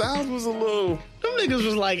stuff, Styles was a little... Them niggas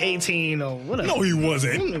was like 18 or whatever. No, he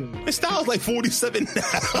wasn't. And Styles like 47 now.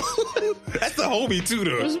 That's the homie too,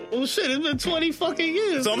 though. Well, shit, it's been 20 fucking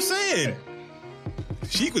years. So I'm saying.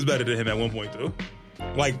 Sheek was better than him at one point, though.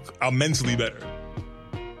 Like, immensely better.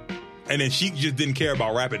 And then Sheek just didn't care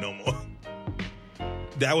about rapping no more.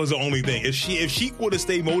 That was the only thing. If Sheek would have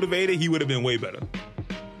stayed motivated, he would have been way better.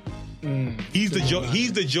 He's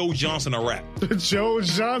the Joe Johnson of rap. The Joe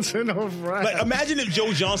Johnson of rap. Like, imagine if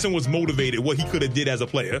Joe Johnson was motivated, what he could have did as a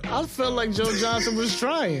player. I felt like Joe Johnson was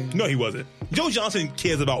trying. No, he wasn't. Joe Johnson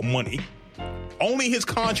cares about money. Only his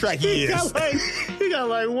contract years. He got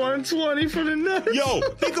like 120 for the next. Yo,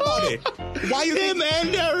 think about it. Why you him think and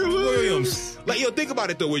Darren Williams? Like, yo, think about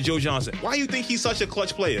it though with Joe Johnson. Why you think he's such a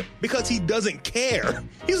clutch player? Because he doesn't care.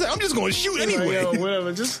 He's like, I'm just going to shoot anyway. Like, yo, whatever.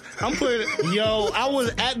 I was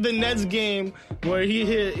at the Nets game where he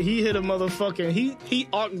hit a motherfucking. He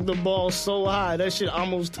arced the ball so high that shit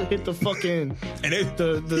almost hit the fucking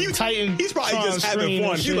the Titan. He's probably just having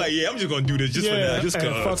fun. He's like, yeah, I'm just going to do this just for now, just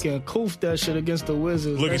cause. Fucking coofed that shit against the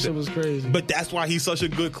Wizards. That shit was crazy. But that's why he's such a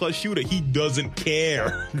good clutch shooter. He doesn't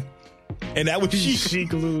care. And that was Sheek. Sheek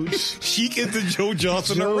Luch. Sheek is the Joe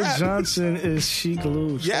Johnson of rap. Joe Johnson is Sheek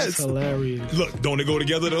Luch. Yes. That's hilarious. Look, don't they go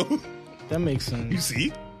together though? That makes sense. You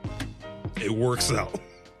see? It works out.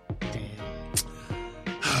 Damn.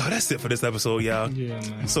 That's it for this episode, y'all. Yeah,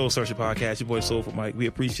 man. Soul Searcher Podcast, your boy Soulful Mike. We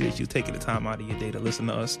appreciate you taking the time out of your day to listen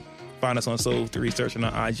to us. Find us on Soul3 Searching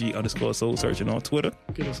on IG_Soul Searching on Twitter.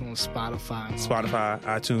 Get us on Spotify,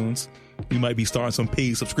 iTunes. We might be starting some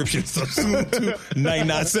paid subscriptions soon too.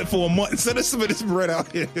 99 cents for a month. Send us some of this bread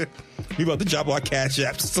out here. We about to drop our cash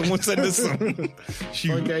apps. Someone send us some.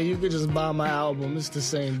 Shoot. Okay, you could just buy my album. It's the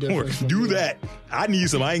same difference. Do that. I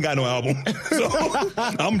need some. I ain't got no album. So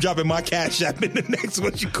I'm dropping my cash app in the next,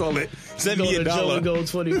 what you call it. Send me $1. Go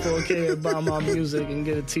 24K and buy my music and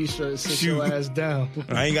get a t-shirt. Sit your ass down.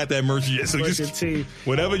 I ain't got that merch yet. So just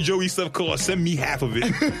whatever Joey stuff costs, send me half of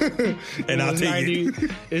it. And I'll take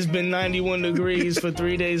it. It's been 91 degrees for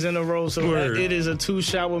 3 days in a row. So it is a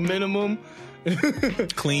 2-shower minimum.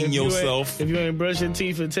 Clean yourself. If you ain't brush your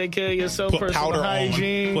teeth and take care of yourself, put powder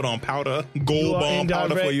hygiene. On. Put on powder. Gold Bond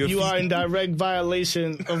powder for your feet. You are in direct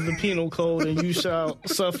violation of the penal code, and you shall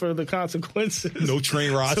suffer the consequences. No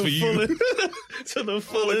train rides for you. To the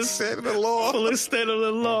fullest extent of the law. Fullest extent of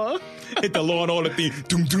the law. Hit the law and all the things.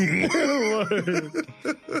 Doom doom.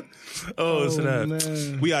 Oh, snap.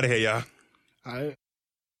 Man. We out of here, y'all. All right.